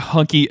weird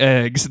hunky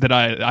eggs that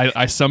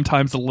I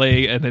sometimes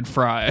lay and then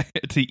fry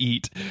to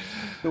eat.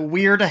 the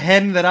weird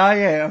hen that I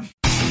am.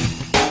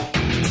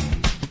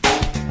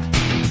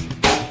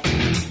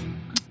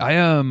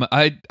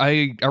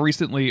 I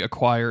recently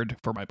acquired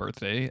for my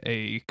birthday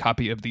a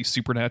copy of the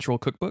Supernatural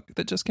cookbook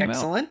that just came out.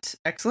 Excellent.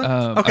 Excellent.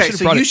 I Okay, should've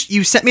so brought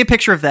you sent me a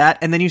picture of that,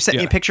 and then you sent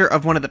me Yeah. a picture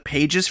of one of the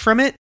pages from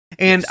it.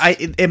 And Yes.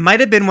 it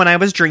might have been when I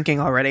was drinking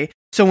already.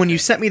 So when you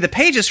sent me the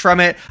pages from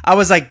it, I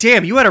was like,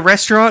 damn, you had a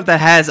restaurant that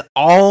has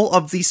all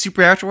of these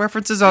supernatural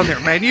references on their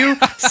menu?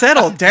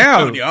 Settle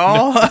down,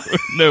 y'all.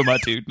 No, my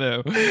dude,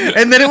 no.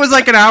 And then it was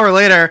like an hour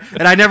later,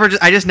 and I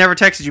just never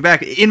texted you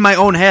back. In my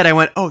own head, I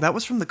went, oh, that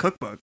was from the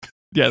cookbook.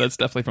 Yeah, that's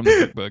definitely from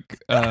the cookbook.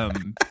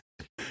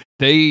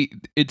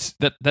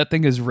 That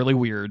thing is really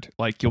weird.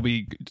 Like you'll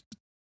be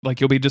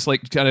just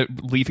like kind of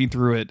leafing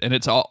through it, and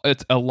it's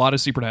a lot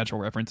of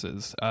supernatural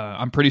references.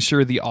 I'm pretty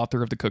sure the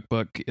author of the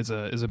cookbook is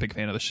a big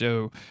fan of the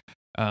show.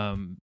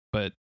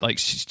 But like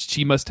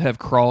she must have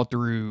crawled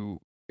through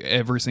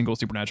every single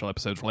supernatural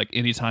episode for like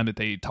any time that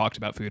they talked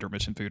about food or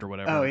mentioned food or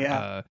whatever. Oh,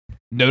 yeah.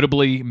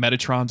 Notably,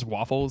 Metatron's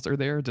waffles are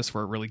there just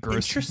for a really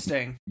gross.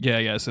 Interesting.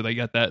 Yeah. So they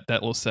got that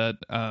little set.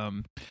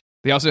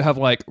 They also have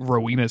like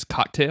Rowena's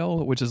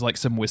cocktail, which is like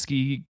some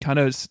whiskey, kind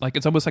of like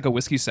it's almost like a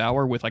whiskey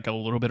sour with like a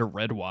little bit of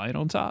red wine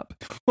on top.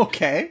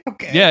 Okay.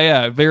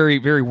 Yeah, very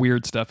very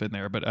weird stuff in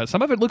there, but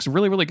some of it looks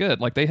really really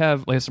good. Like they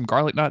have some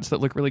garlic knots that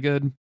look really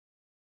good.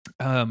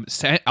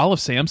 All of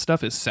Sam's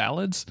stuff is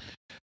salads,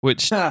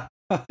 which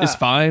is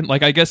fine.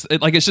 Like I guess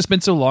it's just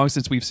been so long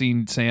since we've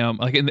seen Sam.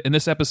 Like in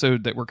this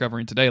episode that we're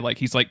covering today, like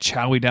he's like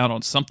chowing down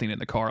on something in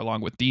the car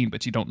along with Dean,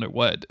 but you don't know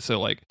what. So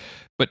like,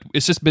 but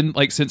it's just been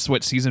like since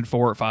season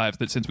 4 or 5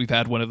 that since we've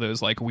had one of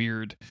those like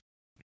weird.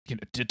 You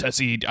know, does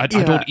he? I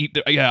don't eat.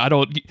 Yeah, I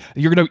don't.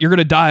 You're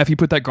gonna die if you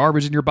put that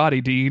garbage in your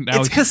body, Dean.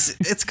 Now It's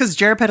because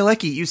Jared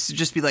Padalecki used to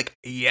just be like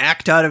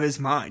yacked out of his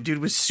mind. Dude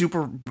was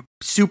super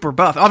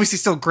buff. Obviously,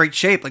 still great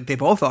shape, like they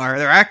both are.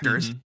 They're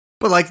actors,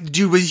 But like,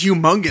 dude was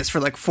humongous for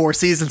like 4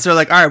 seasons. So they're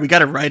like, all right, we got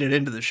to write it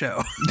into the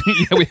show.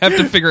 Yeah, we have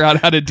to figure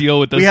out how to deal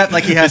with this. We have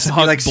like he has this to be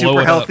hunk like blow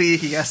super it up. healthy.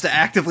 He has to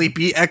actively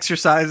be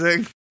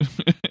exercising.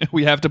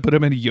 We have to put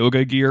him in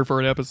yoga gear for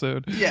an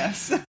episode.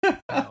 Yes.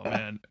 Oh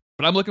man!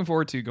 But I'm looking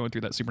forward to going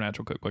through that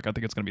Supernatural cookbook. I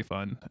think it's going to be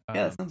fun.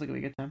 Yeah, that sounds like a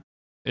good time.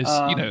 It's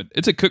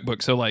it's a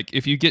cookbook, so like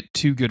if you get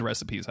 2 good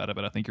recipes out of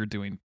it, I think you're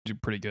doing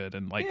pretty good.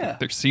 And like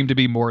there seem to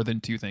be more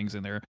than 2 things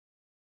in there.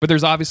 But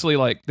there's obviously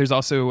like there's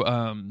also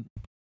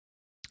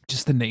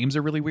just the names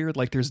are really weird.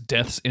 Like there's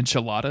Death's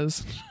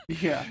Enchiladas.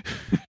 Yeah.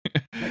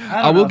 Like,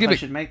 I will give it. I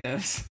should make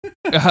those.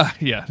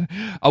 Yeah,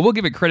 I will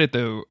give it credit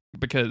though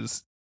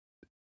because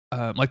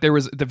like there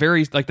was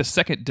the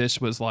second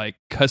dish was like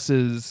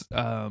Cuss's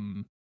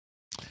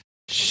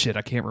shit,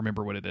 I can't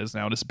remember what it is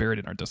now. It's buried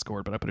in our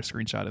Discord, but I put a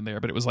screenshot in there.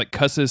 But it was like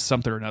Cuss's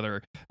something or another.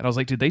 And I was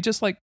like, did they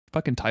just like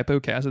fucking typo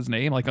Cass's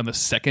name like on the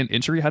second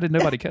entry? How did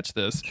nobody catch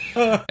this?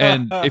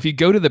 And if you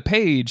go to the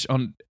page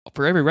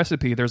for every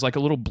recipe, there's like a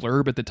little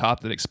blurb at the top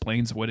that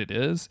explains what it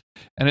is.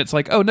 And it's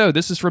like, oh no,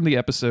 this is from the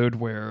episode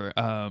where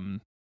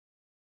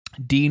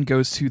Dean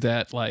goes to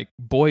that like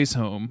boys'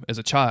 home as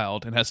a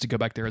child and has to go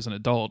back there as an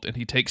adult. And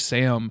he takes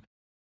Sam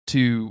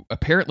to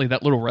apparently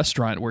that little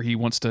restaurant where he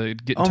wants to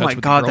get in touch with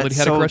the girl that he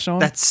had a crush on.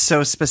 That's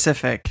so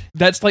specific.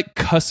 That's like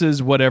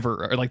Cuss's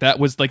whatever. Or like that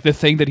was like the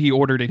thing that he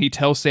ordered, and he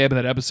tells Sam in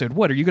that episode,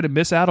 what, are you going to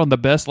miss out on the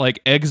best like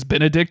Eggs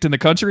Benedict in the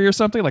country or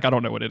something? Like, I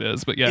don't know what it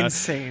is, but yeah.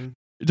 Insane.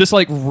 Just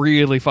like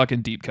really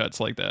fucking deep cuts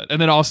like that.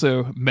 And then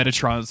also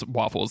Metatron's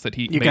waffles that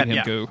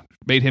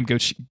made him go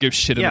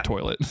shit in the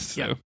toilet.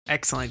 So. Yeah.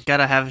 Excellent.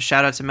 Gotta have a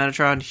shout out to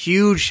Metatron.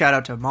 Huge shout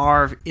out to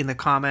Marv in the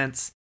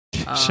comments.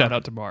 Shout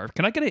out to Marv.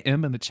 Can I get an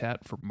M in the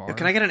chat for Marv?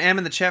 Can I get an M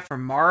in the chat for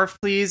Marv,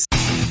 please?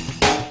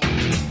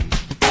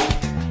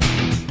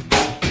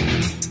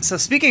 So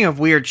speaking of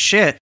weird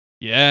shit.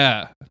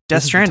 Yeah.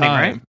 Death Stranding,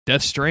 right?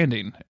 Death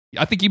Stranding.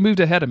 I think you moved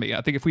ahead of me.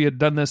 I think if we had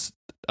done this,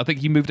 I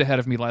think you moved ahead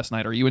of me last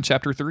night. Are you in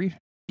chapter 3?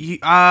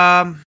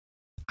 I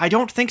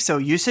don't think so.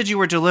 You said you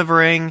were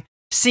delivering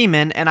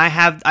semen, and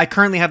I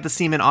currently have the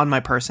semen on my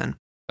person.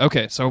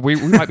 Okay, so we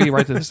might be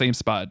right to the same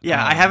spot.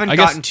 Yeah, I haven't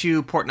gotten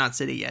to Port Knot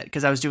City yet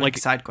because I was doing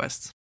side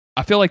quests.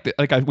 I feel like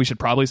we should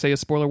probably say a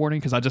spoiler warning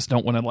because I just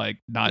don't want to like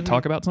not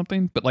talk about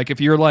something. But like if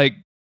you're like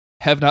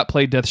have not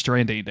played Death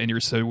Stranding and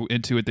you're so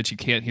into it that you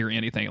can't hear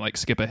anything, like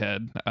skip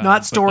ahead.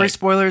 Not story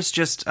spoilers,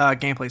 just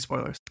gameplay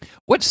spoilers.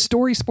 What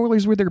story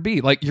spoilers would there be?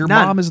 Like your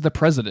mom is the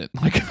president.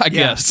 Like I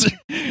guess.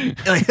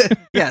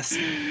 Yes.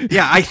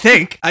 Yeah, I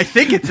think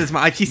it's his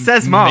mom. He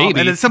says mom,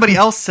 and then somebody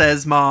else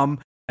says mom.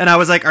 And I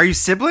was like, are you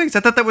siblings? I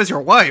thought that was your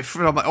wife.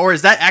 Or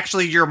is that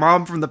actually your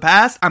mom from the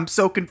past? I'm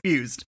so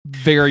confused.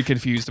 Very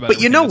confused about it.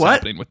 But you know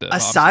what?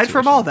 Aside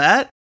from all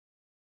that,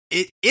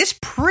 it is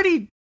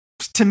pretty,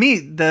 to me,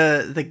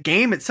 the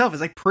game itself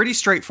is like pretty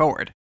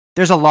straightforward.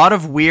 There's a lot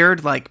of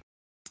weird, like,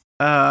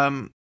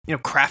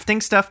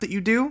 crafting stuff that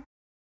you do.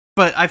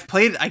 But I've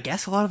played, I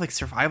guess, a lot of like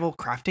survival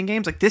crafting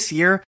games. Like this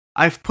year,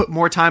 I've put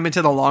more time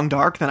into The Long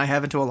Dark than I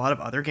have into a lot of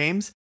other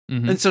games.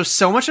 Mm-hmm. And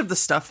so much of the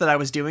stuff that I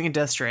was doing in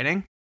Death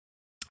Stranding,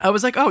 I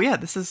was like, oh yeah,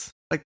 this is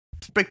like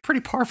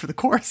pretty par for the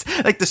course.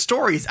 Like the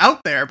story's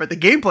out there, but the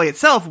gameplay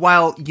itself,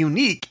 while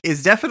unique,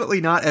 is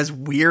definitely not as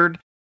weird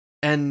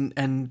and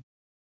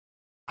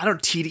I don't know,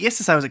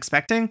 tedious as I was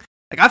expecting.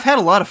 Like I've had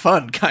a lot of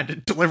fun kind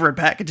of delivering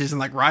packages and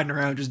like riding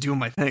around just doing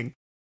my thing.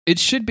 It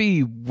should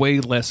be way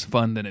less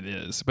fun than it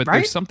is, but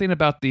there's something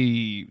about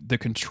the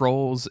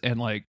controls and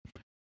like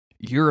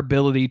your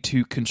ability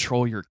to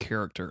control your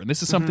character. And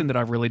this is something that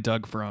I've really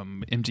dug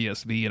from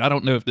MGSV, and I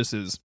don't know if this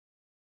is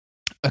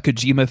a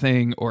Kojima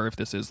thing or if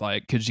this is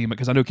like Kojima,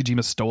 because I know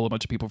Kojima stole a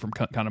bunch of people from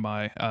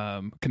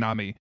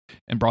Konami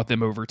and brought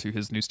them over to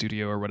his new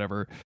studio or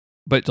whatever.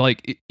 But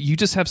like you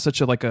just have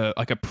such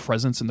a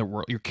presence in the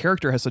world. Your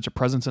character has such a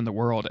presence in the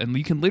world, and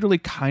you can literally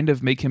kind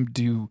of make him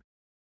do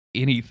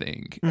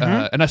anything.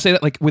 And I say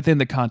that like within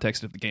the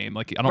context of the game.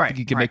 Like I don't think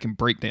you can make him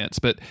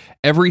breakdance, but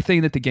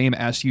everything that the game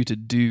asks you to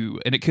do,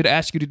 and it could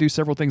ask you to do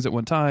several things at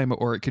one time,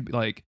 or it could be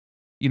like,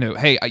 you know,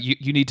 hey,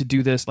 you need to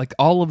do this. Like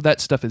all of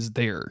that stuff is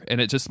there, and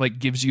it just like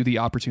gives you the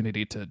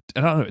opportunity to.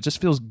 I don't know. It just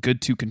feels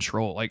good to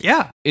control. Like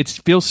it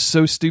feels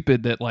so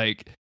stupid that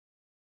like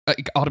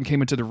Autumn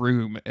came into the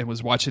room and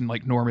was watching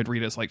like Norm and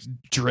Rita's like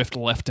drift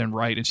left and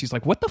right, and she's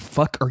like, "What the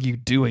fuck are you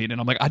doing?" And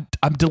I'm like,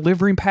 "I'm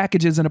delivering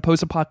packages in a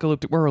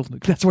post-apocalyptic world.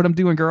 Like, that's what I'm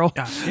doing, girl.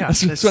 Yeah,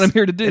 that's what I'm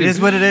here to do. It is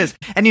what it is."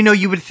 And you know,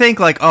 you would think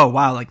like, "Oh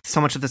wow, like so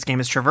much of this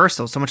game is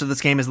traversal. So much of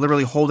this game is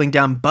literally holding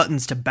down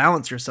buttons to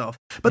balance yourself."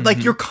 But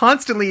like you're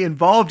constantly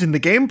involved in the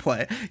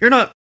gameplay. You're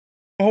not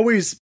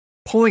always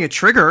pulling a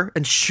trigger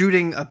and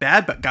shooting a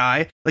bad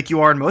guy like you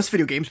are in most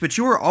video games, but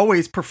you are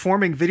always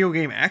performing video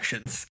game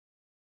actions.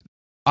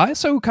 I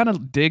also kind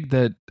of dig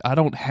that I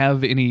don't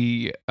have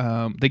any.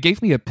 They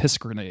gave me a piss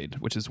grenade,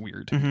 which is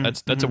weird.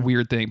 That's a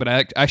weird thing, but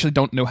I actually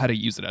don't know how to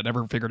use it. I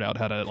never figured out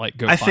how to like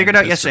go. I figured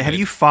out yesterday. Have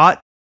you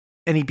fought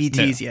any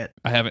BTs yet?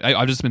 I haven't.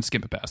 I've just been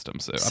skipping past them.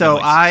 So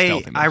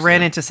I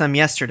ran into some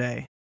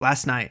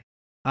last night.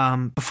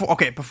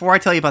 Before I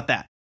tell you about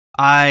that,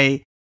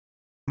 I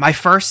my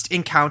first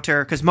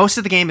encounter, because most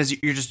of the game is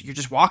you're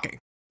just walking,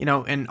 you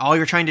know, and all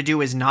you're trying to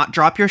do is not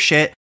drop your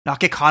shit, not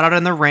get caught out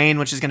in the rain,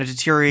 which is going to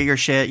deteriorate your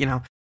shit. You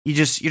know, you're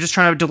just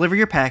trying to deliver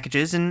your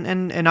packages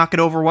and not get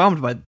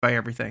overwhelmed by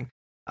everything.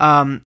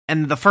 And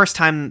the first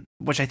time,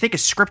 which I think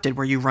is scripted,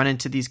 where you run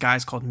into these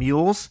guys called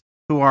mules,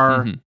 who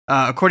are,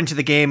 according to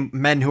the game,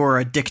 men who are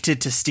addicted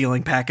to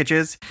stealing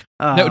packages.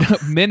 No,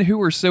 men who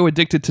are so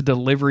addicted to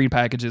delivering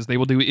packages, they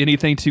will do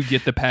anything to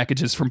get the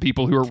packages from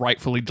people who are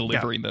rightfully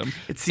delivering them.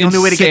 It's the only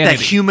way to get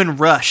that human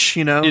rush,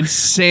 you know?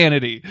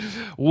 Insanity.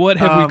 What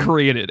have we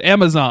created?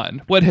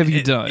 Amazon, what have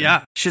you done?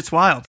 Yeah, shit's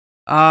wild.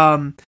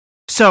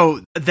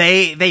 So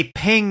they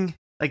ping,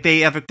 like they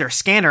have their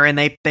scanner and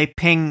they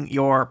ping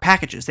your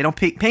packages. They don't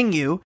ping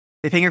you,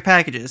 they ping your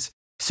packages.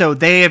 So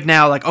they have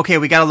now like, okay,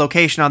 we got a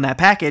location on that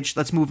package.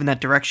 Let's move in that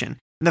direction.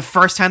 And the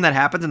first time that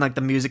happens and like the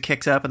music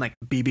kicks up and like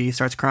BB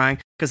starts crying,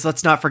 because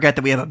let's not forget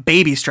that we have a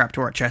baby strapped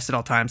to our chest at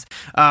all times.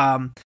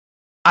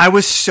 I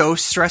was so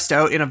stressed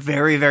out in a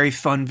very, very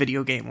fun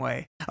video game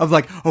way of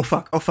like, oh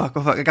fuck.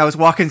 Like I was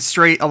walking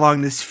straight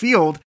along this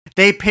field.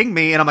 They ping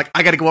me and I'm like,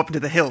 I got to go up into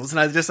the hills. And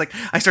I just like,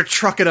 I start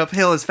trucking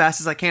uphill as fast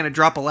as I can. I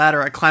drop a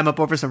ladder. I climb up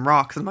over some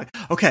rocks. And I'm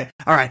like, okay,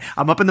 all right.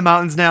 I'm up in the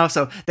mountains now.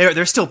 So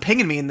they're still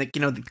pinging me. And the, you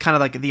know, kind of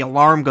like the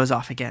alarm goes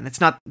off again. It's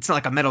not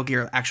like a Metal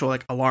Gear actual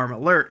like alarm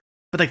alert,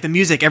 but like the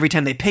music every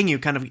time they ping you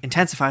kind of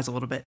intensifies a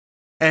little bit.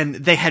 And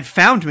they had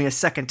found me a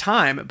second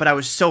time, but I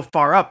was so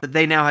far up that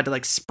they now had to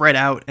like spread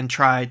out and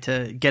try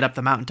to get up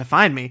the mountain to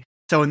find me.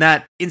 So in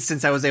that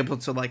instance, I was able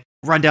to like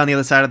run down the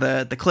other side of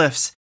the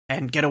cliffs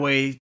and get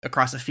away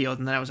across the field,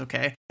 and then I was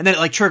okay. And then it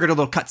like triggered a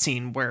little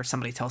cutscene where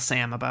somebody tells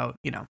Sam about,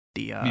 you know,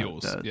 the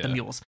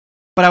mules.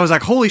 But I was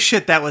like, holy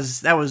shit, that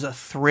was a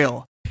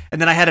thrill.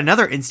 And then I had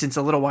another instance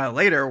a little while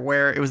later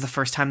where it was the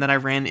first time that I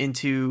ran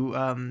into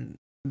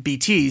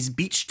BT's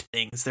beached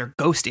things. They're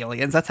ghost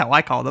aliens. That's how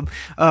I call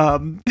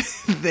them.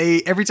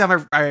 They every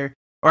time I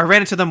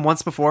ran into them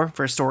once before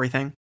for a story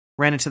thing,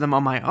 ran into them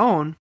on my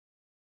own,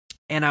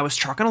 and I was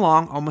trucking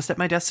along almost at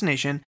my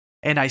destination,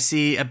 and I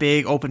see a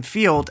big open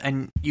field,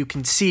 and you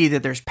can see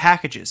that there's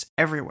packages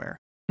everywhere.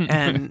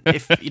 And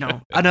if, you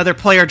know, another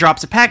player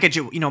drops a package,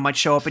 it, you know, might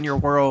show up in your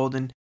world.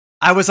 And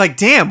I was like,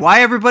 damn,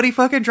 why everybody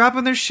fucking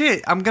dropping their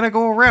shit? I'm gonna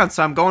go around.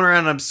 So I'm going around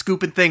and I'm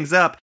scooping things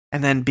up.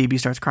 And then BB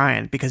starts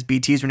crying because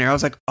BTs were near. I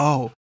was like,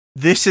 oh,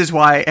 this is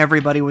why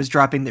everybody was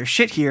dropping their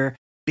shit here.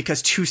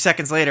 Because 2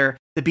 seconds later,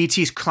 the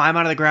BTs climb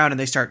out of the ground and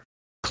they start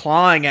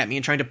clawing at me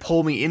and trying to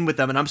pull me in with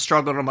them. And I'm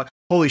struggling. I'm like,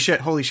 holy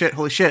shit.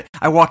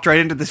 I walked right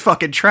into this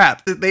fucking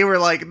trap. They were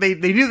like, they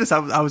knew this.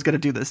 I was going to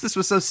do this. This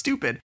was so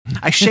stupid.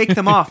 I shake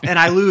them off and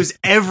I lose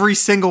every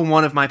single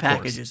one of my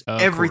packages.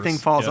 Everything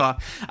falls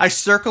off. I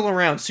circle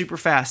around super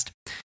fast.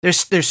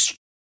 There's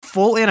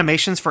full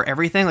animations for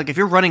everything. Like if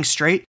you're running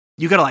straight,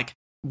 you got to like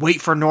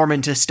wait for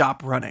Norman to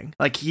stop running.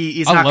 Like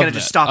he's not going to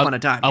just stop on a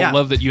dime. I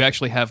love that you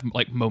actually have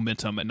like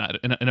momentum and not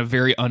in a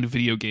very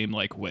un-video game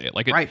like way.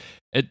 Like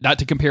not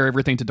to compare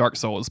everything to Dark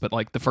Souls, but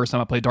like the first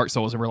time I played Dark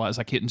Souls, I realized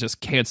I couldn't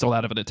just cancel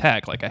out of an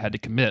attack. Like I had to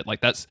commit.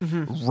 Like that's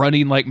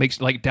running like makes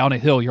like down a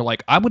hill. You're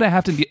like, I'm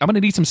gonna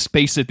need some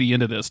space at the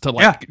end of this to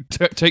like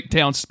take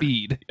down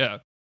speed. Yeah.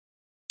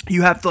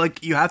 You have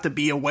to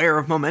be aware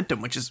of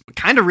momentum, which is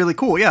kind of really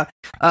cool. Yeah.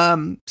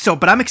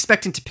 But I'm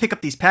expecting to pick up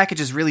these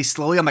packages really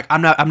slowly. I'm like,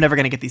 I'm never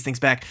going to get these things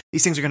back.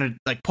 These things are going to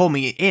like pull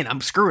me in. I'm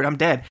screwed. I'm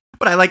dead.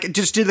 But I like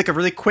just did like a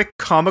really quick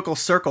comical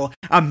circle.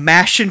 I'm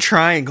mashing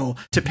triangle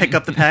to pick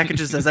up the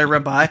packages as I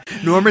run by.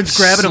 Norman's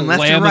grabbing them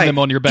left and right. Them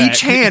on your back.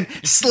 Each hand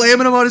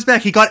slamming them on his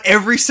back. He got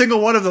every single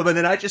one of them. And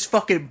then I just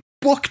fucking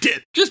booked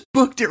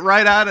it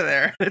right out of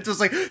there. It's just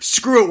like,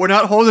 screw it, we're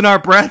not holding our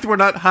breath, we're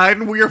not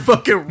hiding, we are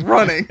fucking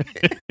running.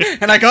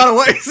 And I got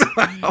away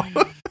somehow.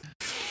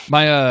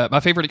 My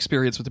favorite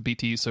experience with the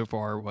BT so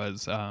far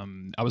was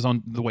I was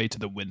on the way to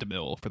the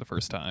windmill for the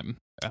first time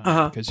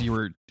because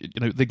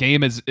the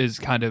game is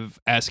kind of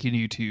asking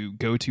you to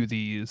go to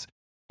these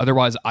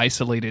otherwise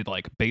isolated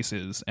like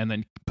bases and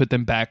then put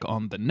them back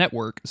on the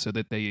network so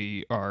that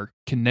they are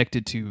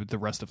connected to the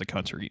rest of the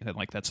country, and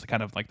like that's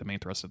kind of like the main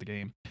thrust of the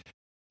game.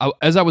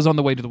 As I was on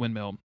the way to the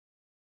windmill,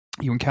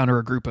 you encounter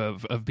a group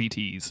of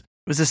BTs.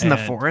 Was this in the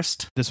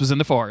forest? This was in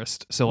the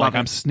forest. So like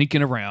I'm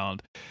sneaking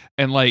around,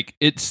 and like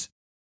it's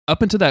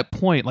up until that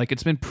point, like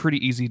it's been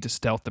pretty easy to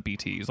stealth the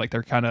BTs. Like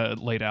they're kind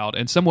of laid out.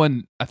 And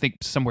someone, I think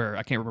somewhere,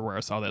 I can't remember where I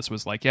saw this,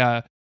 was like,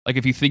 yeah, like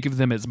if you think of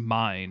them as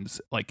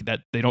mines, like that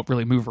they don't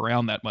really move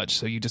around that much.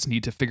 So you just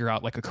need to figure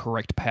out like a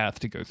correct path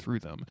to go through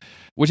them,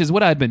 which is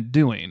what I'd been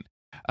doing.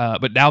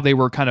 But now they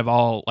were kind of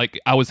all like,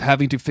 I was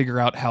having to figure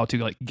out how to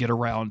like get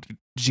around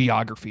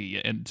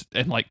geography and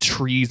like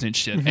trees and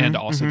shit, and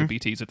also the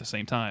BTs at the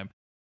same time.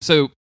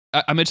 So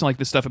I mentioned like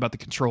this stuff about the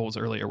controls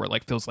earlier, where it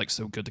like feels like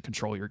so good to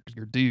control your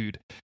dude,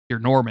 your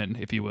Norman,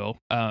 if you will.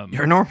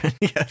 Your Norman,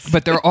 yes.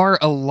 But there are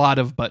a lot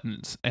of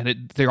buttons,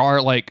 and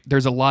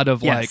there's a lot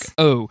of like,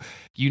 oh,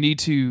 you need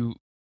to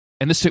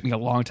And this took me a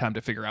long time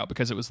to figure out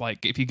because it was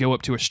like if you go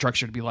up to a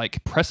structure to be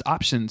like press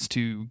options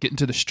to get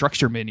into the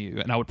structure menu,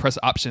 and I would press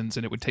options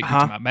and it would take me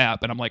to my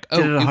map, and I'm like, oh,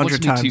 Did it it 100 wants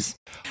me times.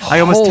 to I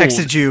almost hold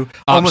texted you.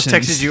 Almost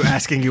options. texted you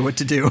asking you what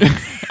to do.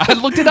 I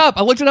looked it up.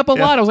 I looked it up a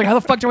lot. I was like, how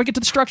the fuck do I get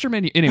to the structure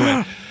menu?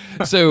 Anyway,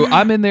 so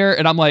I'm in there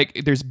and I'm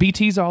like, there's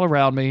BTs all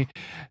around me.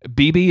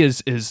 BB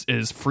is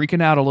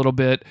freaking out a little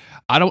bit.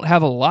 I don't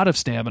have a lot of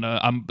stamina.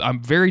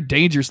 I'm very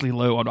dangerously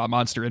low on my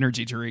Monster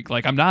Energy drink.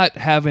 Like I'm not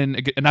having,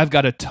 and I've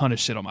got a ton of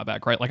shit on my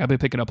back, right? Like I've been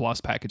picking up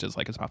lost packages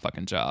like it's my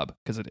fucking job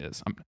because it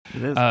is.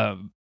 It is.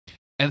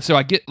 And so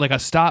I get like I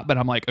stop, but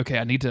I'm like, okay,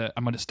 I'm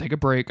gonna just take a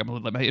break. I'm gonna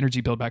let my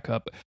energy build back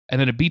up.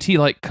 And then a BT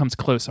like comes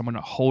close. I'm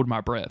gonna hold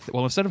my breath.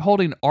 Well, instead of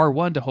holding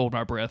R1 to hold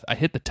my breath, I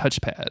hit the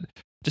touchpad.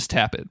 Just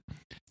tap it.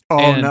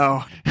 Oh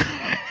no.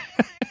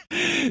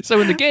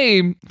 So in the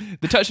game,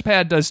 the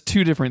touchpad does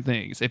 2 different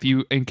things. If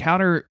you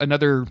encounter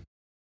another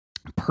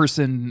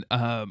person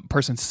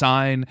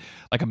sign,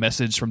 like a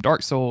message from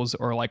Dark Souls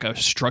or like a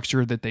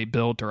structure that they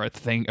built or a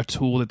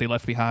tool that they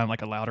left behind,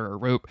 like a ladder or a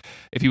rope,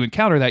 if you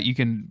encounter that, you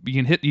can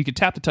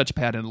tap the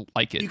touchpad and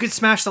like it. You could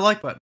smash the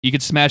like button. You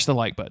could smash the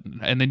like button,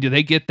 and then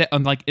they get that.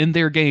 Like in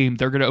their game,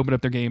 they're going to open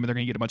up their game and they're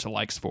going to get a bunch of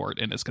likes for it,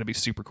 and it's going to be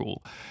super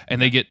cool.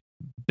 And they get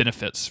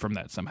benefits from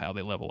that somehow.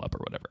 They level up or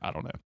whatever. I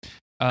don't know.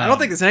 I don't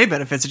think there's any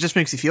benefits. It just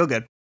makes you feel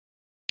good.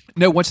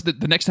 No, once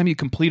the next time you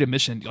complete a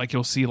mission, like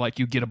you'll see like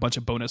you get a bunch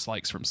of bonus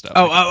likes from stuff.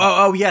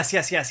 Yes.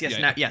 Yeah.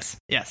 No, yes.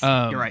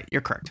 You're right.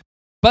 You're correct.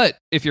 But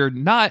if you're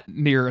not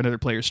near another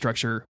player's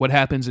structure, what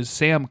happens is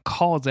Sam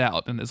calls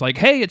out and is like,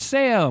 "Hey, it's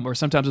Sam," or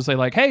sometimes it'll say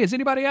like, "Hey, is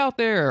anybody out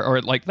there?"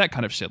 or like that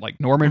kind of shit. Like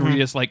Norman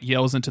Reedus like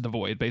yells into the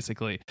void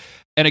basically,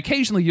 and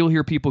occasionally you'll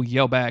hear people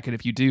yell back, and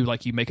if you do,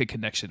 like you make a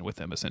connection with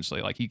them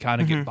essentially, like you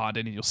kind of get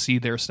bonded and you'll see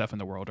their stuff in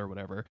the world or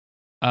whatever.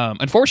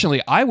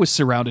 Unfortunately, I was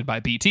surrounded by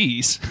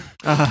BTs,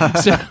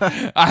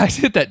 so I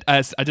did that.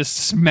 I just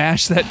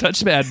smashed that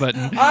touchpad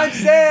button. I'm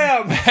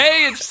Sam.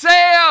 Hey, it's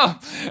Sam!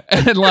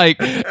 And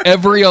like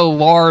every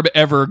alarm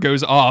ever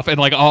goes off, and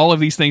like all of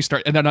these things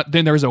start. And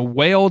then there's a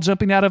whale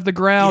jumping out of the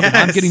ground, and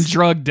I'm getting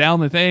drugged down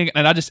the thing.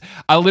 And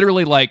I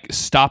literally like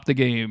stopped the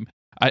game.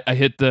 I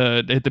hit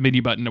the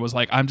menu button. It was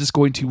like, I'm just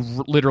going to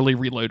literally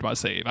reload my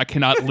save. I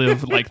cannot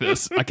live like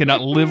this. I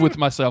cannot live with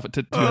myself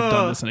to have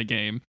done this in a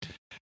game.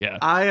 Yeah.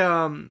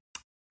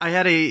 I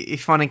had a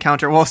fun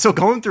encounter. Well, so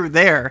going through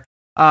there,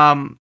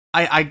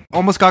 I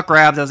almost got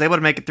grabbed. I was able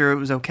to make it through. It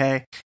was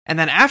okay. And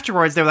then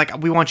afterwards, they were like,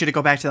 "We want you to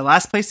go back to the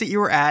last place that you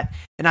were at."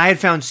 And I had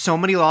found so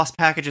many lost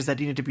packages that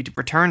needed to be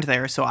returned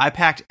there. So I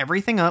packed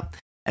everything up.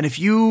 And if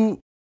you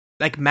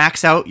like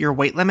max out your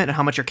weight limit and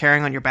how much you're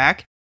carrying on your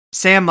back,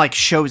 Sam like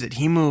shows it.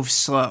 He moves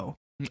slow.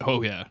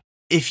 Oh yeah.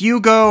 If you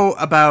go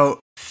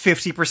about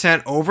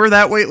 50% over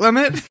that weight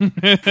limit,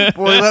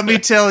 boy, let me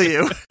tell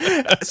you.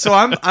 So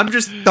I'm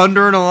just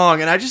thundering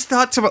along, and I just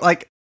thought to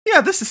like,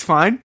 yeah, this is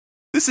fine.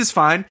 This is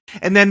fine.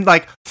 And then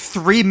like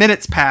 3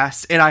 minutes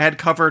passed, and I had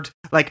covered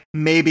like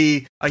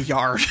maybe a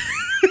yard.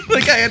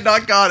 Like I had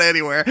not gone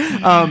anywhere.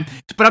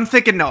 But I'm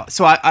thinking no.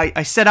 So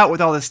I set out with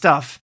all this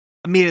stuff.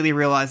 Immediately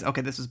realized, okay,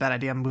 this was a bad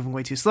idea. I'm moving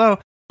way too slow.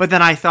 But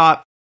then I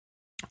thought,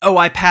 oh,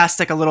 I passed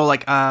like a little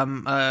like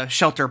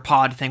shelter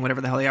pod thing, whatever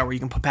the hell they are, where you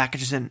can put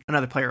packages in.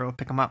 Another player will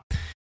pick them up.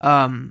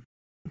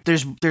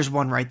 There's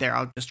one right there.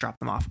 I'll just drop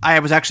them off. I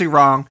was actually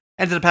wrong.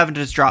 Ended up having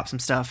to just drop some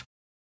stuff.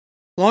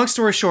 Long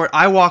story short,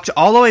 I walked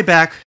all the way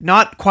back,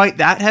 not quite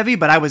that heavy,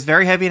 but I was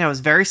very heavy and I was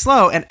very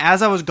slow. And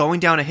as I was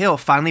going down a hill,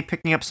 finally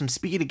picking up some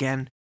speed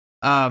again,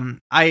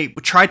 I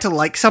tried to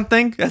like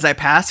something as I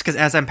passed, because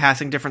as I'm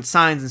passing different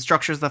signs and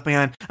structures left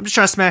behind, I'm just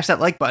trying to smash that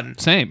like button.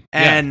 Same.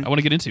 And I want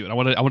to get into it. I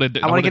want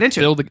to get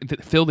into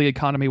it. Fill the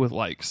economy with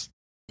likes.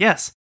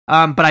 Yes.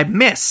 But I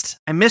missed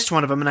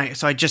one of them, and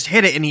so I just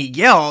hit it, and he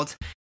yelled,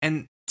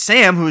 and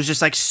Sam, who was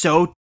just like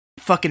so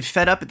fucking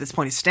fed up at this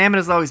point, his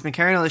stamina's low, he's been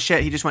carrying all this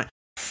shit, he just went,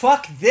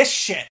 "Fuck this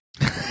shit."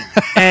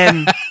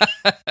 and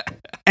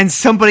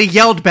somebody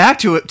yelled back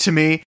to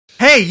me,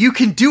 "Hey, you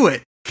can do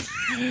it."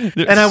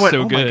 And I went,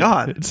 so good. My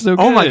God. It's so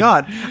good. Oh my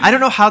God. I don't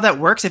know how that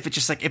works. If it's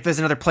just like, if there's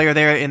another player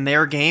there in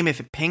their game, if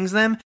it pings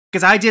them.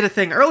 Because I did a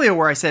thing earlier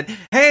where I said,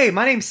 "Hey,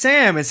 my name's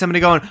Sam." And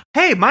somebody going,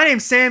 "Hey, my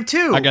name's Sam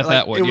too." I got like,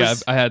 that one. Yeah,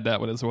 I had that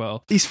one as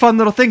well. These fun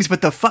little things,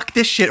 but the "fuck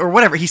this shit" or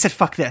whatever. He said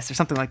 "fuck this" or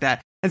something like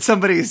that. And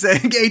somebody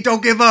saying, "Hey,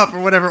 don't give up"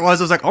 or whatever it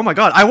was. I was like, oh my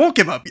God, I won't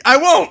give up. I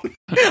won't.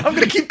 I'm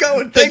going to keep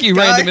going. Thank you,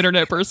 guy. Random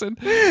internet person.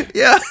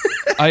 Yeah.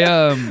 I,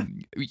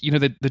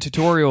 the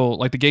tutorial,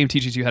 like the game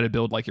teaches you how to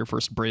build like your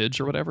first bridge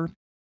or whatever.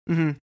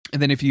 Mm-hmm.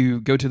 And then if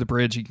you go to the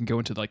bridge, you can go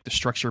into like the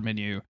structure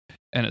menu,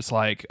 and it's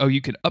like, oh,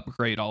 you can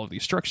upgrade all of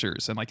these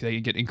structures, and like they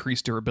get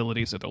increased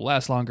durability so they'll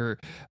last longer.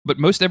 But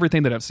most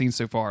everything that I've seen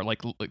so far,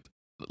 like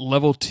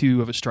level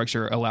 2 of a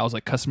structure allows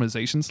like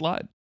customization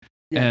slot.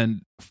 Yeah.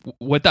 And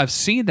what I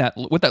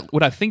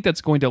think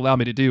that's going to allow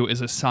me to do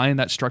is assign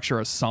that structure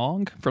a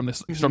song from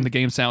this from the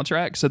game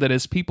soundtrack, so that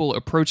as people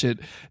approach it,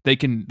 they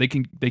can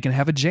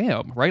have a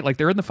jam, right? Like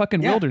they're in the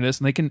fucking wilderness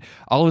and they can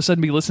all of a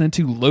sudden be listening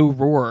to Low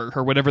Roar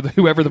or whoever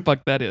the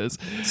fuck that is.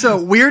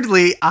 So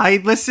weirdly, I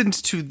listened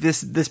to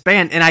this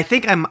band, and I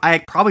think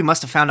I probably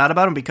must have found out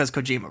about them because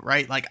Kojima,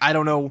 right? Like I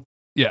don't know.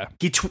 Yeah,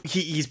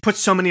 he's put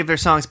so many of their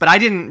songs, but I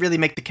didn't really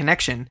make the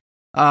connection.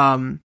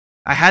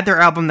 I had their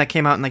album that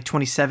came out in like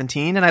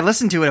 2017, and I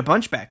listened to it a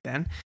bunch back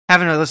then.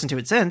 Haven't really listened to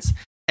it since.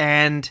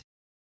 And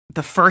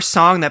the first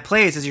song that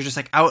plays as you're just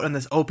like out on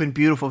this open,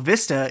 beautiful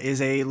vista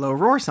is a Low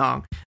Roar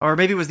song, or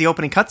maybe it was the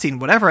opening cutscene,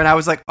 whatever. And I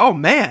was like, oh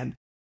man!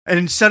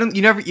 And suddenly,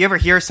 you ever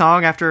hear a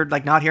song after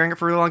like not hearing it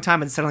for a long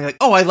time, and suddenly like,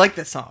 oh, I like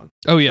this song.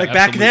 Oh yeah, like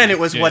back then it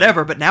was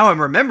whatever, but now I'm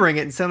remembering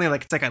it, and suddenly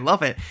like it's like I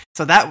love it.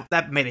 So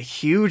that made a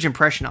huge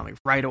impression on me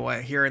right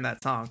away hearing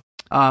that song.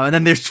 And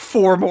then there's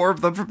 4 more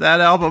of them from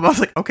that album. I was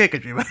like, okay,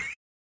 Kojima.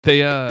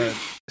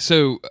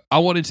 So I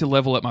wanted to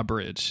level up my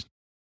bridge,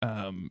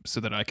 so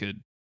that I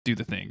could do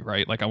the thing,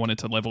 right? Like I wanted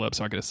to level up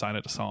so I could assign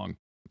it a song.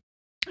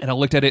 And I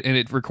looked at it, and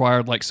it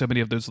required like so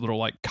many of those little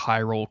like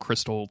chiral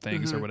crystal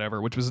things or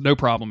whatever, which was no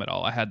problem at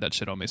all. I had that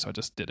shit on me, so I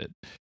just did it.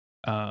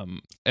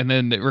 And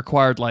then it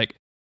required like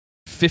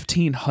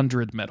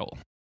 1,500 metal.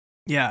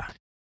 Yeah.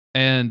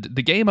 And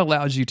the game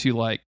allows you to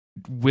like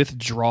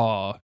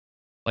withdraw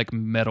like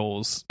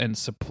metals and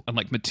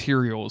like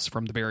materials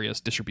from the various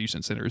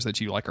distribution centers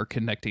that you like are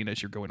connecting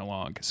as you're going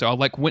along. So I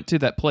like went to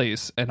that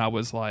place and I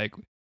was like,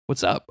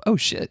 what's up? Oh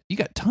shit, you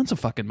got tons of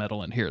fucking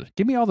metal in here.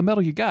 Give me all the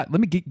metal you got.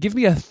 Let me give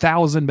me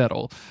 1,000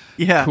 metal.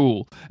 Yeah.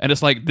 Cool. And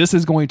it's like, this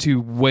is going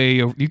to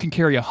you can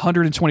carry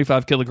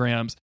 125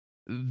 kilograms.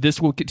 This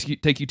will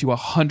take you to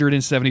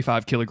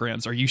 175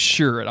 kilograms. Are you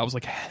sure? And I was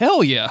like,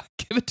 hell yeah,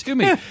 give it to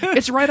me.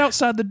 It's right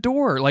outside the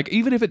door. Like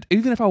even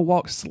if I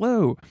walk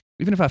slow,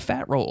 even if I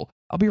fat roll,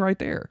 I'll be right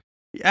there.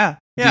 Yeah.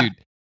 Dude,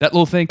 that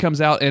little thing comes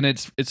out, and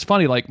it's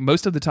funny. Like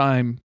most of the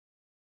time,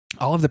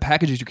 all of the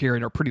packages you're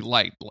carrying are pretty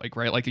light. Like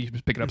right, like you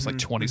pick it up, it's like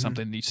 20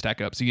 something, and you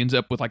stack up, so you end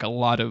up with like a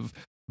lot of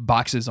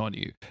boxes on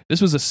you.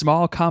 This was a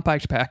small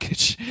compact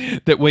package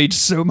that weighed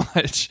so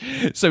much.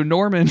 So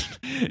Norman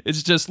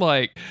is just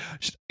like,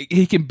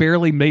 he can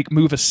barely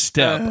move a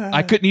step.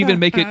 I couldn't even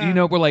make it,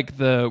 where like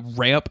the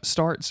ramp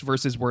starts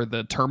versus where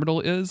the terminal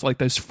is, like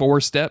those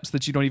 4 steps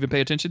that you don't even pay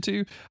attention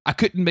to. I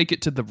couldn't make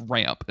it to the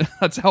ramp.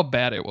 That's how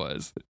bad it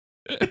was.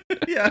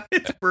 Yeah,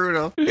 it's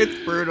brutal.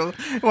 It's brutal.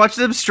 Watch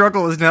them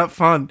struggle is not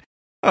fun.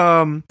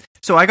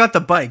 So I got the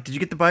bike. Did you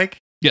get the bike?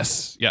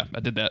 Yes, yeah, I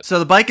did that. So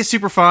the bike is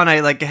super fun.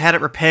 I like had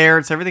it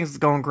repaired, so everything's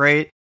going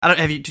great.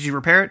 Did you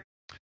repair it?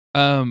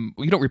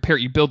 You don't repair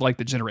it, you build like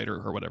the generator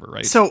or whatever,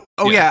 right? So,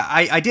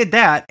 I did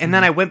that, and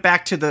then I went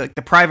back to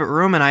the private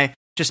room, and I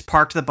just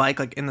parked the bike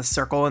like in the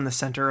circle in the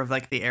center of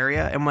like the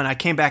area. And when I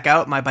came back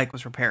out, my bike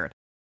was repaired.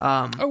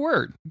 Oh,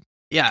 word.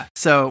 Yeah.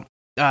 So,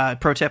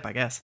 pro tip, I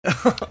guess.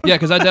 Yeah,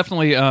 because I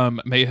definitely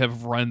may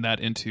have run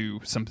that into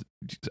some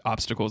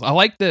obstacles. I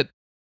like that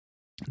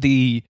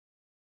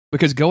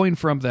because going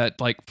from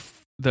that like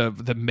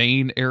the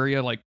main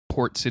area, like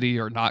Port City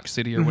or Knox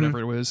City or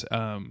whatever it was,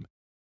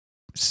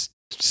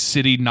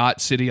 city, not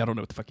city, I don't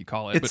know what the fuck you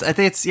call it. I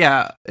think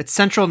it's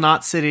Central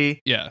Knot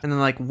City. Yeah. And then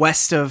like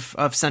west of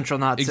Central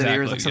Knot City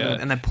or like something. Yeah.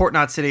 And then Port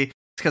Knot City. It's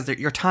because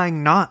you're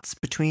tying knots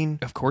between.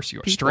 Of course you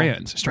are.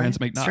 People. Strands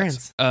make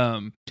knots.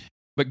 Strands.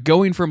 But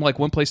going from like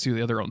one place to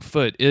the other on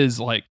foot is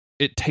like,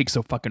 it takes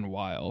a fucking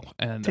while.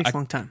 And it takes a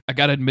long time. I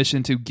got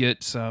admission to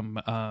get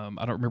some, I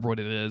don't remember what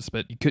it is,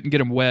 but you couldn't get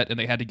them wet and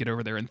they had to get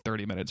over there in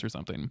 30 minutes or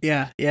something.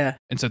 Yeah, yeah.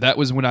 And so that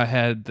was when I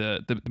had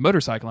the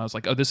motorcycle. And I was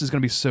like, oh, this is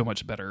going to be so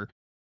much better.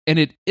 And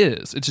it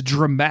is. It's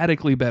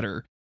dramatically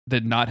better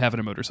than not having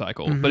a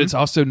motorcycle. But it's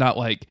also not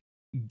like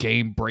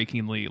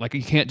game-breakingly, like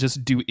you can't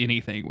just do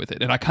anything with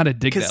it. And I kind of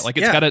dig that. Like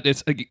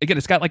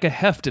it's got like a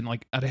heft and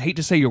like, I'd hate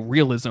to say a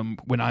realism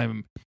when I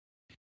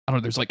don't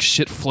know, there's like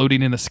shit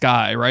floating in the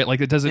sky, right? Like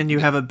it doesn't. And you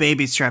have a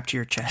baby strapped to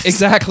your chest.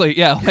 Exactly,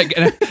 yeah. Like,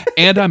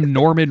 and I'm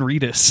Norman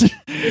Reedus.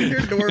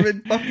 You're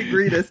Norman fucking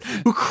Reedus,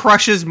 who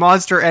crushes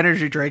Monster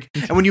Energy drink.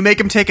 And when you make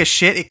him take a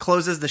shit, it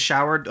closes the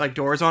shower like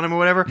doors on him or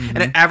whatever, and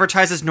it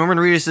advertises Norman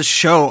Reedus'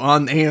 show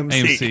on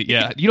AMC.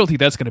 Yeah. You don't think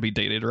that's going to be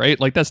dated, right?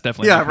 Like that's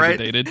definitely not going to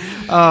be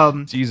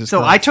dated. Jesus. So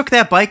Christ. I took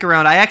that bike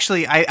around.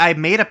 I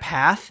made a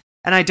path.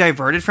 And I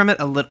diverted from it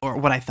a little, or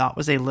what I thought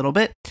was a little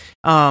bit,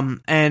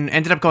 and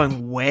ended up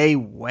going way,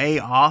 way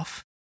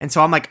off. And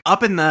so I'm like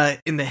up in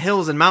the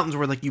hills and mountains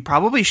where like you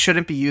probably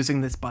shouldn't be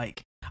using this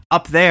bike.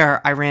 Up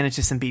there, I ran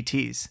into some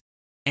BTs,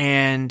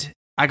 and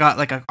I got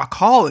like a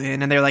call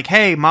in, and they're like,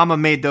 "Hey, Mama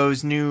made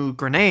those new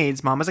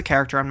grenades. Mama's a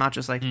character. I'm not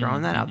just like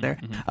throwing that out there.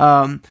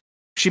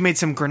 She made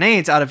some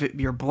grenades out of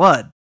your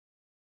blood,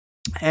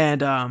 and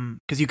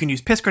because you can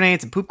use piss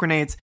grenades and poop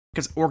grenades,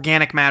 because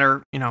organic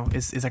matter,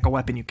 is like a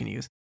weapon you can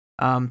use."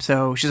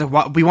 So she's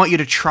like, we want you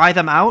to try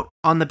them out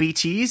on the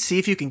BTs, see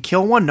if you can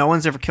kill one. No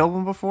one's ever killed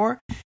one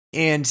before,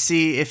 and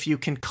see if you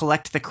can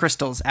collect the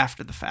crystals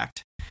after the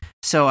fact.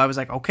 So I was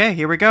like, okay,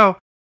 here we go.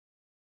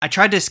 I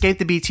tried to escape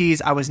the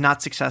BTs. I was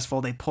not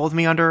successful. They pulled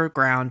me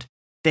underground.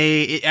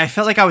 I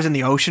felt like I was in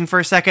the ocean for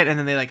a second, and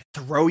then they like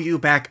throw you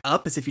back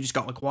up as if you just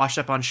got like washed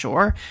up on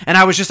shore. And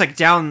I was just like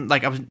down,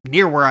 like I was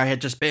near where I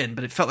had just been,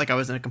 but it felt like I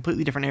was in a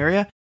completely different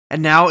area.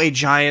 And now a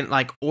giant,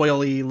 like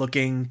oily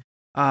looking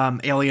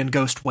alien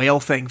ghost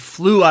whale thing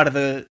flew out of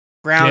the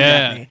ground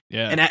at me.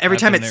 Yeah, and every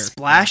I've time been it there.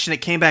 splashed and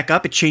it came back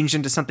up, it changed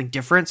into something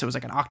different. So it was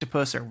like an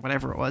octopus or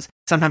whatever it was.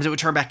 Sometimes it would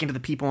turn back into the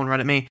people and run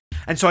at me.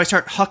 And so I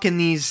start hucking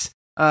these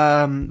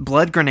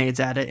blood grenades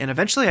at it, and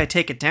eventually I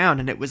take it down,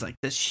 and it was like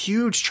this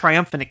huge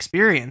triumphant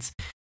experience.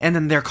 And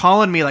then they're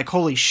calling me like,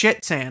 holy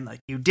shit, Sam,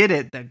 like you did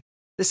it.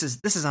 This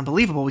is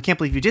unbelievable. We can't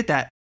believe you did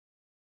that.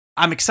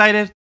 I'm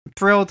excited, I'm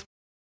thrilled.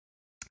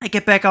 I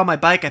get back on my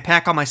bike, I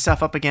pack all my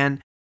stuff up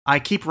again. I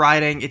keep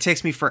riding. It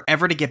takes me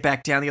forever to get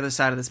back down the other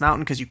side of this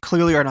mountain because you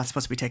clearly are not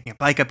supposed to be taking a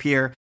bike up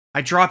here.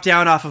 I drop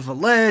down off of a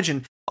ledge,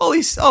 and all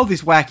these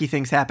wacky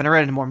things happen. I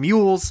run into more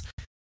mules.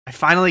 I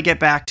finally get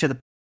back to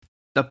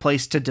the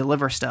place to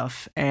deliver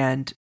stuff,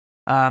 and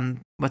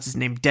what's his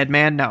name?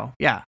 Deadman? No.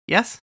 Yeah.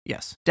 Yes.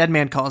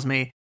 Deadman calls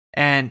me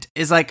and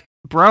is like,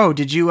 "Bro,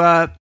 did you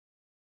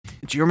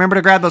remember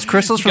to grab those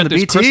crystals from the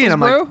BT?" And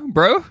I'm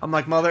bro. I'm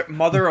like,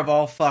 mother of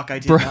all fuck, I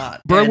did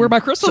not. Bro, And where are my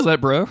crystals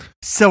at, bro?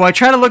 so I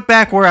try to look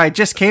back where I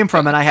just came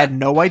from, and I had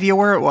no idea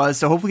where it was.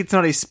 So hopefully it's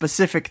not a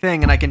specific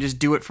thing, and I can just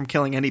do it from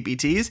killing any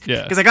BTs.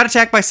 Yeah. Because I got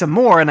attacked by some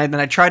more, and then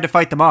I tried to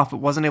fight them off, but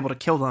wasn't able to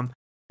kill them.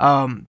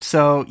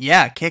 So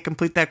yeah, can't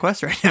complete that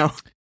quest right now.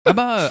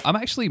 I'm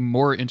actually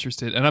more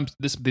interested, and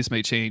this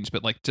may change,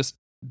 but like just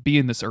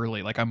being this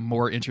early, like I'm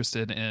more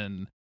interested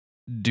in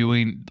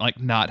doing like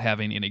not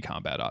having any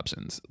combat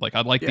options. Like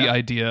I like the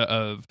idea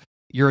of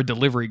you're a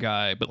delivery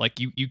guy, but like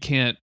you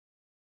can't.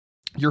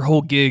 Your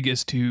whole gig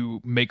is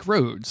to make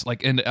roads,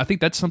 like, and I think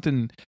that's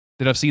something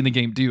that I've seen the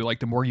game do. Like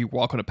the more you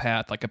walk on a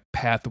path, like a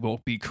path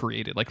will be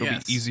created. Like it'll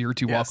be easier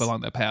to walk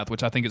along that path,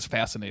 which I think is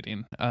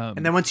fascinating.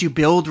 And then once you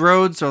build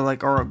roads, once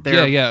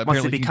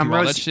they become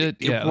roads, that shit.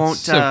 it won't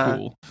so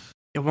cool.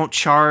 It won't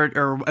charge,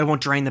 or it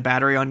won't drain the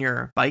battery on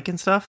your bike and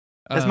stuff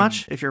as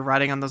much if you're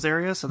riding on those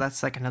areas. So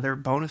that's like another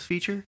bonus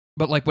feature.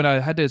 But like when I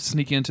had to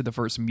sneak into the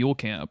first mule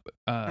camp,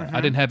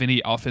 I didn't have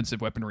any offensive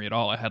weaponry at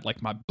all. I had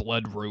like my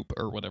blood rope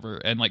or whatever,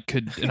 and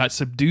and I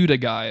subdued a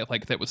guy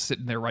like that was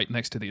sitting there right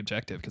next to the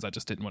objective because I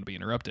just didn't want to be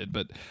interrupted.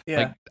 But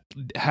like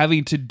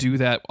having to do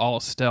that all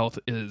stealth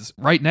is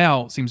right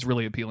now seems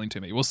really appealing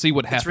to me. We'll see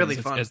what happens really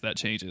fun. as that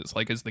changes,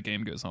 like as the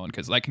game goes on,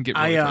 because that can get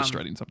really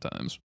frustrating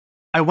sometimes.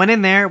 I went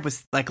in there,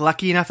 was like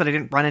lucky enough that I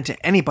didn't run into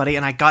anybody,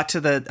 and I got to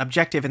the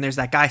objective, and there's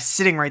that guy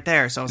sitting right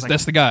there. So I was like,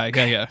 "That's the guy."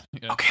 Okay, yeah.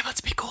 Okay,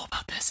 let's be cool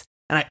about this.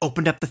 And I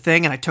opened up the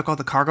thing, and I took all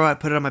the cargo, I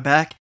put it on my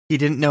back. He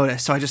didn't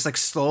notice, so I just like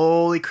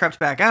slowly crept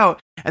back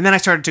out, and then I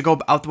started to go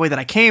out the way that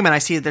I came, and I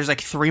see that there's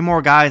like 3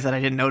 more guys that I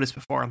didn't notice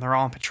before, and they're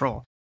all on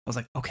patrol. I was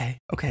like, okay,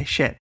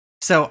 shit.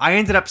 So I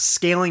ended up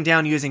scaling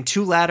down using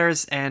 2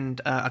 ladders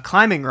and a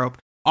climbing rope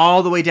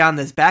all the way down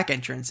this back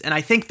entrance, and I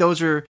think those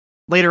are.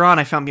 Later on,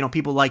 I found,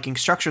 people liking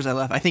structures I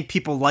left. I think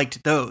people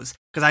liked those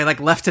because I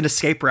like left an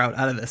escape route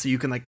out of this, so you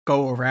can like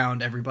go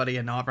around everybody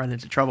and not run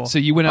into trouble. So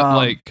you went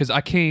up because I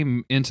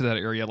came into that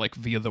area like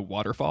via the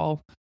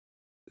waterfall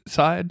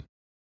side.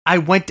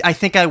 I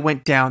think I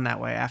went down that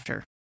way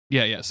after.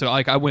 Yeah. So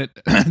like I went.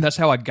 That's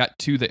how I got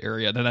to the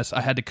area. Then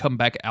I had to come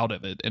back out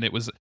of it, and it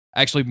was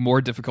actually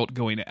more difficult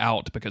going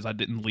out because I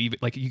didn't leave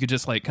it. Like you could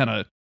just like kind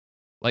of.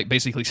 Like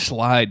basically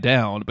slide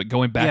down, but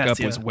going back up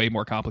was way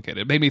more complicated.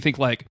 It made me think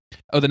like,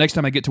 oh, the next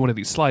time I get to one of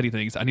these slidey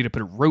things, I need to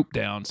put a rope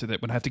down so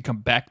that when I have to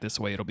come back this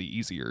way, it'll be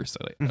easier. So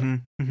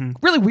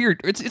really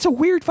weird. It's a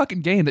weird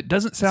fucking game that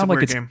doesn't sound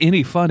like it's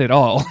any fun at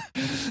all.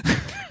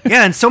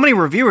 Yeah, and so many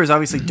reviewers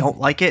obviously don't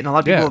like it, and a lot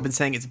of people have been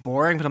saying it's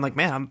boring, but I'm like,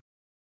 man, I'm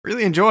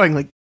really enjoying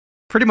like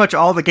pretty much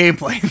all the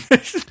gameplay.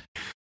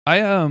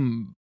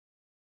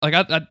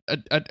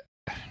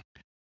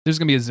 There's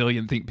gonna be a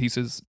zillion think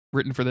pieces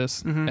written for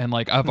this, and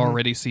like I've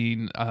already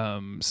seen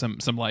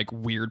some like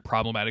weird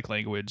problematic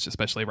language,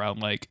 especially around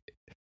like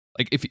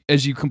if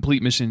as you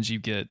complete missions, you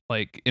get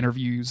like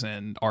interviews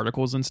and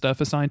articles and stuff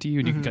assigned to you,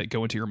 and you can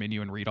go into your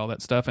menu and read all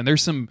that stuff. And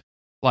there's some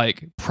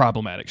like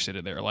problematic shit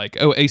in there, like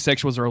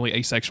asexuals are only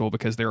asexual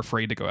because they're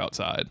afraid to go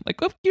outside. Like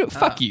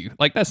fuck you,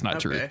 like that's not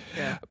true.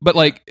 Yeah. But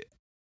like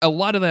a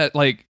lot of that,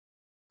 like.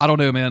 I don't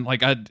know, man.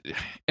 Like,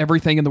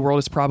 everything in the world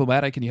is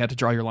problematic, and you have to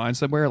draw your line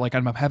somewhere. Like,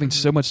 I'm having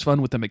so much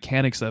fun with the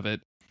mechanics of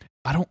it.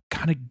 I don't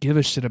kind of give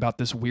a shit about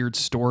this weird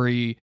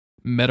story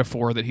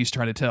metaphor that he's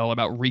trying to tell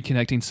about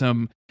reconnecting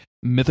some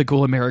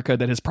mythical America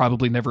that has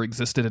probably never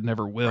existed and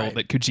never will.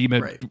 That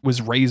Kojima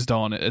was raised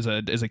on as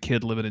a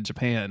kid living in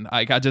Japan.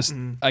 I just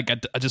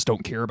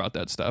don't care about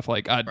that stuff.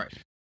 Like,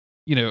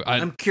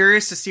 I'm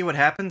curious to see what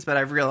happens, but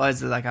I've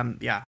realized that like I'm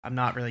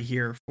not really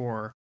here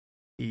for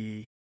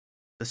the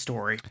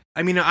story.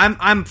 I mean,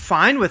 I'm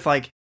fine with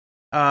like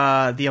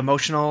the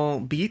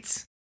emotional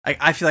beats.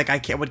 I feel like I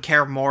would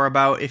care more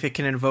about if it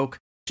can invoke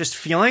just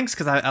feelings,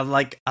 because I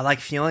like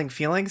feeling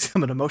feelings.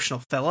 I'm an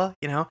emotional fella,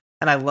 and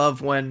I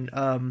love when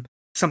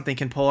something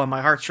can pull on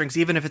my heartstrings,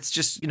 even if it's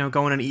just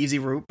going an easy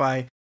route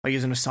by by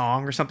using a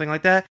song or something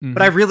like that. Mhm.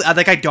 But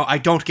I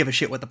don't give a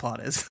shit what the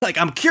plot is. Like,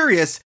 I'm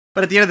curious,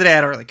 but at the end of the day,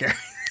 I don't really care.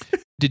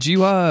 Did you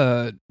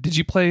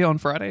play on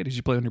Friday? Did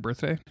you play on your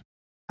birthday?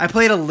 I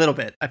played a little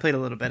bit.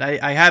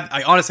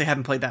 I honestly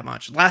haven't played that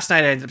much. Last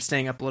night I ended up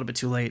staying up a little bit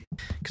too late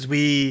because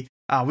we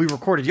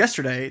recorded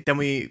yesterday. Then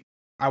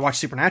I watched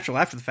Supernatural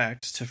after the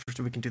fact, so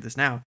we can do this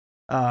now.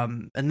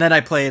 And then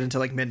I played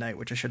until like midnight,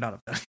 which I should not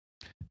have done.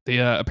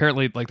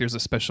 Apparently like there's a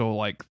special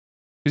like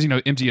because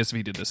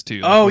MGSV did this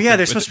too. Oh like, yeah,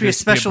 there's supposed to be a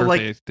special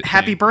like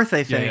happy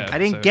birthday thing. Yeah, I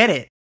didn't get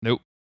it.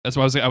 Nope. That's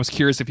why I was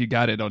curious if you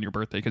got it on your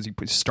birthday because you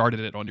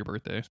started it on your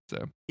birthday.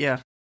 So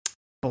yeah,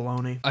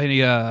 baloney.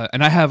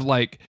 And I have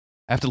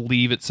to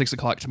leave at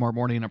 6:00 tomorrow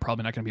morning. And I'm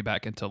probably not going to be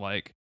back until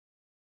like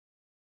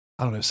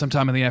I don't know,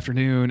 sometime in the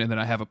afternoon. And then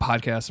I have a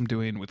podcast I'm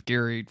doing with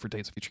Gary for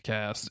Days of Future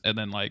Cast. And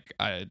then like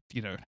I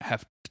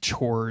have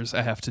chores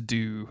I have to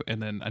do,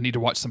 and then I need to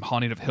watch some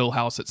Haunting of Hill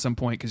House at some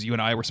point because you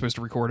and I were supposed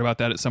to record about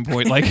that at some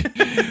point. Like,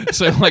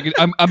 so like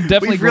I'm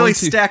definitely We've really going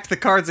to, stacked the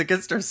cards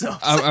against ourselves.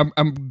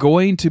 I'm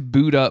going to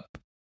boot up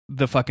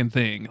the fucking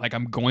thing. Like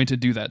I'm going to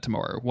do that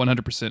tomorrow,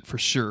 100% for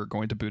sure.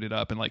 Going to boot it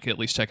up and like at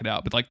least check it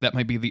out. But like that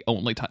might be the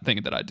only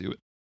thing that I do it.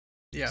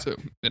 Yeah. So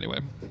anyway,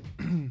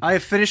 I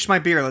have finished my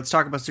beer. Let's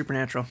talk about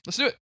Supernatural. let's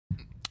do it.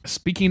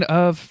 Speaking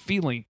of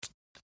feeling,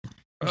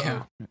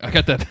 Yeah. I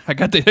got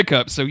the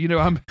hiccup. So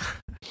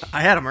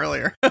I had them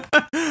earlier.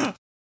 the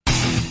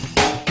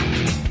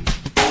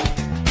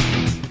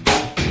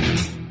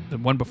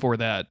one before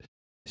that,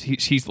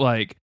 she's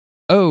like,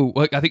 oh,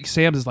 I think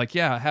Sam's is like,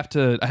 yeah, I have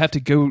to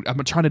go.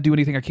 I'm trying to do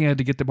anything I can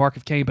to get the Mark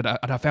of Cain, but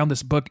I found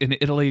this book in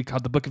Italy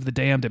called the Book of the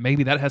Damned, and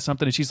maybe that has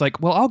something. And she's like,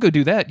 well, I'll go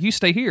do that. You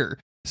stay here.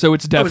 So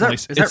it's definitely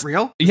is that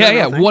real? Is Yeah,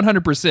 that a real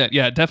thing? 100%.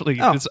 Yeah, definitely.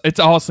 Oh. It's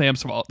all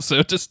Sam's fault.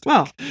 So just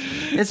Well,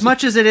 as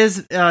much as it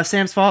is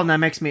Sam's fault, and that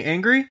makes me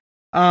angry,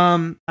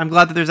 I'm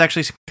glad that there's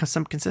actually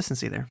some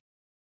consistency there.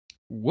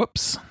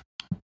 whoops.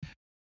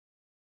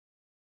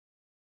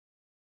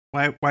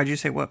 Why'd you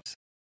say whoops?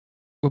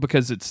 Well,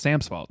 because it's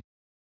Sam's fault.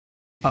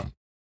 Oh.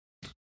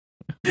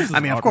 This is I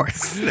mean, of awkward.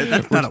 course.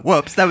 That's not a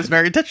whoops. That was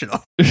very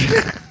intentional.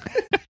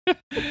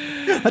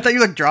 I thought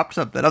you like dropped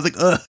something. I was like,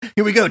 ugh,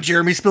 here we go.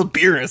 Jeremy spilled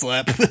beer in his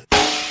lap.